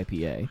perfect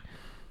IPA.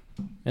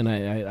 And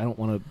I don't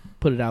want to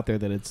put it out there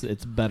that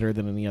it's better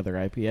than any other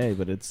IPA,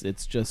 but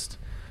it's just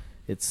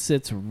it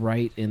sits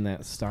right in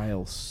that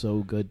style so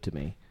good to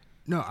me.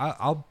 No,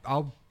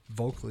 I'll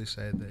vocally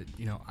say that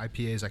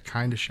IPAs I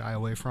kind of shy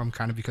away from,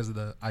 kind of because of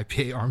the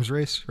IPA arms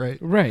race, right?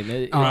 Right.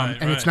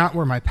 It's not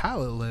where my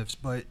palate lives,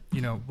 but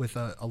with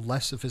a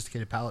less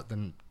sophisticated palate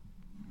than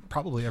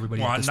probably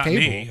everybody at this not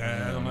table. Me.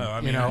 I don't know. I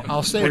mean,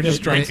 I'll say we're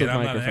just drinking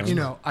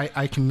microphones.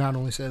 I can not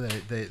only say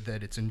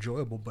that it's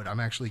enjoyable, but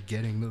I'm actually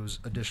getting those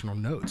additional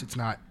notes. It's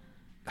not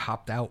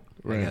hopped out,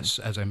 I guess,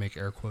 as I make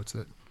air quotes.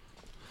 That.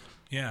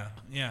 Yeah.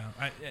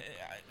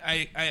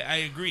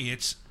 I agree.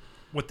 It's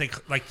what they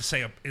like to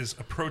say is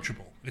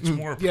approachable. It's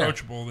more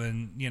approachable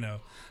than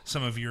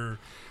some of your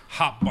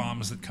hop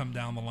bombs that come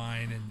down the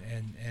line,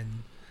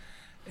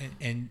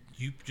 and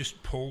you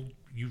just pulled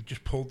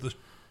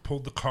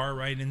the car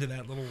right into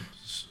that little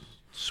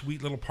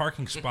sweet little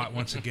parking spot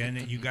once again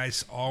that you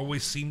guys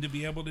always seem to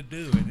be able to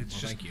do, and it's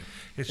just thank you.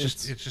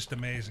 It's just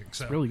amazing.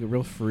 So it's really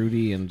real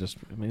fruity and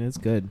it's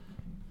good.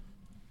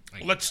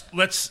 Let's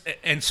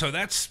and so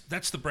that's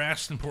the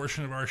Braxton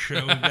portion of our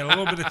show. We've got a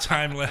little bit of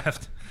time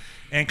left,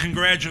 and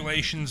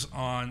congratulations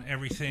on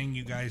everything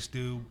you guys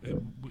do.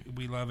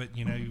 We love it.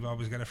 You've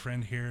always got a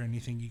friend here.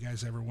 Anything you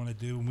guys ever want to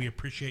do, and we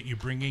appreciate you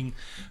bringing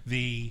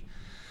the.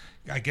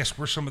 I guess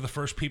we're some of the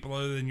first people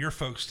other than your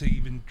folks to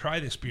even try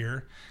this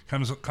beer.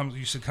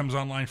 You said comes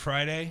online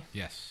Friday?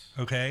 Yes.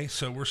 Okay,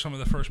 so we're some of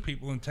the first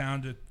people in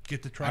town to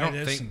get to try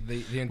this. I don't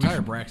think the entire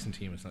Braxton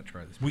team has not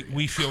tried this beer.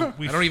 We feel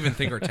I don't even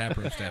think our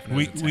taproom staff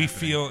knows we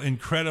feel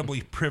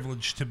incredibly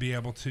privileged to be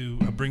able to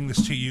bring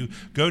this to you.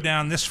 Go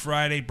down this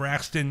Friday,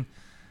 Braxton,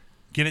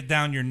 get it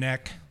down your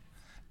neck,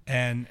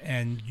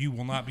 and you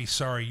will not be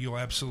sorry. You'll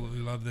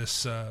absolutely love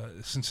this.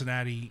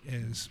 Cincinnati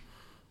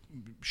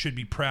should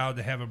be proud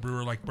to have a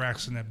brewer like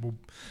Braxton that will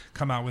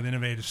come out with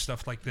innovative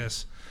stuff like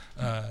this,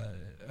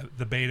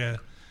 the Beta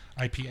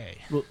IPA.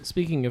 Well,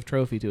 speaking of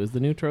trophy, too, is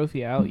the new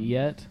trophy out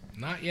yet?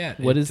 Not yet.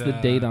 What is the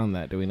date on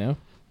that? Do we know?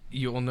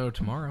 You will know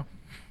tomorrow.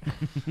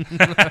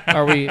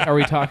 Are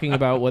we talking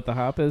about what the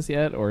hop is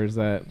yet, or is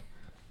that?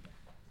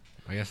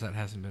 I guess that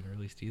hasn't been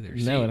released either.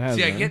 No, it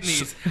hasn't.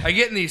 See, I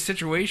get in these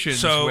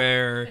situations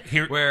where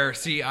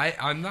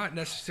I'm not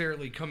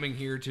necessarily coming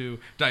here to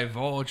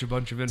divulge a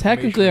bunch of information.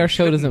 Technically, our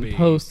show doesn't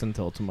post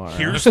until tomorrow.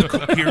 Here's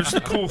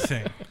the cool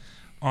thing: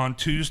 on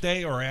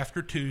Tuesday or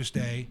after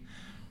Tuesday,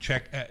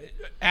 check.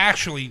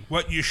 Actually,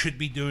 what you should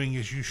be doing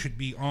is you should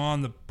be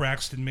on the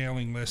Braxton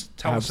mailing list.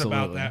 Tell us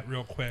about that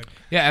real quick.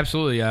 Yeah,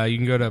 absolutely. You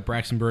can go to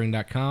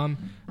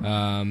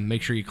braxtonbrewing.com.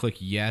 Make sure you click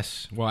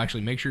yes. Well,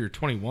 actually, make sure you're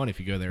 21 if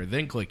you go there.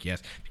 Then click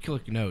yes. If you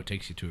click no, it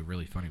takes you to a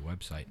really funny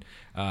website.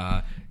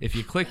 If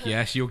you click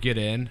yes, you'll get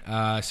in.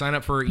 Sign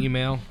up for our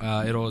email.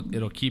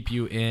 It'll keep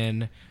you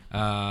in.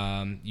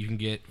 You can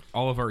get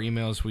all of our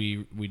emails.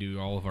 We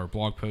do all of our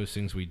blog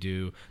postings. We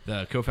do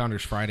the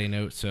Co-Founders Friday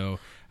note. So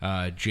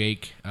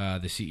Jake,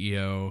 the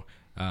CEO,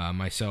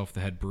 myself,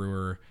 the head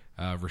brewer,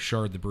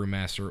 Richard, the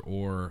brewmaster,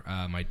 or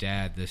my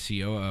dad, the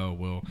COO,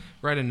 will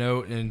write a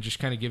note and just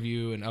kind of give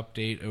you an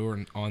update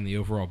on the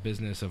overall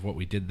business of what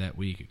we did that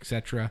week,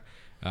 etc.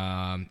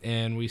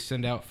 And we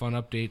send out fun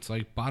updates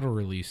like bottle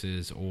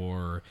releases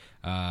or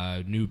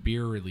new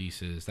beer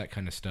releases, that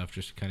kind of stuff,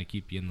 just to kind of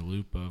keep you in the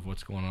loop of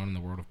what's going on in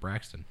the world of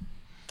Braxton.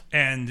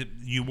 And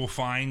you will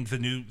find the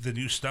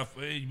new stuff.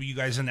 You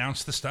guys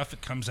announce the stuff.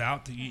 It comes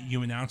out.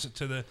 You announce it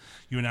to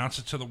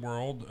the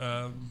world,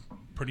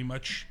 pretty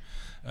much.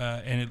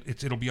 And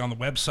it'll be on the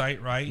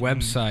website, right?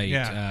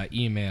 Website,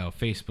 email,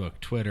 Facebook,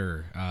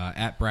 Twitter,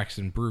 at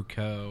Braxton Brew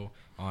Co.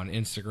 on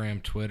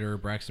Instagram, Twitter,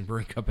 Braxton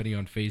Brewing Company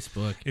on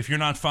Facebook. If you're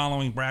not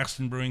following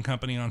Braxton Brewing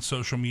Company on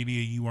social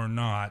media, you are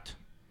not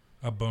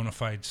a bona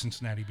fide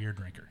Cincinnati beer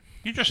drinker.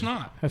 You're just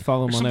not. I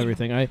follow him on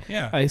everything.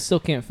 I still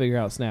can't figure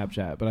out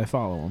Snapchat, but I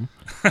follow him.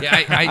 Yeah,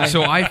 I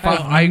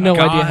have no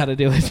idea how to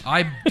do it.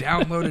 I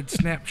downloaded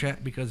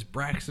Snapchat because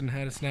Braxton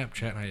had a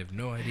Snapchat, and I have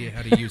no idea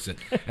how to use it.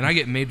 And I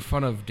get made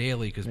fun of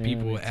daily because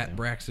people at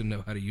Braxton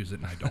know how to use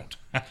it, and I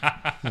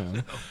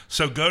don't.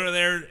 So go to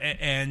there,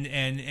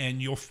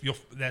 and you'll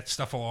that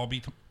stuff will all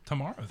be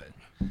tomorrow then.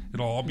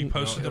 It'll all be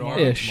posted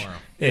tomorrow.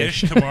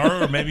 Ish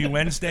tomorrow, or maybe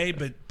Wednesday.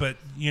 But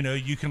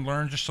you can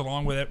learn just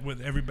along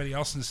with everybody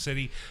else in the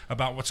city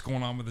about what's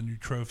going on with the new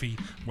trophy,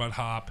 what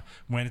hop,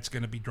 when it's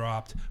going to be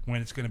dropped,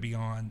 when it's going to be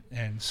on,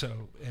 and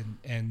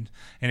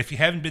if you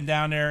haven't been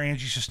down there,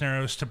 Angie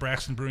Cisneros to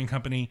Braxton Brewing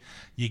Company,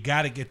 you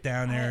got to get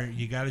down there.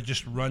 You got to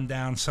just run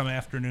down some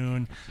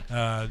afternoon.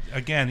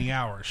 Again, the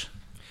hours.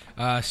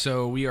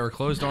 So we are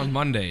closed on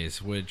Mondays,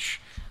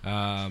 which.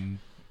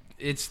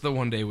 It's the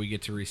one day we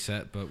get to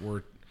reset, but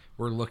we're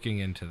looking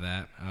into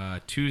that.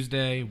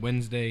 Tuesday,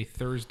 Wednesday,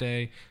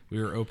 Thursday, we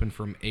are open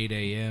from 8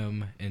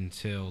 a.m.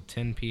 until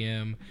 10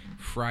 p.m.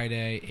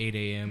 Friday, 8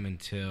 a.m.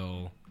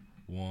 until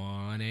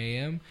 1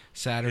 a.m.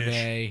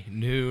 Saturday,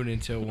 noon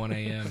until 1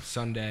 a.m.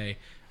 Sunday,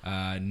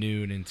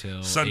 noon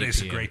until Sunday's 8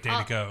 a p.m. great day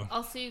to go.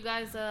 I'll see you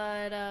guys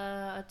at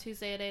a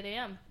Tuesday at 8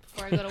 a.m.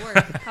 before I go to work.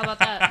 How about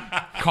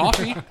that?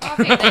 Coffee?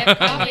 Coffee. They have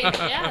coffee.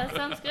 Yeah, that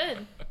sounds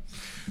good.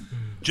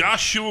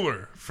 Josh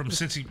Schuler from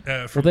Cincy,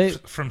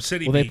 from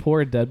City Will they Beat. pour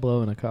a dead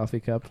blow in a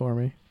coffee cup for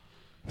me?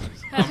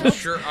 I'm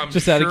sure.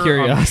 Just out of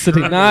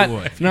curiosity,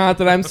 not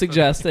that I'm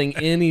suggesting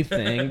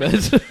anything, but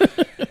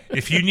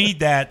if you need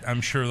that,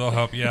 I'm sure they'll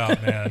help you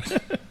out, man.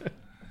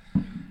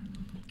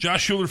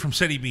 Josh Schuler from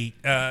City Beat.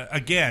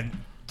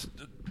 Again,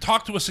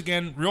 talk to us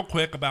again real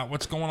quick about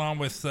what's going on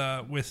with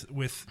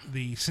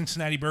the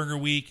Cincinnati Burger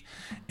Week,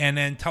 and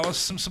then tell us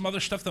some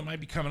other stuff that might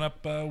be coming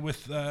up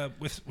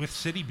with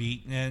City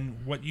Beat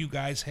and what you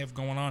guys have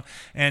going on.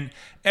 And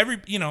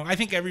I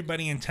think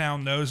everybody in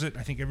town knows it.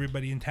 I think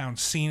everybody in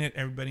town's seen it.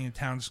 Everybody in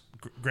town's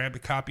grabbed a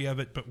copy of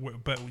it.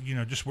 But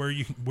just where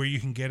you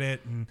can get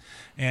it,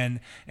 and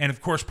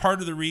of course,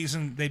 part of the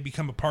reason they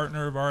become a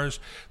partner of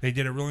ours, they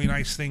did a really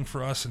nice thing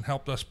for us and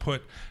helped us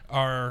put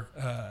our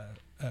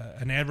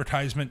an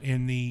advertisement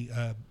in the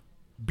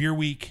Beer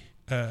Week,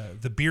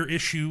 the beer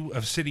issue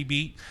of City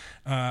Beat,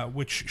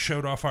 which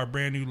showed off our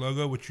brand new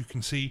logo, which you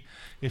can see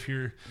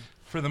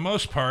for the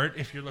most part,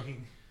 if you're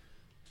looking.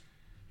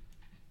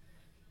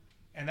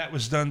 And that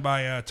was done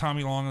by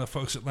Tommy Long and the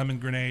folks at Lemon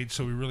Grenade,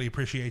 so we really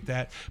appreciate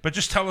that. But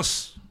just tell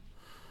us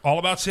all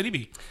about City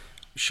Beat.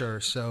 Sure.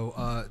 So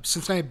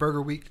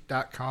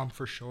CincinnatiBurgerWeek.com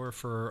for sure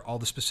for all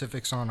the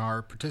specifics on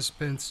our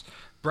participants.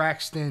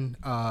 Braxton,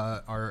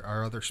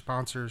 our other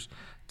sponsors.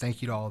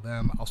 Thank you to all of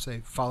them. I'll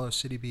say follow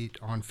City Beat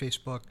on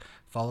Facebook,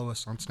 follow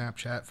us on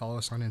Snapchat, follow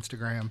us on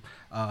Instagram,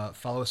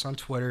 follow us on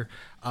Twitter.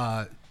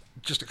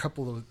 Just a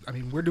couple of,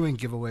 we're doing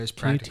giveaways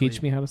practically. Can you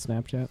teach me how to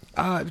Snapchat?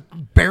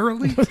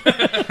 Barely.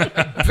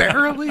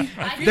 Barely.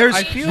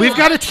 We've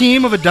got a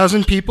team of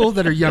 12 people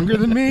that are younger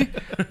than me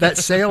that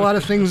say a lot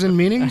of things in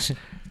meetings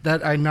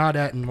that I nod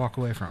at and walk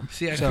away from.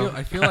 See, I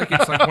feel like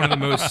it's like one of the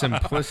most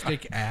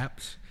simplistic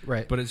apps,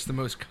 right? But it's the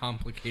most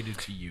complicated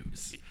to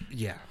use.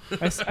 Yeah.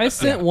 I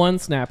sent one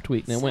snap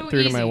tweet and it went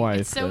through to my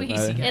wife. It's so easy.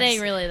 It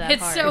ain't really that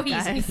It's hard. so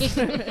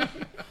easy.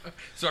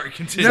 Sorry,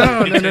 continue.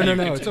 No.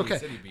 It's okay.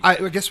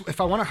 I guess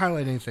if I want to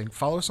highlight anything,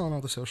 follow us on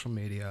all the social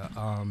media.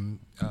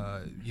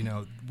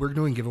 We're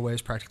doing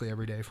giveaways practically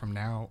every day from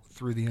now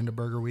through the end of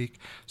Burger Week.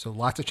 So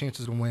lots of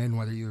chances to win,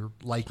 whether you're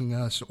liking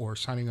us or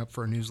signing up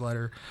for a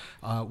newsletter.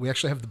 We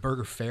actually have the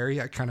Burger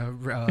Fairy. I kind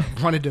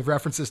of wanted to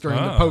reference this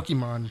during the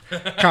Pokemon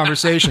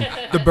conversation.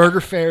 The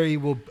Burger Fairy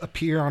will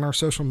appear on our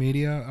social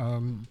media,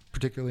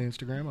 particularly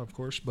Instagram, of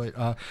course, but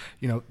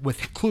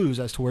with clues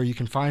as to where you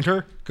can find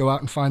her. Go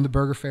out and find the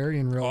Burger Fairy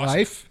in real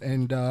life,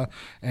 and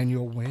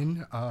you'll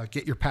win.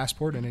 Get your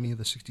passport in any of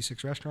the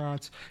 66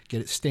 restaurants.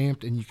 Get it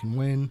stamped, and you can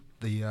win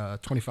the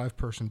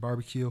 25-person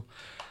barbecue.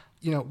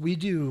 We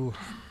do.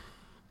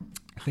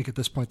 I think at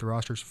this point the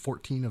roster's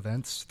 14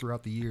 events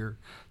throughout the year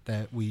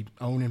that we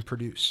own and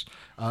produce.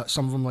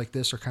 Some of them like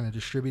this are kind of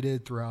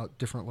distributed throughout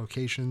different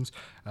locations.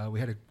 We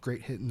had a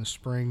great hit in the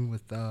spring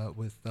with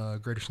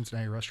Greater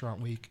Cincinnati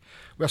Restaurant Week.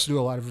 We also do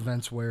a lot of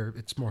events where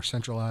it's more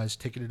centralized,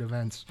 ticketed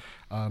events.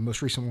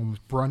 Most recent one was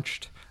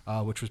Brunched,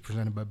 which was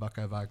presented by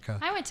Buckeye Vodka.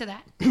 I went to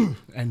that.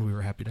 And we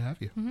were happy to have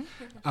you.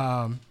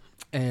 Mm-hmm.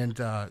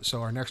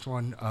 So our next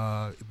one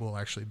will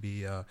actually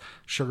be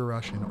Sugar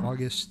Rush in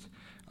August.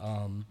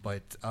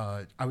 But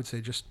I would say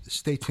just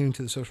stay tuned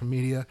to the social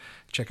media.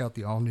 Check out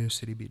the all-new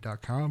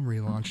citybeat.com,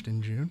 relaunched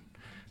in June.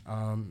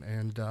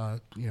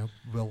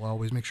 We'll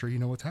always make sure you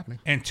know what's happening.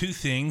 And two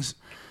things,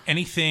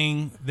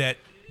 anything that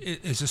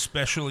is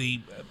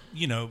especially,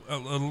 a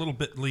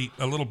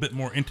little bit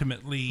more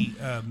intimately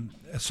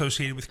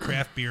associated with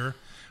craft beer,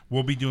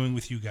 we'll be doing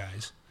with you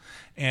guys.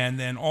 And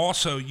then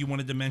also you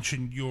wanted to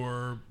mention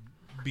your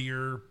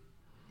beer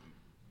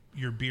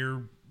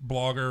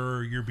blogger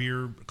or your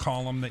beer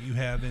column that you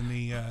have in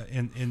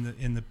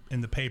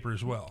the paper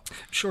as well.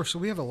 Sure. So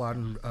we have a lot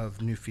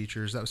of new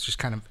features. That was just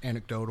kind of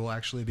anecdotal,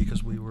 actually,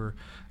 because we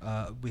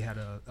had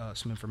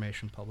some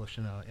information published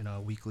in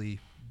a weekly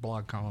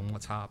blog column.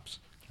 What's hops?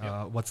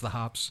 What's the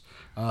hops?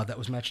 That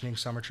was mentioning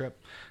Summer Trip,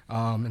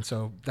 and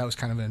so that was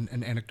kind of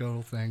an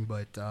anecdotal thing.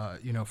 But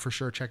for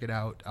sure, check it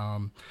out.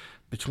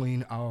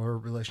 Between our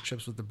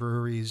relationships with the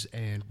breweries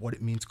and what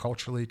it means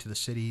culturally to the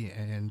city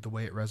and the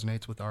way it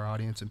resonates with our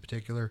audience in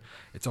particular,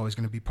 it's always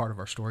going to be part of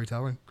our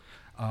storytelling.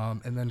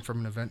 And then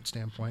from an event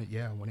standpoint,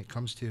 when it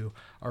comes to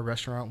our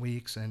restaurant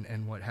weeks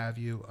and what have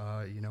you,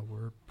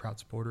 we're a proud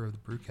supporter of the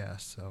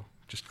Brewcast. So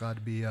just glad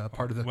to be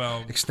part of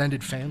the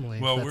extended family.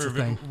 Well,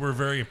 we're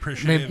very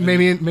appreciative.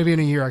 Maybe in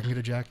a year I can get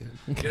a jacket.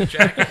 Get a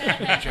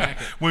jacket.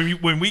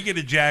 When we get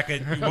a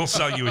jacket, we'll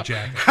sell you a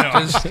jacket. No.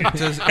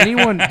 Does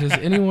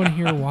anyone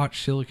here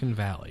watch Silicon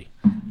Valley?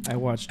 I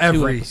watched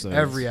 2 episodes.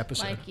 Every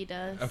episode. Mikey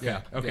does. Okay.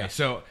 Yeah, Okay. yeah.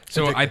 So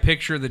Addicted. I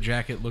picture the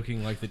jacket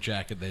looking like the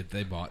jacket that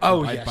they bought.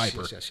 Oh, by yes,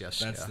 Viper. yes.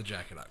 That's Yeah. the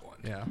jacket I want.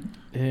 Yeah.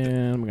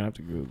 And I'm gonna have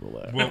to Google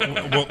that.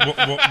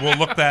 We'll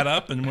look that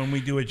up, and when we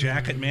do a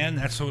jacket, man,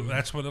 that's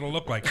what it'll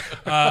look like.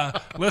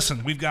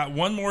 Listen, we've got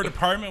one more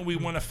department we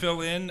want to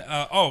fill in.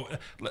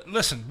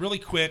 Listen, really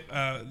quick.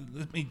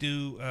 Let me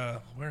do.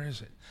 Where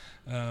is it?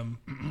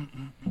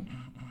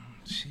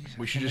 Jeez,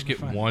 We should just get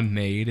one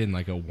made in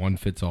like a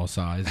one-fits-all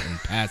size and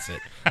pass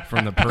it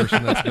from the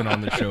person that's been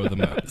on the show the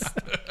most.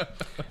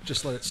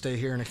 Just let it stay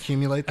here and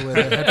accumulate the way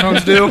the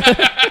headphones do.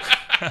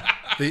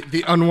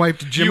 The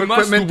unwiped gym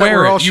equipment that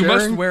we're all sharing. You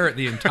must wear it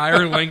the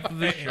entire length of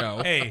the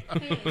show. Hey,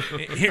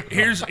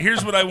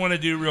 here's what I want to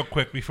do real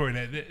quick before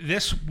that.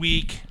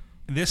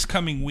 This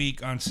coming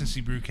week on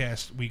Cincy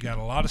Brewcast, we got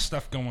a lot of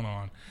stuff going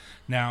on.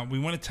 Now, we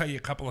want to tell you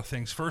a couple of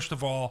things. First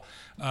of all,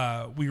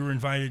 we were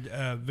invited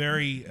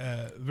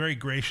very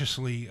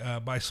graciously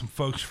by some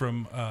folks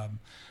from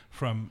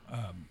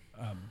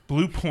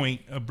Blue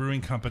Point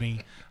Brewing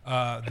Company.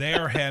 They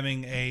are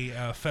having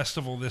a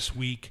festival this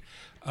week.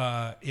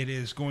 It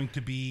is going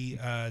to be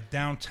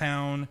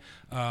downtown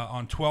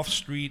on 12th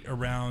Street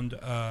around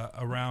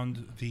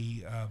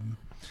the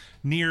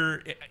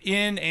near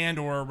in and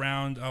or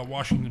around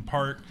Washington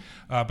Park,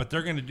 but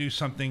they're going to do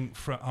something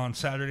on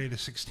Saturday the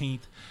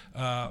 16th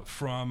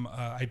from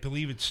I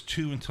believe it's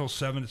 2 until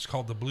 7. It's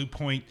called the Blue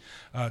Point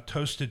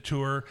Toasted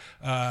Tour.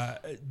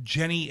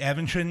 Jenny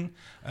Evanson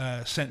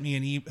sent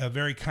me a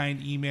very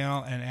kind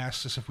email and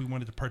asked us if we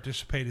wanted to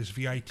participate as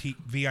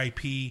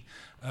VIPs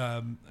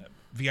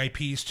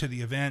to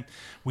the event.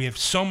 We have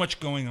so much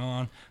going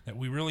on that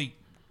we really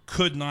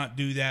could not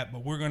do that,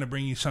 but we're going to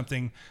bring you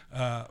something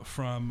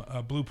from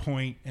Blue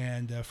Point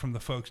and from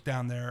the folks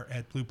down there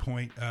at Blue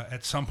Point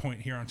at some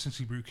point here on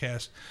Cincy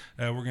Brewcast.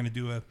 We're going to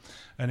do a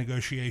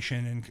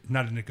negotiation, and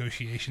not a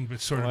negotiation,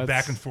 but sort of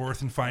back and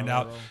forth and find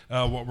out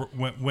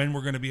when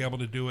we're going to be able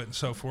to do it and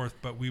so forth.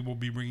 But we will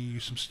be bringing you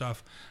some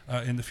stuff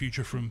in the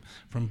future from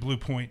Blue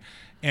Point.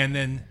 And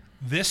then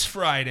this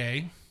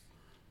Friday,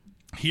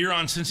 here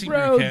on Cincy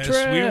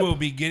Brewcast, we will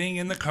be getting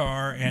in the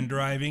car and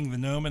driving, the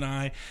Gnome and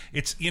I.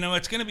 It's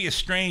going to be a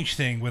strange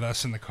thing with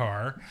us in the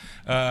car,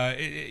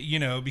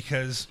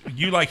 because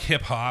you like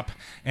hip hop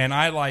and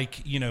I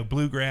like,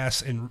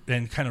 bluegrass and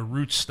kind of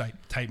roots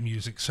type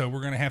music. So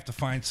we're going to have to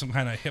find some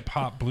kind of hip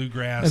hop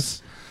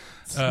bluegrass.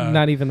 It's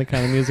not even the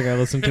kind of music I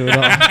listen to at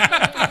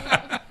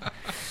all.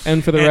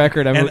 And for the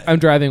record, I'm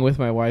driving with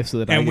my wife so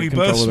that I can control the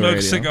radio. And we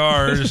both smoke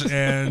cigars,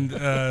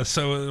 and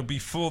so it'll be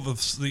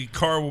the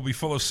car will be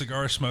full of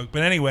cigar smoke.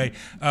 But anyway,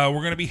 we're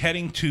going to be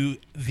heading to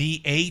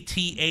the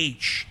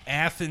ATH,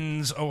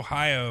 Athens,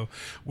 Ohio,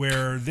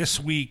 where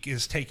this week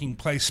is taking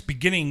place.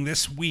 Beginning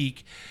this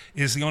week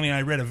is the only.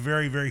 I read a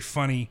very, very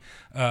funny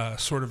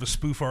sort of a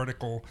spoof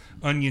article,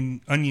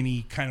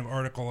 oniony kind of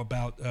article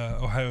about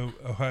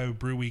Ohio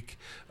Brew Week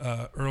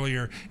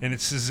earlier, and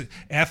it says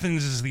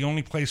Athens is the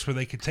only place where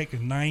they could take a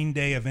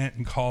 9-day event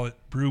and call it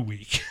Brew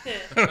Week.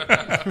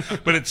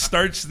 But it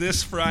starts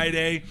this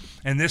Friday,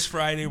 and this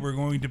Friday we're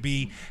going to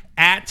be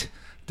at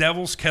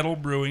Devil's Kettle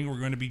Brewing. We're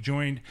going to be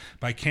joined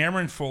by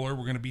Cameron Fuller.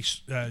 We're going to be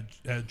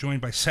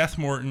joined by Seth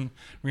Morton.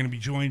 We're going to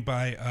be joined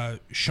by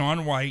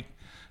Sean White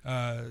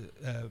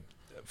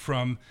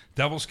from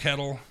Devil's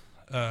Kettle,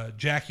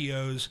 Jackie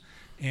O's,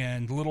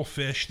 and Little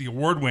Fish, the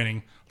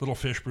award-winning Little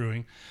Fish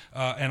Brewing,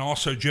 and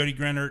also Jody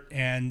Grennert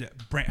and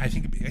I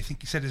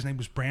think he said his name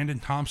was Brendan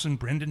Thompson,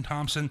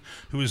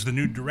 who is the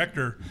new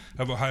director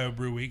of Ohio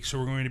Brew Week. So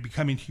we're going to be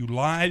coming to you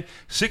live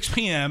 6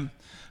 p.m.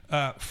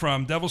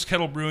 From Devil's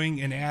Kettle Brewing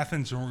in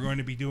Athens, and we're going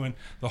to be doing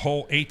the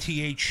whole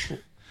ATH.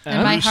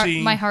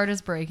 And my heart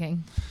is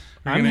breaking.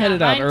 I'm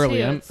headed out early.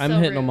 Too. I'm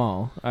hitting them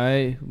all.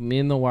 Me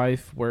and the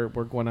wife, we're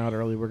going out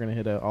early. We're going to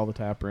hit all the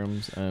tap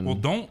rooms.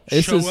 And don't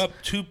show up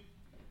too.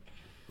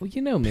 Well,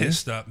 you know me.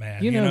 Pissed up,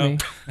 man. You know me.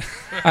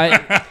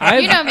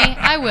 You know me.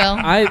 I will.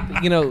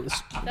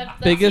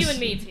 That's biggest, you and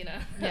me,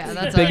 Tina. Yeah,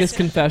 that's biggest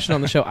confession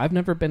on the show. I've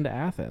never been to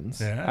Athens.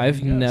 Yeah,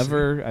 I've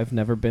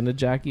never been to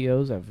Jackie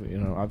O's. I've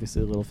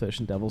obviously Little Fish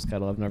and Devil's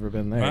Kettle. I've never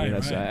been there.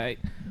 Right. So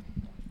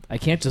I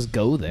can't just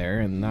go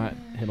there and not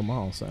hit them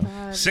all. So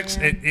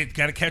It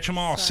got to catch them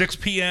all. 6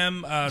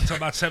 p.m. Till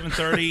about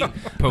 7:30.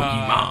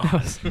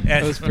 Pokemon.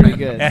 That was pretty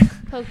good.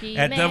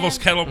 At Devil's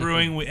Kettle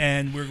Brewing,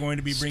 and we're going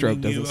to be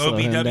bringing you doesn't slow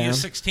him down.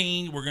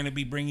 OBW16. We're going to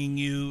be bringing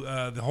you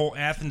the whole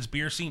Athens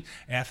beer scene.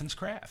 Athens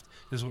Craft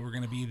is what we're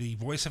going to be, the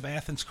voice of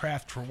Athens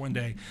Craft for one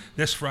day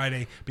this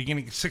Friday,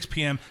 beginning at 6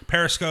 p.m.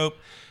 Periscope,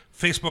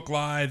 Facebook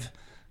Live.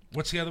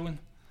 What's the other one?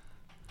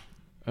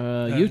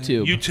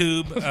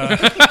 YouTube.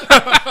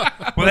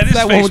 Well, that is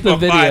that one with the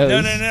Facebook Live.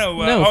 videos? No.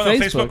 Facebook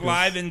Facebook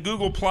Live and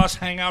Google Plus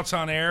Hangouts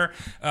on Air.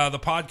 The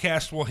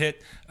podcast will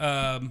hit,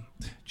 I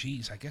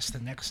guess the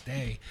next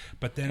day.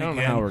 But then I don't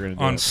know again, how we're gonna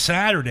do on it.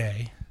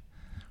 Saturday,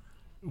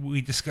 we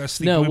discussed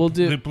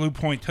the Blue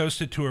Point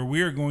Toasted Tour.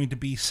 We are going to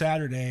be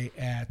Saturday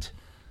at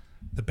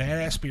the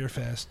Badass Beer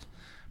Fest.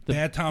 The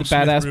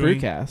Badass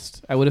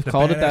Brewcast. I would have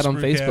called it that on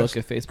Brewcast. Facebook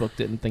if Facebook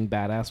didn't think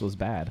badass was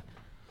bad.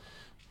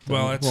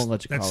 Well, Won't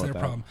let you that's call it their that.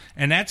 problem,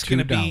 and that's going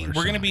to be. $2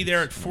 We're going to be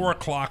there at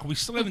 4:00. We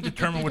still haven't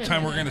determined what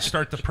time we're going to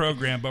start the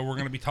program, but we're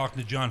going to be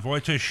talking to John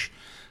Wojciech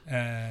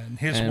and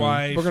his And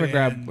wife. we're gonna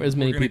grab and as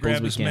many we're gonna people as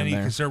grab we as can many there.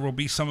 because there will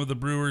be some of the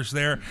brewers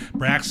there.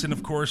 Braxton,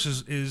 of course,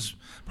 is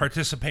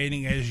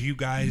participating as you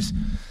guys.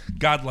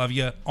 God love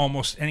you.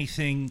 Almost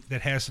anything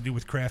that has to do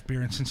with craft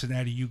beer in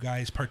Cincinnati, you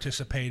guys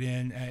participate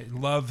in.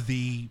 Love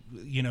the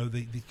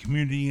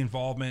community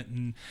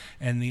involvement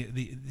and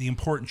the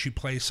importance you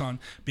place on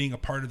being a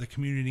part of the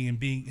community and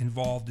being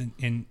involved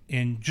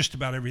in just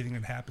about everything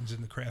that happens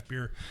in the craft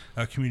beer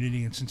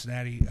community in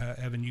Cincinnati.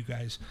 Evan, you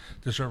guys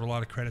deserve a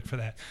lot of credit for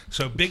that.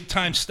 So big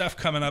time stuff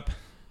coming up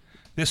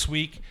this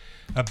week.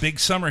 A big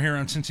summer here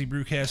on Cincy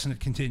Brewcast, and it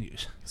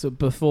continues. So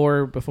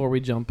before we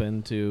jump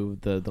into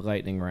the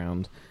lightning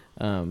round,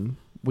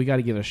 we got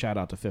to give a shout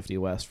out to 50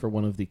 West for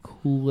one of the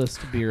coolest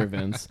beer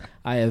events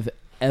I have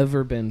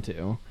ever been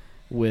to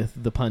with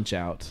the Punch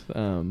Out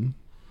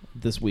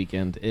this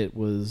weekend. It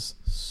was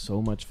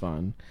so much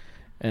fun,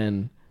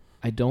 and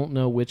I don't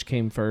know which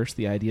came first,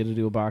 the idea to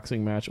do a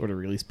boxing match or to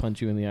release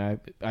Punch You in the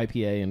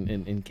IPA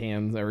in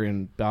cans or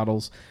in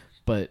bottles,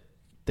 but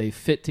they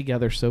fit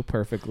together so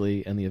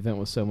perfectly, and the event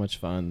was so much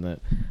fun that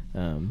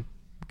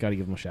got to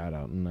give them a shout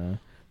out, and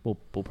we'll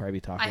probably be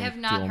talking. I have to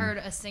not them. heard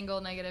a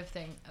single negative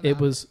thing about It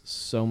was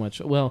so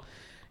much. Well,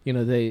 you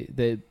know, they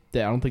I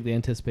don't think they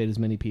anticipated as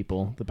many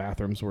people. The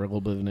bathrooms were a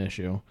little bit of an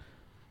issue.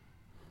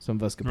 Some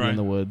of us could be in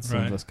the woods,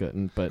 some of us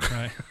couldn't, but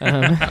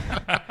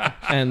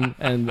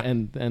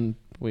and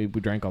we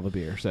drank all the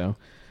beer. So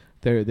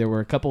there were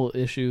a couple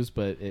issues,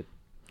 but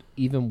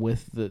even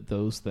with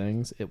those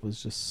things, it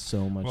was just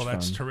so much fun. Well,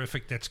 that's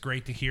terrific. That's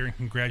great to hear, and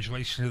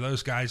congratulations to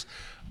those guys.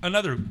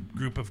 Another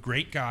group of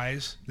great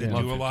guys that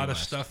do a lot of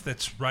stuff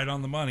that's right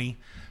on the money,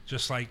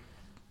 just like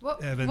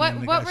Evan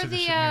and the guys that are sitting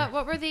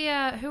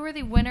here. Who were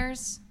the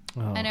winners?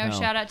 Oh, I know. hell.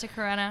 Shout out to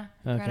Corinna.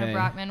 Okay. Corinna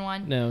Brockman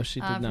won. No,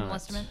 she did from not.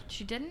 Listerman.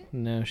 She didn't?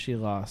 No, she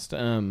lost.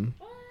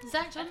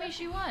 Zach told me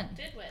she won.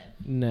 Did win.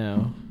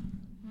 No.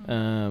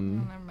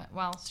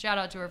 Well, shout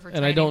out to her for.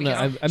 And I don't know.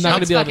 I'm not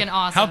going to be fucking able to.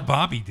 awesome. How'd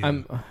Bobby do?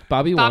 Bobby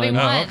Bobby won. won.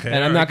 Oh, okay.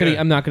 And I'm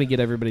not going to get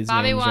everybody's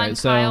Bobby names won. right.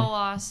 So Kyle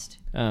lost.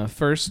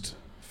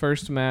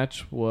 First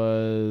match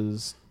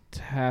was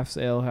Taft's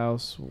Ale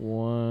House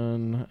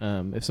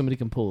won. If somebody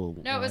can pull.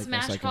 No, it was I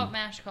guess I Mash can- Cult.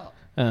 Mash Cult.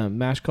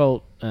 Mash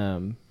Cult.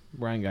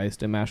 Ryan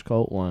Geist and Mash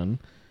Cult won.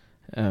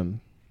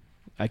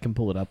 I can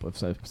pull it up if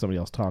somebody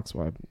else talks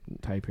while I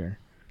type here.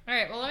 All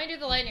right. Well, let me do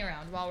the lightning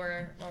round while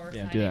we're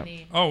Yeah, finding do that.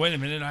 the. Oh, wait a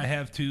minute. I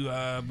have to.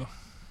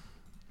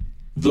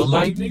 The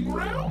lightning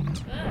round.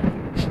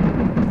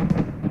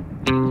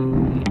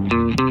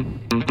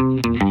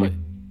 What?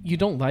 You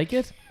don't like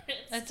it?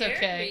 That's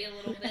okay. A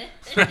little bit.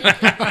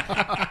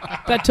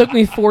 That took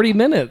me 40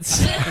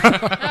 minutes.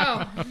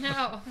 No.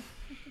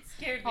 It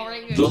scared I'll me.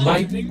 write you The a check.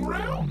 lightning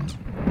round.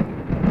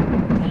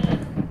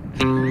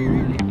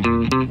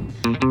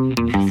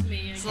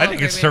 I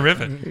think it's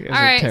terrific.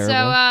 All right,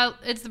 so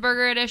it's the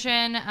burger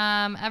edition.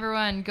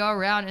 Everyone, go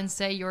around and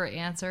say your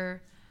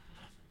answer,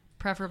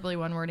 preferably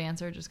one-word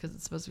answer, just because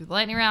it's supposed to be the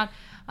lightning round.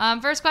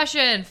 First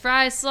question: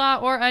 fries, slaw,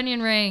 or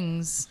onion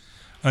rings?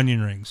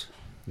 Onion rings.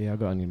 Yeah, I'll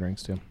go onion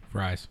rings too.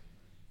 Fries.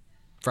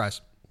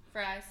 Fries.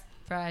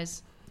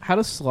 Fries. How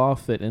does slaw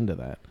fit into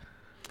that?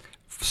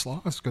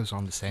 Slaw goes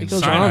on the sandwich. It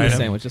goes on the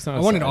sandwich. It's not I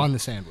a want it side. on the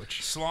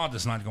sandwich. Slaw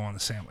does not go on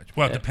the sandwich.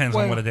 Well, it depends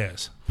on what it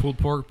is. Pulled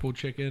pork, pulled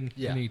chicken,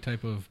 Yeah. any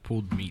type of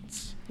pulled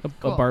meats. A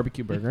Cool.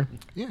 barbecue burger.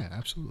 Yeah,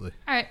 absolutely.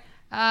 All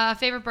right.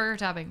 Favorite burger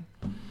topping?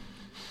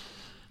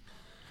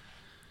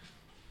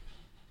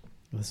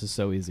 This is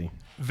so easy.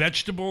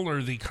 Vegetable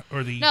or the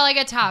No, like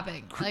a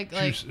topping, like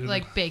juice-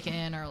 like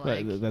bacon or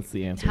like. That's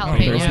the answer.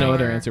 jalapeno There's no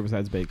other or- answer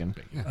besides bacon.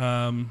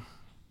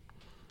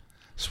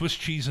 Swiss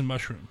cheese and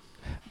mushroom.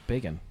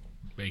 Bacon.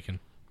 Bacon.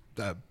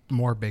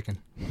 More bacon.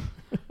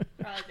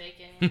 Probably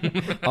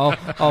bacon.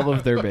 all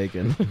of their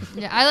bacon.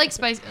 Yeah, I like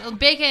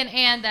bacon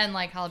and then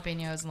like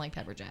jalapenos and like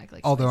pepper jack.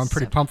 Like Although I'm spicy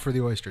pretty stuff. pumped for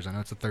the oysters. I know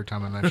it's the third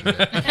time I mentioned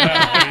it.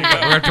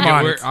 I'm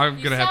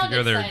gonna have to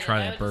go there and try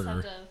that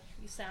burger.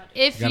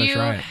 If Gotta you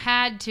try it.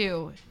 had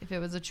to, if it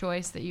was a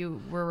choice that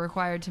you were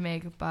required to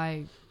make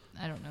by,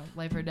 I don't know,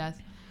 life or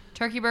death,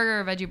 turkey burger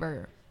or veggie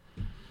burger?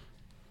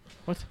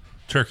 What?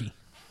 Turkey.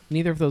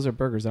 Neither of those are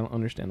burgers. I don't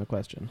understand the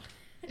question.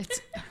 It's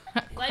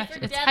Life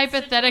or it's death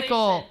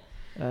hypothetical.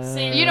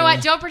 situation. You know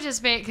what? Don't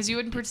participate because you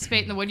wouldn't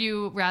participate in the would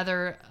you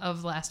rather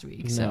of last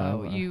week. So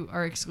No. you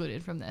are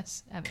excluded from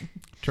this, Evan.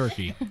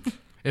 Turkey.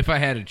 If I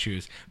had to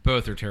choose,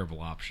 both are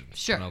terrible options.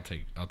 Sure. But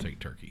I'll take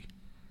turkey.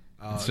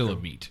 It's still a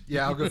meat.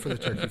 Yeah, I'll go for the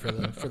turkey for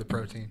the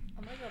protein.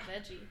 I'm gonna go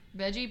veggie.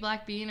 Veggie,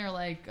 black bean, or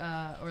like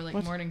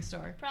What?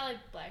 Morningstar. Probably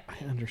black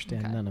bean. I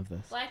understand Okay. none of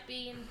this. Black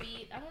bean,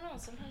 beet. I don't know.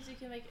 Sometimes you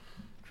can make.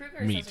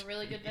 Kruger's Meat. has a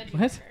really good veggie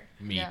What? burger.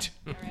 Meat.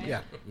 Yeah. All right.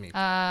 Yeah, meat.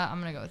 I'm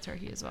gonna go with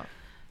turkey as well.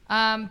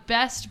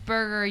 Best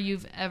burger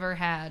you've ever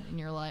had in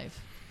your life?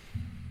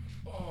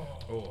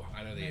 Oh,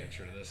 I know the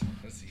answer to this.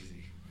 That's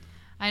easy.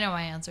 I know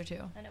my answer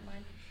too. I don't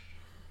mind.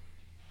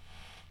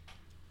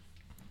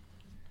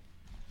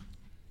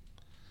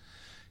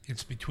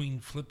 It's between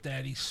Flip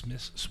Daddy,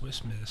 Swiss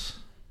Miss,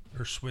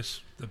 or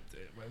Swiss.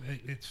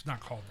 It's not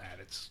called that.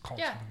 It's called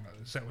something.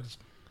 Is that what it's?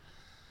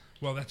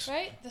 Well, that's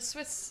right. The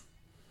Swiss.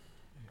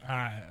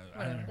 I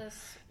don't know.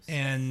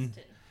 And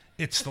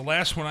it's the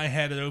last one I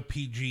had at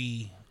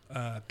OPG.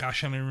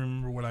 Gosh, I don't even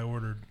remember what I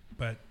ordered,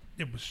 but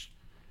it was.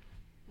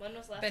 When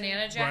was last?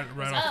 Banana Jack.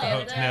 Right off the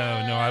hook.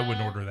 No, I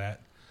wouldn't order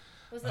that.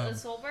 Was it the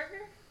Soul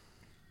Burger?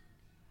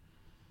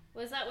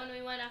 Was that when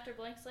we went after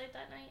Blank Slate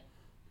that night?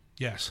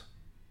 Yes.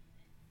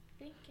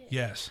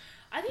 Yes.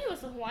 I think it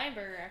was the Hawaiian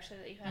burger actually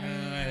that you had.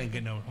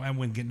 I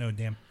wouldn't get no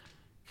damn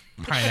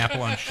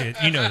pineapple on shit.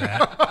 You know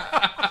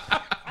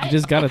that. You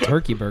just got a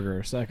turkey burger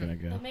a second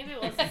ago. Well, maybe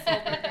it was the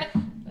Soul Burger.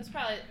 It was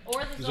probably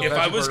or the Soul If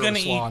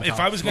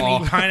I was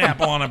gonna eat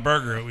pineapple on a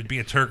burger, it would be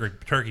a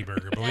turkey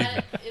burger. Believe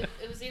me.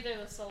 It was either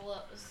the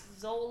Zola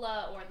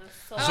or the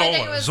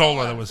Soul.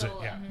 Zola. That was it.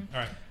 Yeah. Mm-hmm.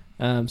 All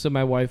right. So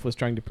my wife was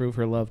trying to prove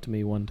her love to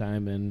me one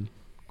time and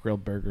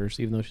grilled burgers,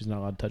 even though she's not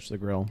allowed to touch the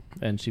grill.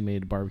 And she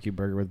made a barbecue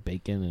burger with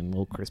bacon and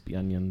little crispy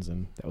onions,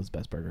 and that was the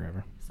best burger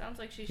ever. Sounds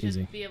like she should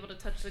Easy. be able to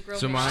touch the grill.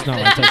 So more. she's not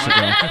allowed to touch the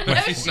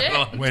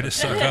grill. No shit. Way to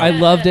suck up. I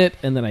loved it,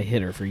 and then I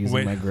hit her for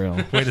using my grill.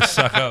 Way to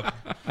suck up.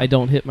 I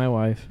don't hit my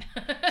wife.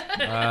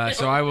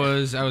 So I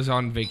was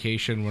on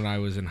vacation when I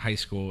was in high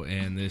school,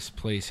 and this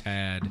place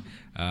had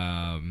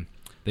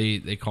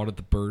they called it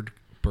the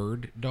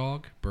Berg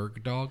Dog.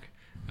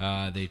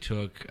 They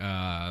took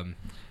a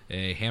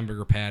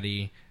hamburger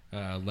patty,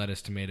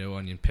 lettuce, tomato,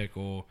 onion,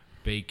 pickle,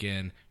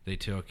 bacon. They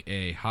took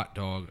a hot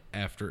dog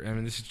after. I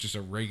mean, this is just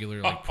a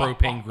regular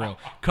propane grill.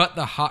 Cut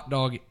the hot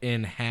dog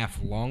in half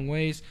long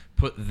ways.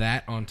 Put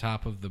that on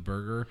top of the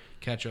burger.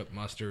 Ketchup,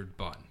 mustard,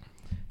 bun.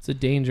 It's a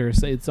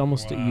dangerous. It's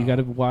almost you got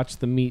to watch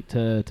the meat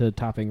to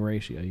topping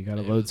ratio. You got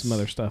to load some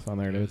other stuff on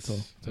there to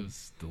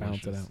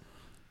balance it out.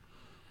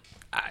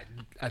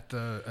 At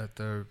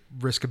the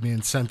risk of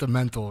being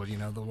sentimental,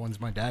 the ones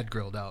my dad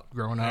grilled out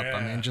growing up.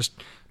 I mean, just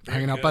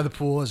hanging out by the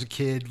pool as a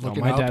kid,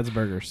 looking my up, dad's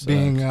burgers,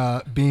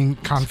 being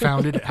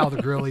confounded at how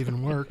the grill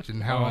even worked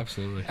and how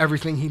absolutely.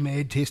 everything he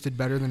made tasted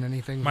better than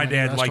anything. My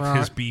dad liked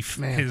his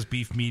restaurant.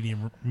 beef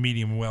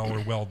medium well or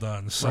well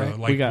done. So Right.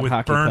 We got with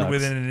hockey burned pucks.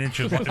 within an inch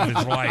of his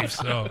life.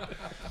 So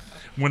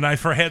when I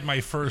had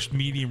my first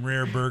medium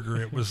rare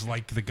burger, it was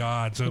like the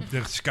gods.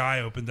 The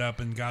sky opened up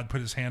and God put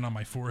his hand on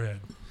my forehead.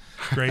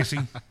 Gracie?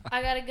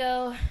 I gotta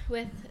go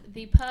with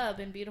the Pub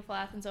in beautiful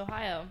Athens,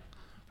 Ohio.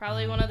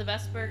 Probably one of the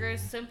best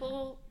burgers.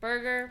 Simple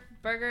burger,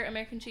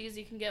 American cheese.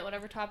 You can get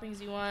whatever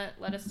toppings you want: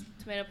 lettuce,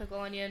 tomato, pickle,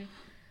 onion,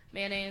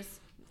 mayonnaise,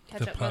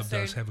 ketchup, The Pub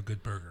mustard. does have a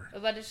good burger.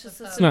 But it's just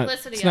the It's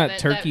simplicity not of it.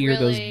 turkey that or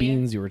those really-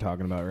 beans you were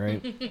talking about,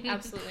 right?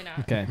 Absolutely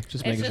not. Okay,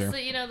 just making It's sure.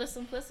 just the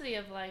simplicity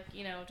of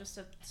just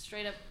a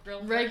straight up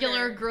grilled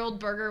Regular burger. grilled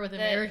burger with That-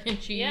 American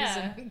cheese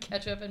yeah. and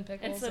ketchup and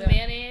pickles. And some yeah.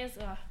 mayonnaise.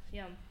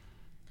 Yum.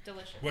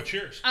 Delicious. What's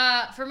yours?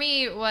 For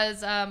me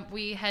was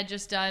we had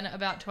just done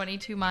about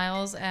 22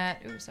 miles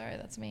at. Ooh, sorry,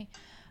 that's me.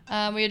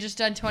 We had just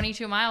done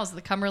 22 miles at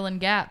the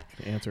Cumberland Gap,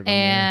 Answered on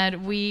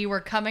and we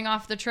were coming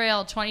off the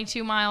trail.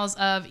 22 miles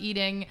of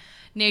eating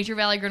Nature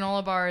Valley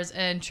granola bars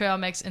and trail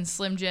mix and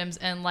Slim Jims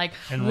and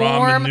And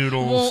warm ramen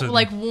noodles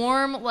and-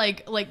 warm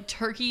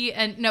turkey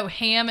and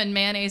ham and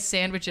mayonnaise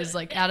sandwiches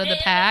out of the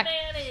pack.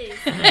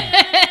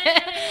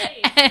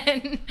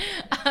 And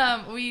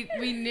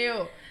we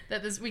knew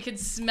that we could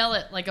smell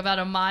it about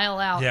a mile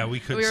out. Yeah, we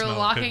could We were smell it,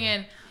 walking couldn't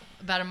in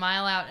about a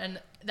mile out,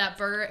 and that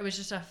burger, it was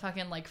just a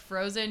fucking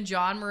frozen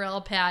John Morrell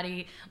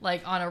patty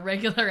on a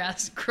regular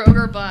ass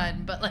Kroger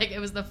bun, but it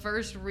was the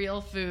first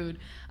real food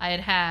I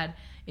had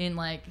in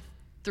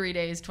 3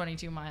 days,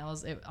 22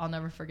 miles. I'll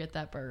never forget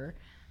that burger.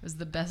 It was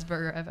the best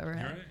burger I've ever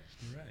had.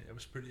 You're right. That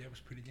was pretty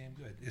damn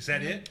good. Is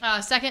that it?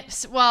 Second,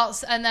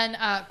 and then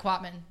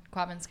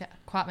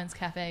Quatman's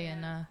Cafe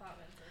and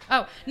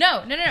oh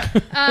no.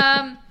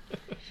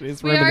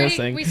 She's We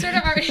reminiscing.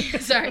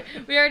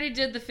 already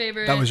did the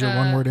favorite. That was your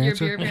one-word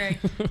answer? Your beer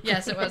pairing.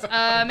 Yes, it was.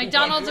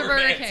 McDonald's or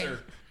Burger King?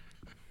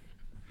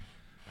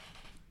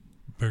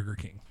 Burger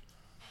King.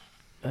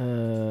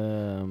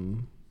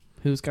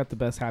 Who's got the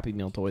best Happy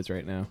Meal toys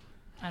right now?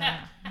 I don't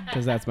know.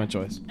 Because that's my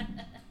choice.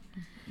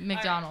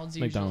 McDonald's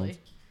usually. McDonald's.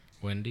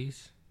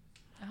 Wendy's.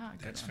 Ah,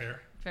 good That's one.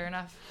 fair. Fair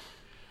enough.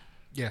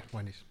 Yeah,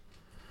 Wendy's.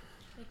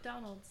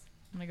 McDonald's.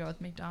 I'm gonna go with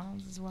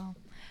McDonald's as well.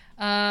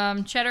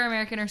 Cheddar,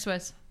 American, or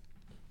Swiss?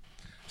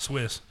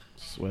 Swiss.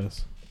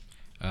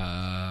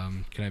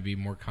 Can I be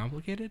more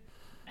complicated?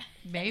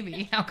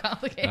 Maybe. How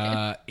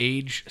complicated?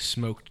 Aged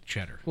smoked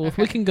cheddar. Well, if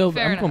we can go,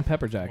 Fair I'm going enough.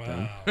 Pepper Jack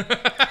then.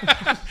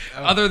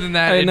 Other than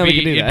that, I didn't know we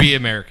could do it'd that. be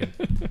American.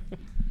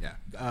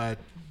 Yeah.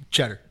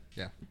 Cheddar.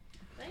 Yeah.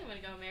 I think I'm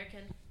gonna go American.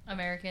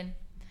 American.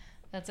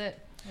 That's it.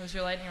 That was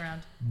your lightning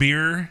round.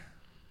 Beer,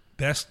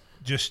 best.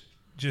 Just.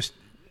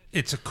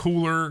 It's a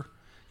cooler.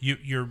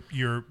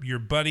 Your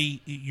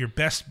buddy, your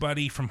best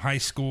buddy from high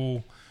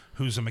school,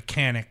 who's a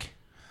mechanic,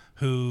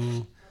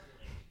 who.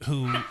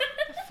 What the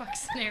fuck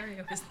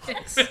scenario is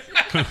this?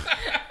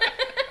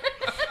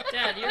 Dad,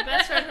 God, your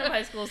best friend from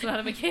high school is not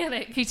a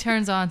mechanic. He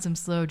turns on some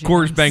slow jams.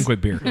 Coors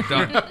Banquet beer.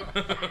 Done.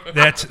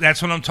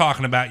 That's what I'm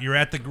talking about. You're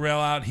at the grill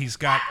out. He's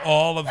got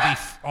all of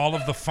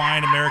the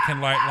fine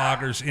American light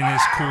lagers in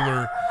his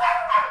cooler.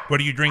 What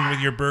do you drink with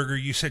your burger?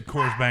 You said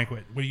Coors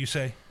Banquet. What do you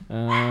say?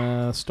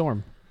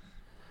 Storm.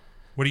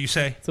 What do you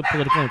say? It's a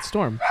political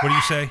Storm. What do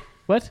you say?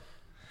 What?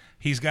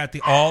 He's got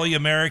all the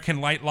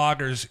American light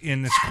lagers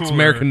in this cooler. It's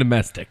American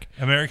domestic.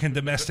 American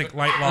domestic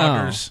light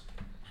lagers.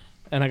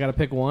 And I got to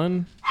pick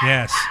one?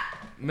 Yes.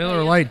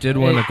 Miller Lite did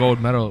win a gold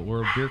medal at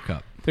World Beer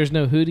Cup. There's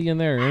no Hootie in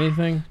there or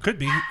anything? Could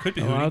be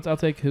Hootie. I'll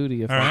take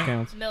Hootie if that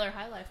counts. Miller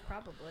High Life,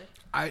 probably.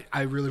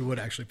 I really would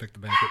actually pick the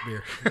banquet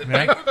beer.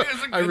 Yeah.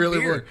 I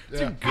really would.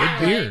 It's a good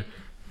beer.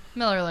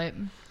 Miller Lite.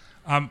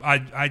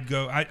 I'd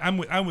go. I'm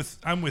with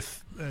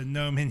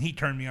Noam, and he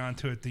turned me on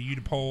to it. The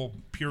Utapole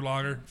Pure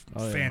Lager,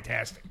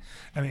 fantastic.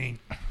 I mean,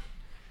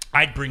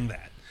 I'd bring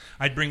that.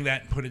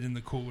 And put it in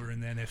the cooler,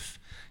 and then if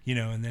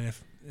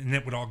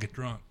it would all get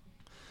drunk.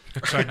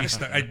 So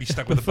I'd be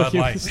stuck with a Bud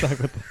Light.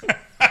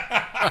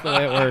 That's the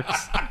way it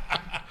works.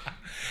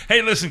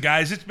 Hey, listen,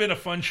 guys, it's been a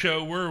fun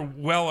show. We're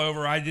well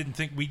over. I didn't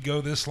think we'd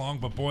go this long,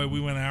 but boy, we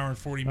went an hour and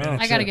 40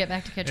 minutes. I got to get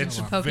back to kitchen It's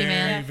with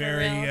Pokemon.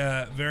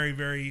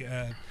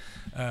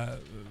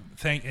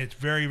 It's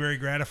very, very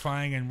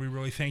gratifying, and we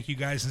really thank you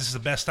guys. And this is the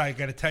best I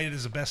got to tell you. This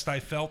is the best I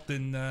felt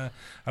in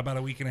about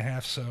a week and a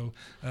half. So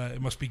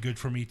it must be good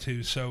for me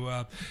too.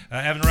 So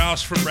Evan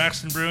Rouse from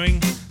Braxton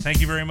Brewing,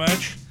 thank you very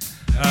much.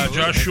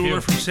 Josh Schuler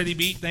from City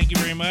Beat, thank you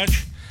very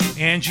much.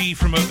 Angie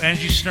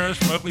Snurs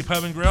from Oakley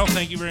Pub and Grill,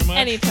 thank you very much.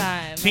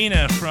 Anytime.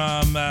 Tina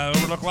from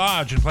Overlook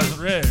Lodge in Pleasant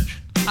Ridge.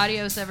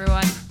 Adios,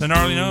 everyone. The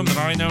Gnarly Gnome,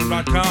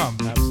 thegnarlygnome.com.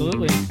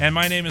 Absolutely. And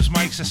my name is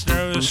Mike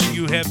Cisneros.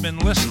 You have been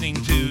listening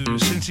to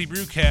Cincy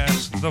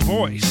Brewcast, the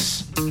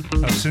voice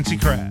of Cincy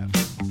Craft.